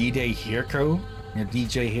programmer DJ Hirko? Or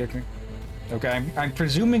DJ Hirko? Okay, I'm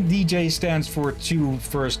presuming DJ stands for two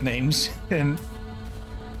first names. And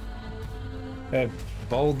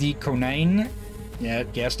Baldi Konijn. Yeah, I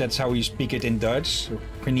guess that's how you speak it in Dutch. So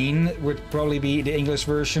Konijn would probably be the English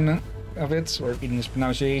version of it, or English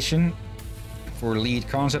pronunciation for lead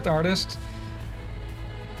concept artist.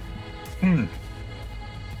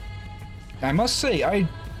 I must say,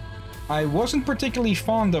 I wasn't particularly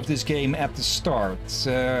fond of this game at the start.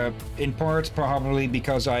 In part, probably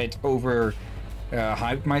because I'd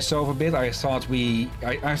hyped myself a bit. I thought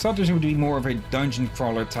this would be more of a dungeon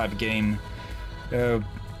crawler type game,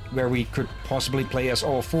 where we could possibly play as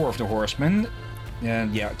all four of the horsemen.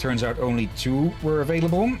 And yeah, it turns out only two were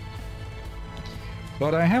available.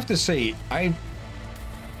 But I have to say, I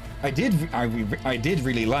did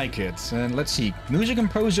really like it. And let's see, music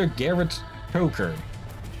composer Garrett Coker.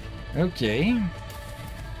 Okay.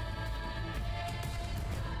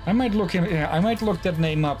 I might look that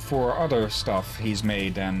name up for other stuff he's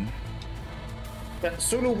made then.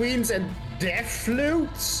 Solo winds and death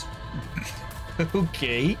flutes?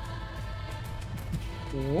 Okay.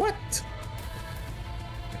 What?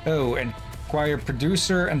 Oh, and choir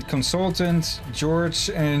producer and consultant George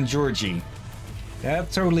and Georgie.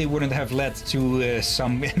 That totally wouldn't have led to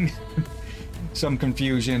some some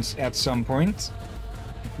confusions at some point.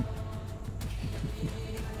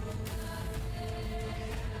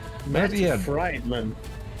 But yeah, Friedman.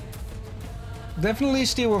 Definitely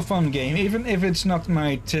still a fun game, even if it's not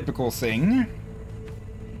my typical thing.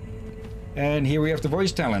 And here we have the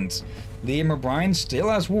voice talent. Liam O'Brien still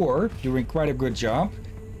has War, doing quite a good job.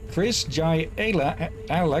 Chris Jai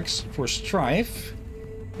Alex for Strife.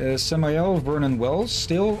 Samael Vernon Wells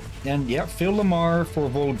still. And yeah, Phil Lamar for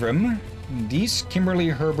Volgrim. Dees Kimberly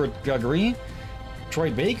Herbert Guggery. Troy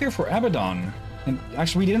Baker for Abaddon. And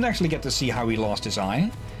actually, we didn't actually get to see how he lost his eye.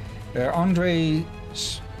 Andre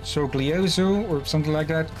Soglioso or something like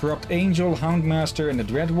that. Corrupt Angel, Houndmaster, and the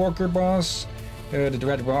Dreadwalker boss. The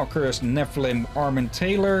Dreadwalker is Nephilim Armin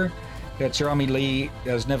Taylor. Jeremy Lee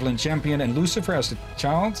as Nephilim Champion and Lucifer as the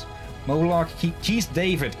child. Moloch, Keith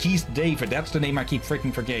David, that's the name I keep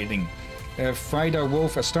freaking forgetting. Frida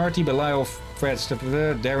Wolf, Astarte, Belial, Fred,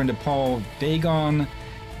 Darren DePaul, Dagon,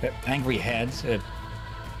 Angry Head.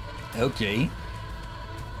 Okay.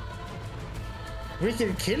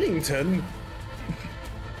 Wicked Killington?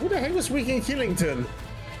 Who the heck was Wicked Killington?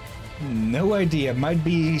 No idea. Might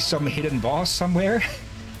be some hidden boss somewhere.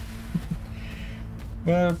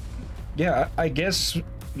 Well, yeah, I guess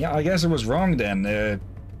I was wrong then.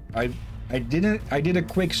 I did a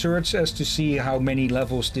quick search as to see how many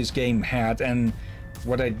levels this game had, and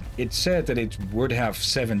it said that it would have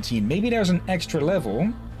 17. Maybe there's an extra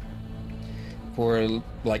level for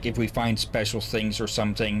like if we find special things or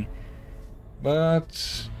something.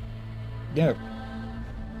 But yeah,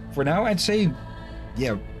 for now I'd say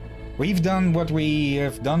yeah, we've done what we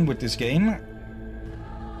have done with this game.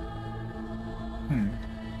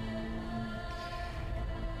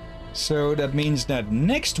 So that means that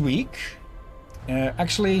next week,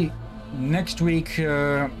 next week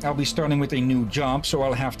I'll be starting with a new job, so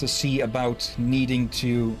I'll have to see about needing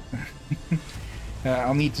to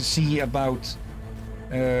I'll need to see about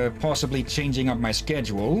possibly changing up my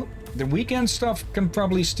schedule. The weekend stuff can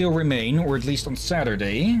probably still remain, or at least on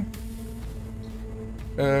Saturday.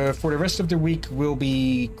 For the rest of the week will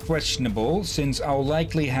be questionable, since I'll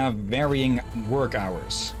likely have varying work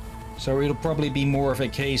hours. So it'll probably be more of a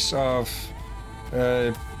case of,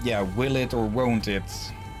 yeah, will it or won't it?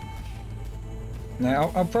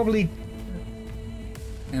 Now, I'll probably...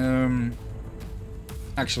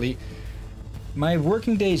 actually, my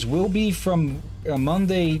working days will be from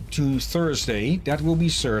Monday to Thursday, that will be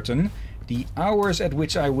certain. The hours at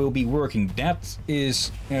which I will be working,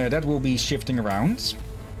 that will be shifting around.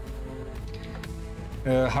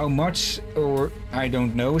 How much, or I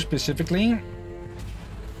don't know specifically.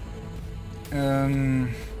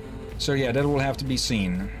 So yeah, that will have to be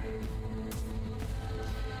seen.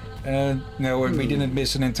 No, we didn't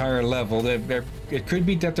miss an entire level. It could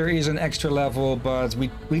be that there is an extra level, but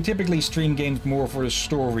we typically stream games more for the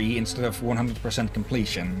story instead of 100%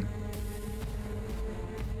 completion.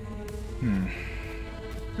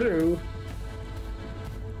 True.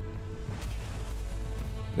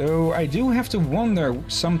 Though I do have to wonder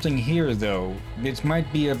something here, though. It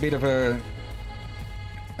might be a bit of a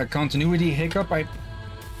continuity hiccup.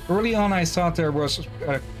 Early on I thought there was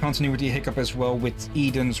a continuity hiccup as well with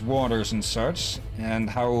Eden's waters and such, and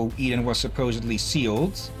how Eden was supposedly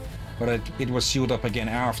sealed, but it was sealed up again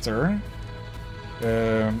after.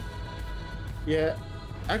 Yeah,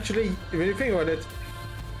 actually, when you think about it,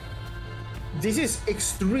 this is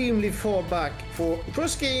extremely far back for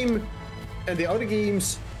first game, and the other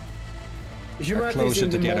games, humanity is in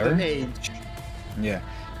the modern age. Yeah.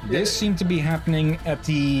 This seemed to be happening at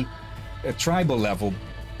the tribal level,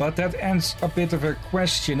 but that ends a bit of a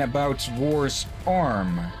question about War's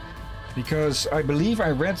arm, because I believe I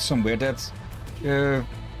read somewhere that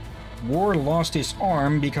War lost his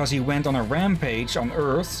arm because he went on a rampage on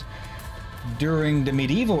Earth during the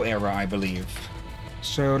medieval era, I believe.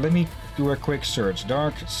 So let me do a quick search.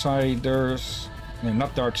 Darksiders, no,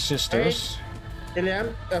 not Dark Sisters. Hey,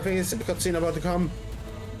 Hillyan, I think it's a cutscene about to come.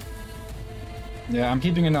 Yeah, I'm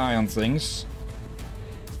keeping an eye on things.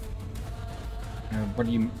 What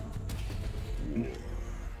do you...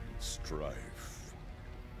 Strife.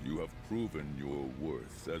 You have proven your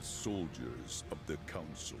worth as soldiers of the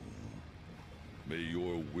Council. May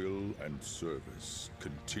your will and service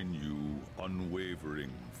continue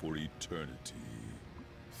unwavering for eternity.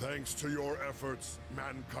 Thanks to your efforts,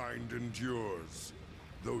 mankind endures,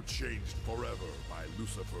 though changed forever by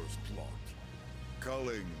Lucifer's plot.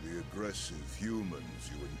 Culling the aggressive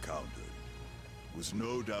humans you encountered was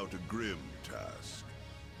no doubt a grim task,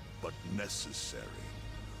 but necessary.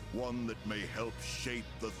 One that may help shape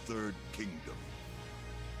the Third Kingdom.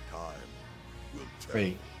 Time will tell.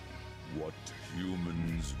 Wait. What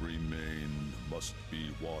humans remain must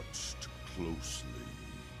be watched closely,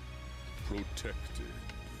 protected.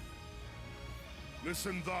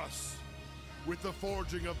 Listen thus. With the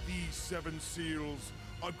forging of these 7 seals,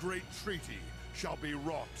 a great treaty shall be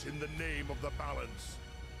wrought in the name of the balance.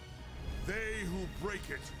 They who break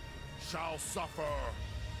it shall suffer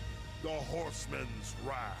the Horseman's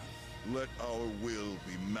wrath. Let our will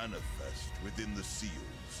be manifest within the seals.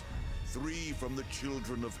 3 from the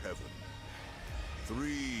children of heaven,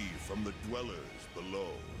 3 from the dwellers below,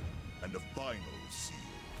 and a final seal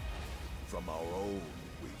from our own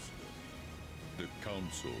wisdom. The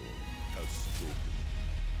Council has spoken.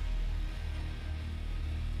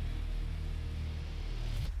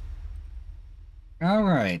 All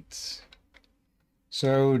right.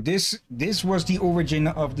 So this was the origin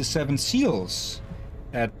of the 7 seals.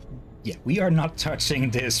 Yeah, we are not touching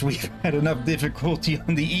this. We've had enough difficulty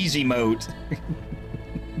on the easy mode.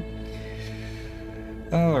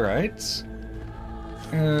 Alright.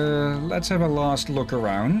 Let's have a last look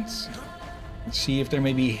around. Let's see if there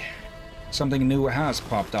may be something new has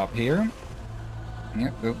popped up here. Yeah,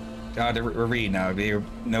 oh, the arena. We have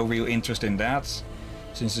no real interest in that,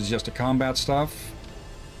 since it's just the combat stuff.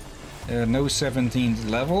 No 17th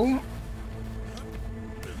level.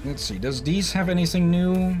 Let's see, does these have anything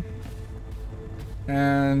new?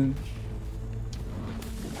 And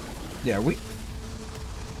yeah,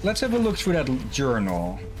 let's have a look through that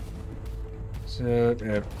journal.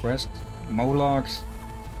 So, quest, Molochs.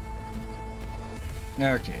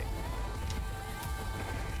 Okay.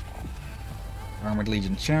 Armored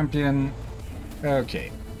Legion Champion.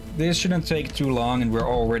 Okay. This shouldn't take too long, and we're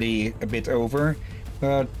already a bit over.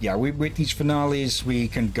 But yeah, with these finales, we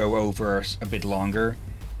can go over a bit longer.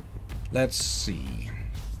 Let's see.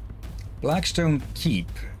 Blackstone Keep.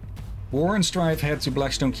 War and Strife head to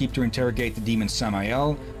Blackstone Keep to interrogate the demon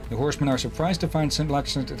Samael. The horsemen are surprised to find St.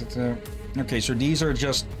 Blackstone... Okay, so these are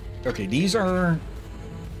just... Okay, these are...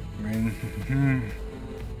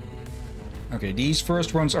 Okay, these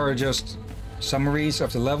first ones are just summaries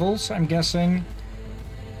of the levels, I'm guessing.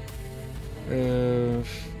 Or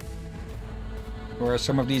are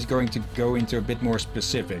some of these going to go into a bit more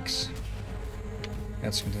specifics?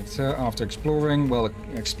 That's after exploring. Well,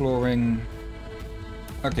 exploring.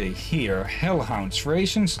 Okay, here. Hellhounds.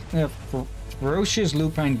 Ferocious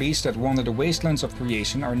lupine beasts that wander the wastelands of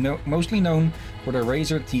creation are mostly known for their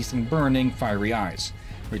razor teeth and burning, fiery eyes.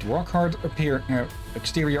 With rock-hard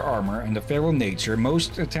exterior armor and a feral nature,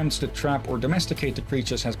 most attempts to trap or domesticate the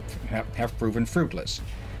creatures have proven fruitless.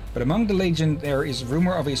 But among the legion there is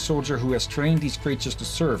rumor of a soldier who has trained these creatures to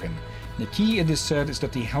serve him. The key, it is said, is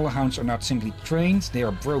that the Hellhounds are not simply trained, they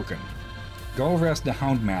are broken. Galrath the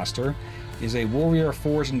Houndmaster is a warrior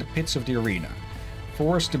forged in the pits of the arena.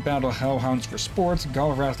 Forced to battle Hellhounds for sport,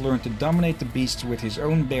 Galrath learned to dominate the beasts with his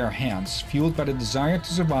own bare hands, fueled by the desire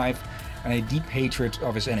to survive and a deep hatred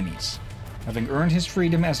of his enemies. Having earned his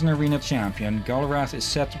freedom as an arena champion, Galrath is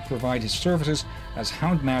set to provide his services as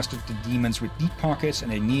Houndmaster to demons with deep pockets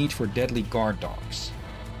and a need for deadly guard dogs.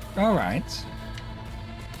 Alright.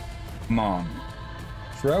 Mon.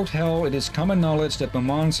 Throughout Hell, it is common knowledge that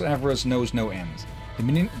Mamon's avarice knows no end.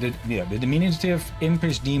 The diminutive,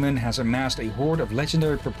 impish demon has amassed a hoard of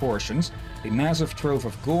legendary proportions, a massive trove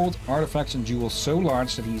of gold, artifacts and jewels so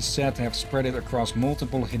large that he is said to have spread it across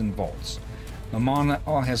multiple hidden vaults. Mammon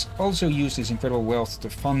has also used his incredible wealth to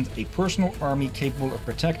fund a personal army capable of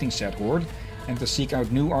protecting said hoard and to seek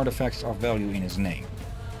out new artifacts of value in his name.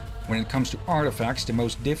 When it comes to artifacts,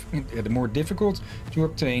 the more difficult to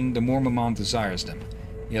obtain, the more Mammon desires them.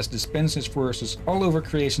 He has dispensed his forces all over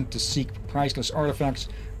creation to seek priceless artifacts,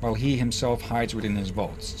 while he himself hides within his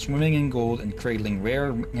vaults, swimming in gold and cradling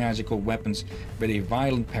rare magical weapons with a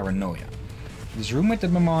violent paranoia. It is rumored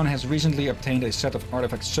that Mammon has recently obtained a set of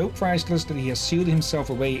artifacts so priceless that he has sealed himself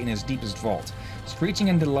away in his deepest vault, screeching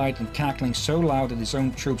in delight and cackling so loud that his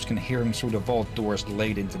own troops can hear him through the vault doors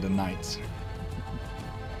late into the night.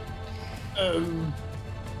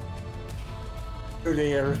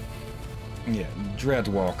 There. Yeah,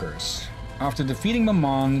 Dreadwalkers. After defeating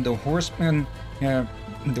Mammon, the horsemen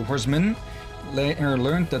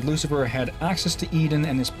learned that Lucifer had access to Eden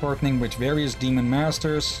and is partnering with various demon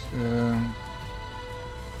masters.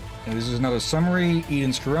 This is another summary.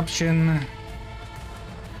 Eden's corruption.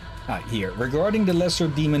 Here. Regarding the lesser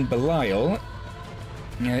demon Belial,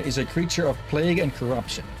 is a creature of plague and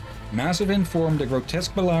corruption. Massive in form, the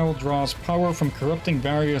grotesque Belial draws power from corrupting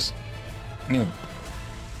various...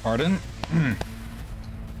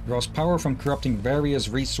 draws power from corrupting various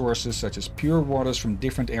resources such as pure waters from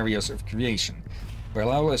different areas of creation.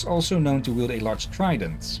 Belial is also known to wield a large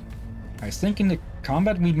trident. I think in the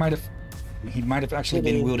combat he might have actually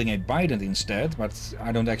been wielding a bident instead, but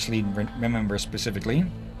I don't actually remember specifically.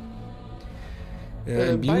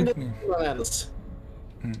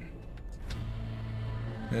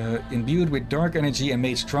 Imbued with dark energy and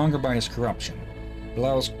made stronger by his corruption.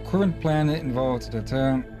 Belial's current plan involved that...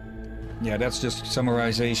 yeah, that's just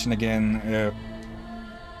summarization again.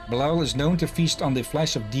 Belial is known to feast on the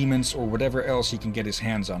flesh of demons or whatever else he can get his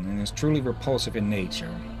hands on, and is truly repulsive in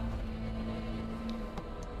nature.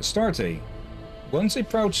 Astarte. Once a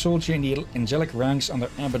proud soldier in the angelic ranks under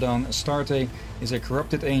Abaddon, Astarte is a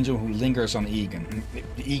corrupted angel who lingers on Eden.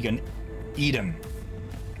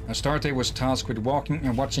 Astarte was tasked with walking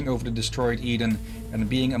and watching over the destroyed Eden, and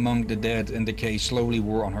being among the dead and decay slowly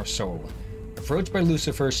wore on her soul. Approached by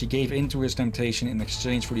Lucifer, she gave in to his temptation in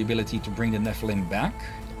exchange for the ability to bring the Nephilim back.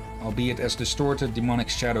 albeit as distorted demonic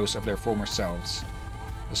shadows of their former selves.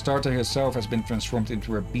 Astarte herself has been transformed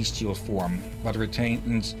into a bestial form, but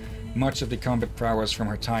retains much of the combat prowess from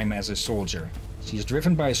her time as a soldier. She is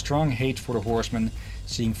driven by a strong hate for the Horsemen,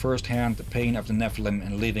 seeing firsthand the pain of the Nephilim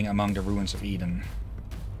and living among the ruins of Eden.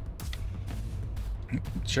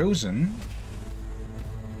 Chosen?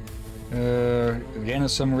 Again a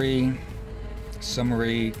summary.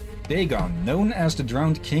 Dagon, known as the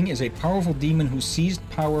Drowned King, is a powerful demon who seized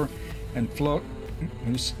power and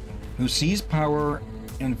who seized power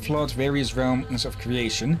and floods various realms of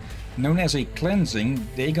creation. Known as a cleansing,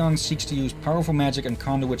 Dagon seeks to use powerful magic and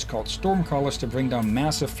conduits called stormcallers to bring down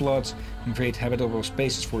massive floods and create habitable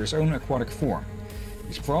spaces for his own aquatic form.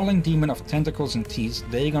 This crawling demon of tentacles and teeth,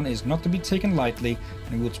 Dagon is not to be taken lightly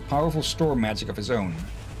and wields powerful storm magic of his own.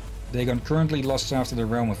 Dagon currently lusts after the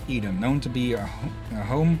realm of Eden, known to be a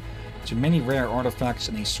home to many rare artifacts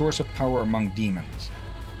and a source of power among demons.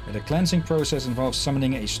 The cleansing process involves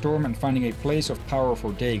summoning a storm and finding a place of power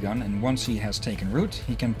for Dagon, and once he has taken root,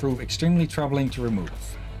 he can prove extremely troubling to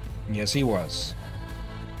remove. Yes, he was.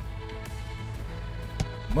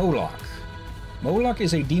 Moloch. Moloch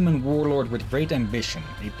is a demon warlord with great ambition.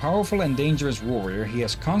 A powerful and dangerous warrior, he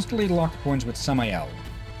has constantly locked horns with Samael,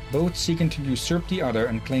 both seeking to usurp the other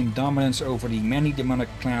and claim dominance over the many demonic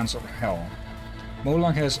clans of Hell.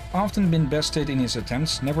 Moloch has often been bested in his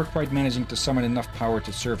attempts, never quite managing to summon enough power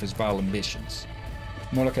to serve his vile ambitions.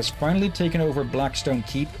 Moloch has finally taken over Blackstone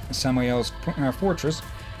Keep, Samael's fortress,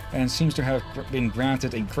 and seems to have been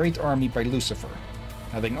granted a great army by Lucifer.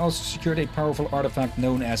 Having also secured a powerful artifact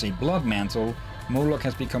known as a Blood Mantle, Moloch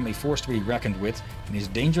has become a force to be reckoned with, and his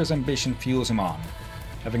dangerous ambition fuels him on.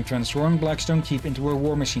 Having transformed Blackstone Keep into a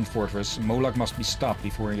war machine fortress, Moloch must be stopped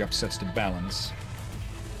before he upsets the balance.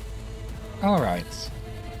 Alright.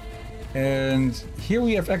 And here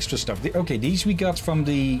we have extra stuff. Okay, these we got from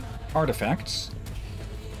the artifacts.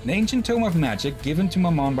 An ancient tome of magic given to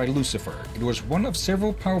Mammon by Lucifer. It was one of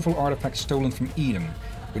several powerful artifacts stolen from Eden.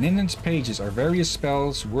 Within its pages are various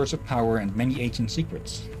spells, words of power, and many ancient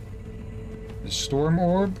secrets. The Storm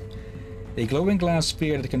Orb. A glowing glass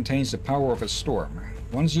sphere that contains the power of a storm.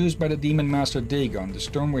 Once used by the demon master Dagon, the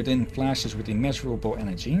storm within flashes with immeasurable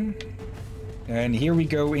energy. And here we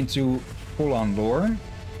go into full-on lore.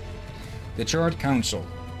 The Charred Council.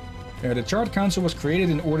 The Charred Council was created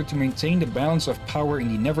in order to maintain the balance of power in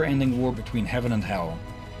the never-ending war between heaven and hell.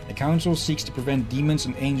 The Council seeks to prevent demons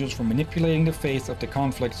and angels from manipulating the faith of the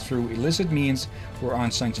conflict through illicit means or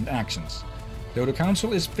unsanctioned actions. Though the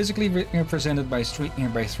Council is physically represented by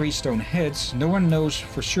three stone heads, no one knows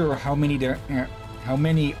for sure how many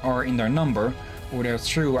are in their number or their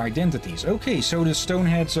true identities. Okay, so the stone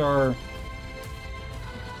heads are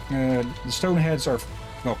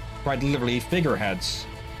well, quite literally figureheads.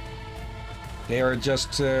 They are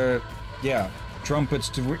just, trumpets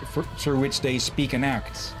through which they speak and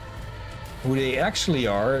act. Who they actually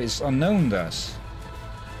are is unknown thus.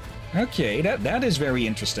 Okay, that is very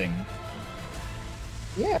interesting.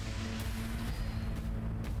 Yeah.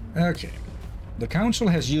 Okay. The Council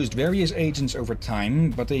has used various agents over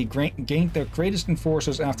time, but they gained their greatest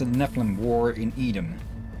enforcers after the Nephilim War in Eden.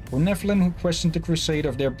 For Nephilim who questioned the crusade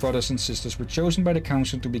of their brothers and sisters were chosen by the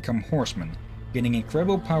Council to become horsemen, gaining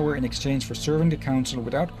incredible power in exchange for serving the Council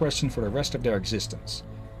without question for the rest of their existence.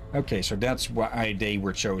 Okay, so that's why they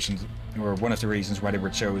were chosen, or one of the reasons why they were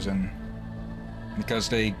chosen. Because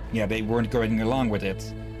they weren't going along with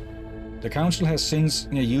it. The Council has since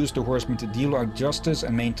used the Horsemen to deal out justice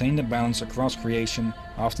and maintain the balance across creation,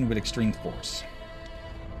 often with extreme force.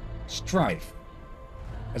 Strife.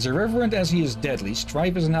 As irreverent as he is deadly,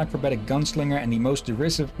 Strife is an acrobatic gunslinger and the most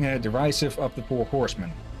derisive of the four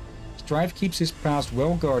horsemen. Strife keeps his past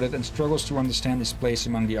well guarded and struggles to understand his place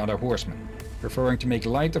among the other horsemen, preferring to make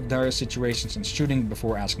light of dire situations and shooting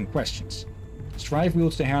before asking questions. Strife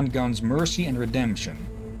wields the handguns Mercy and Redemption,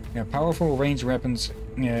 powerful ranged weapons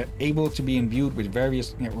able to be imbued with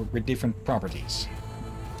with different properties.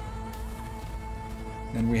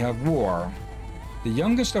 Then we have War. The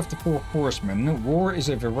youngest of the four horsemen, War is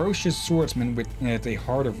a ferocious swordsman with a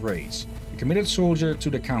heart of rage. A committed soldier to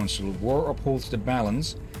the Council, War upholds the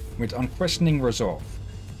balance with unquestioning resolve.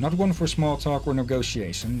 Not one for small talk or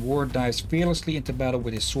negotiation, War dives fearlessly into battle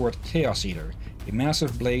with his sword Chaos Eater, a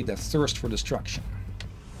massive blade that thirsts for destruction.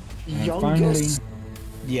 And Youngest? finally,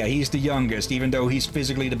 yeah, he's the youngest, even though he's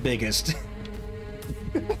physically the biggest.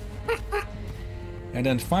 And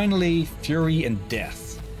then finally, Fury and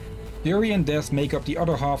Death. Fury and Death make up the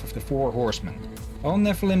other half of the four horsemen. All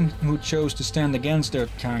Nephilim who chose to stand against their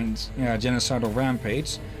kind's genocidal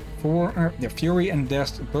rampage, Fury and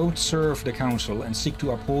Death both serve the Council and seek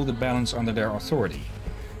to uphold the balance under their authority.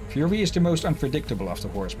 Fury is the most unpredictable of the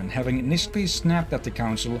horsemen, having initially snapped at the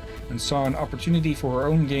council and saw an opportunity for her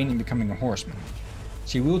own gain in becoming a horseman.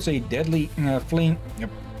 She wields a deadly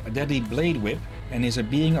blade whip and is a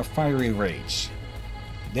being of fiery rage.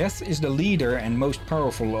 Death is the leader and most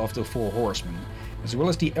powerful of the four horsemen, as well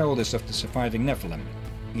as the eldest of the surviving Nephilim.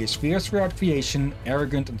 He is fierce throughout creation,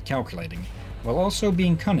 arrogant and calculating, while also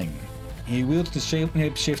being cunning. He wields the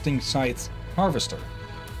shape-shifting scythe Harvester.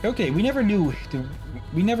 Okay, we never knew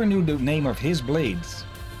the name of his blades.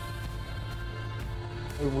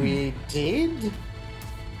 We did?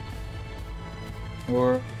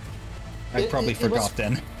 Or I probably forgot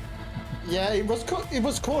then. Yeah, it was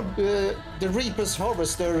called the Reaper's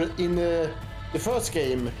Harvester in the first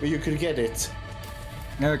game where you could get it.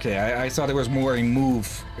 Okay, I thought it was more a move.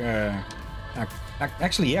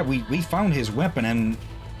 Actually, yeah, we found his weapon and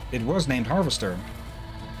it was named Harvester.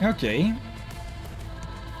 Okay.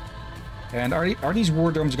 And are these war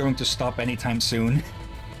domes going to stop anytime soon?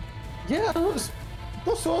 Yeah, I was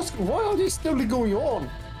asking, why are they still going on?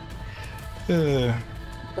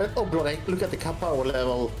 Oh god, look at the power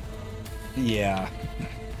level. Yeah.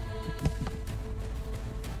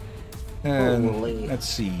 Let's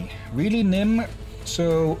see. Really, Nim?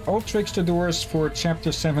 So, all trickster doors for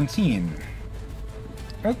chapter 17.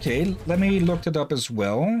 Okay, let me look it up as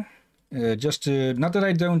well. Just to, not that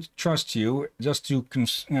I don't trust you, just to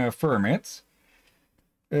confirm it.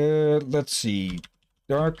 Let's see.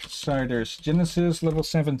 Darksiders Genesis, level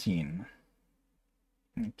 17.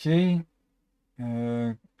 Okay.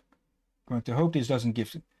 Going to hope this doesn't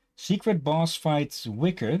give... Secret boss fights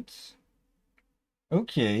Wicked.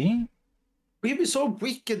 Okay. We saw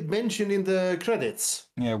Wicked mentioned in the credits.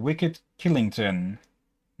 Yeah, Wicked Killington.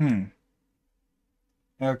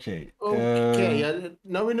 Okay. Okay,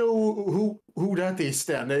 now we know who that is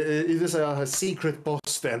then. It is a secret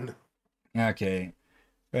boss then. Okay.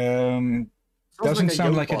 Doesn't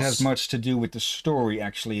sound like it has much to do with the story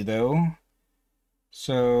actually though.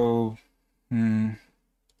 So,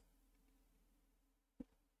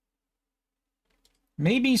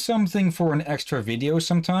 maybe something for an extra video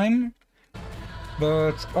sometime.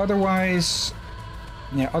 But otherwise,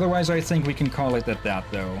 yeah, I think we can call it at that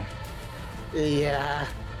though. Yeah.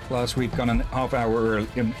 Plus we've got an half hour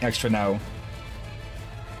extra now.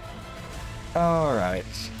 Alright.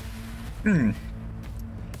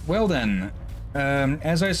 Well then,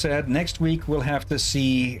 as I said, next week we'll have to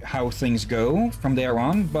see how things go from there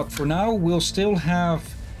on, but for now we'll still have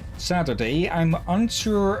Saturday. I'm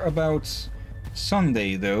unsure about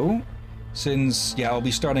Sunday though, since, yeah, I'll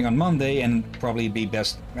be starting on Monday and probably be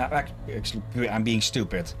best... Actually, I'm being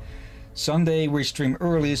stupid. Sunday we stream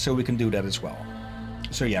early so we can do that as well.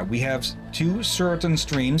 So yeah, we have 2 certain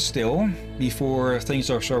streams still before things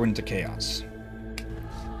are thrown into chaos.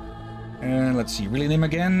 And let's see, really name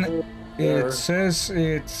again. It says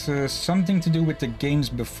it's something to do with the games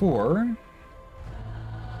before.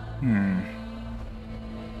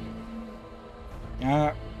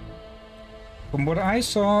 From what I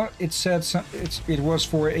saw, it said it was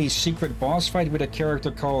for a secret boss fight with a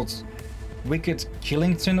character called Wicked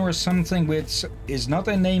Killington or something, which is not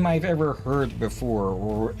a name I've ever heard before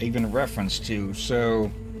or even referenced to, so...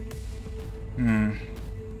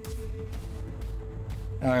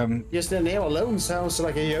 Just the name alone sounds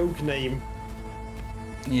like a yoke name.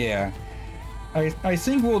 Yeah. I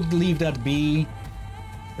think we'll leave that be.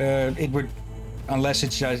 It would... Unless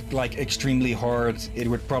it's just, like, extremely hard, it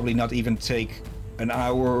would probably not even take an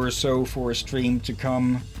hour or so for a stream to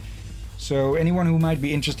come. So anyone who might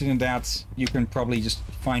be interested in that, you can probably just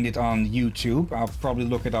find it on YouTube. I'll probably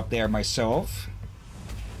look it up there myself.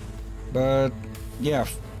 But yeah,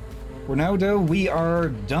 for now though, we are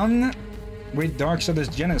done with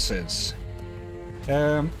Darksiders Genesis.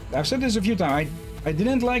 I've said this a few times, I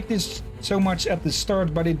didn't like this so much at the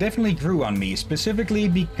start, but it definitely grew on me, specifically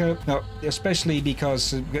because, no, especially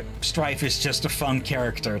because Strife is just a fun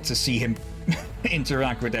character to see him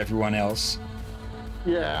interact with everyone else.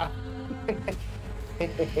 Yeah.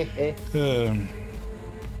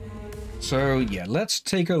 So yeah, let's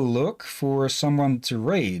take a look for someone to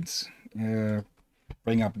raid.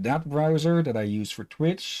 Bring up that browser that I use for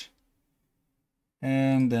Twitch.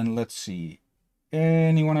 And then let's see.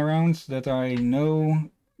 Anyone around that I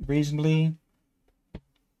know reasonably?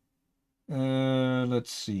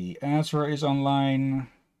 Let's see. Azra is online.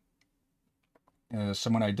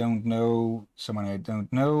 Someone I don't know. Someone I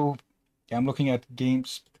don't know. I'm looking at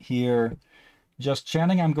games here. Just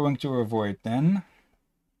chatting I'm going to avoid then.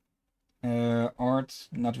 Art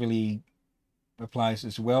not really applies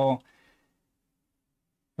as well.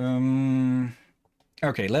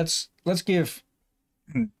 Okay, let's give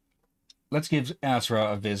let's give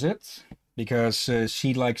Azra a visit, because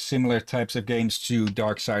she likes similar types of games to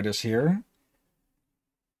Darksiders here.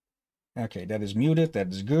 Okay, that is muted, that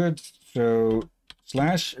is good. So,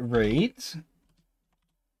 /raid.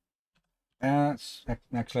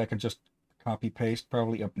 Actually, I can just copy paste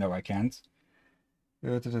probably. Oh, no, I can't.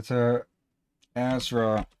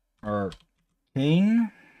 Azra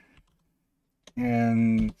Arcane.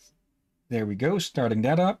 And there we go, starting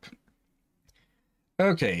that up.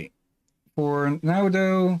 Okay, for now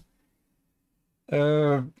though,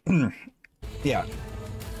 yeah.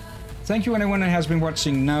 Thank you anyone that has been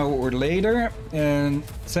watching now or later, and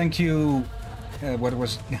thank you,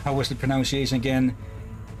 how was the pronunciation again?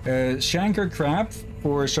 Shanker Crab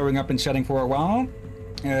for showing up and chatting for a while.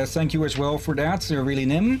 Thank you as well for that, really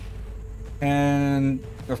Nim. And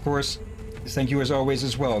of course, thank you as always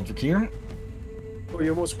as well, Drakir. Oh,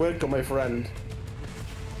 you're most welcome, my friend.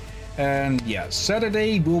 And yeah,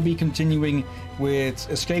 Saturday we'll be continuing with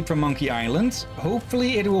Escape from Monkey Island.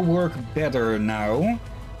 Hopefully it will work better now,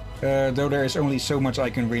 though there is only so much I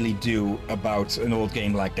can really do about an old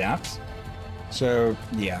game like that. So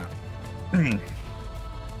yeah.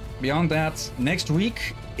 Beyond that, next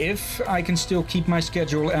week, if I can still keep my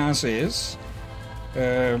schedule as is,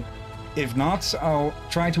 if not, I'll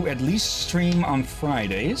try to at least stream on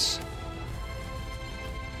Fridays.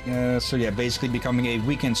 So yeah, basically becoming a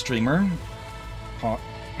weekend streamer. Other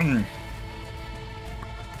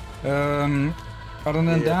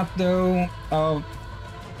than that though, I'll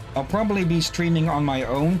probably be streaming on my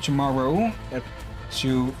own tomorrow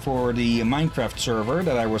for the Minecraft server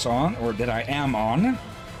that I was on, or that I am on.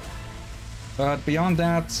 But beyond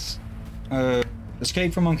that,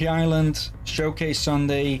 Escape from Monkey Island, Showcase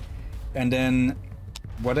Sunday, and then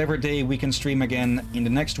whatever day we can stream again in the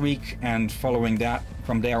next week, and following that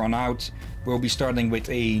from there on out, we'll be starting with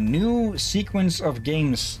a new sequence of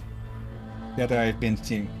games that I've been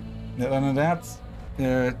seeing. Other than that,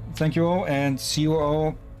 thank you all, and see you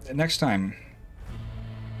all next time.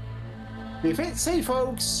 Be safe,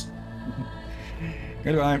 folks.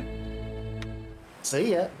 Goodbye.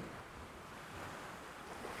 See ya.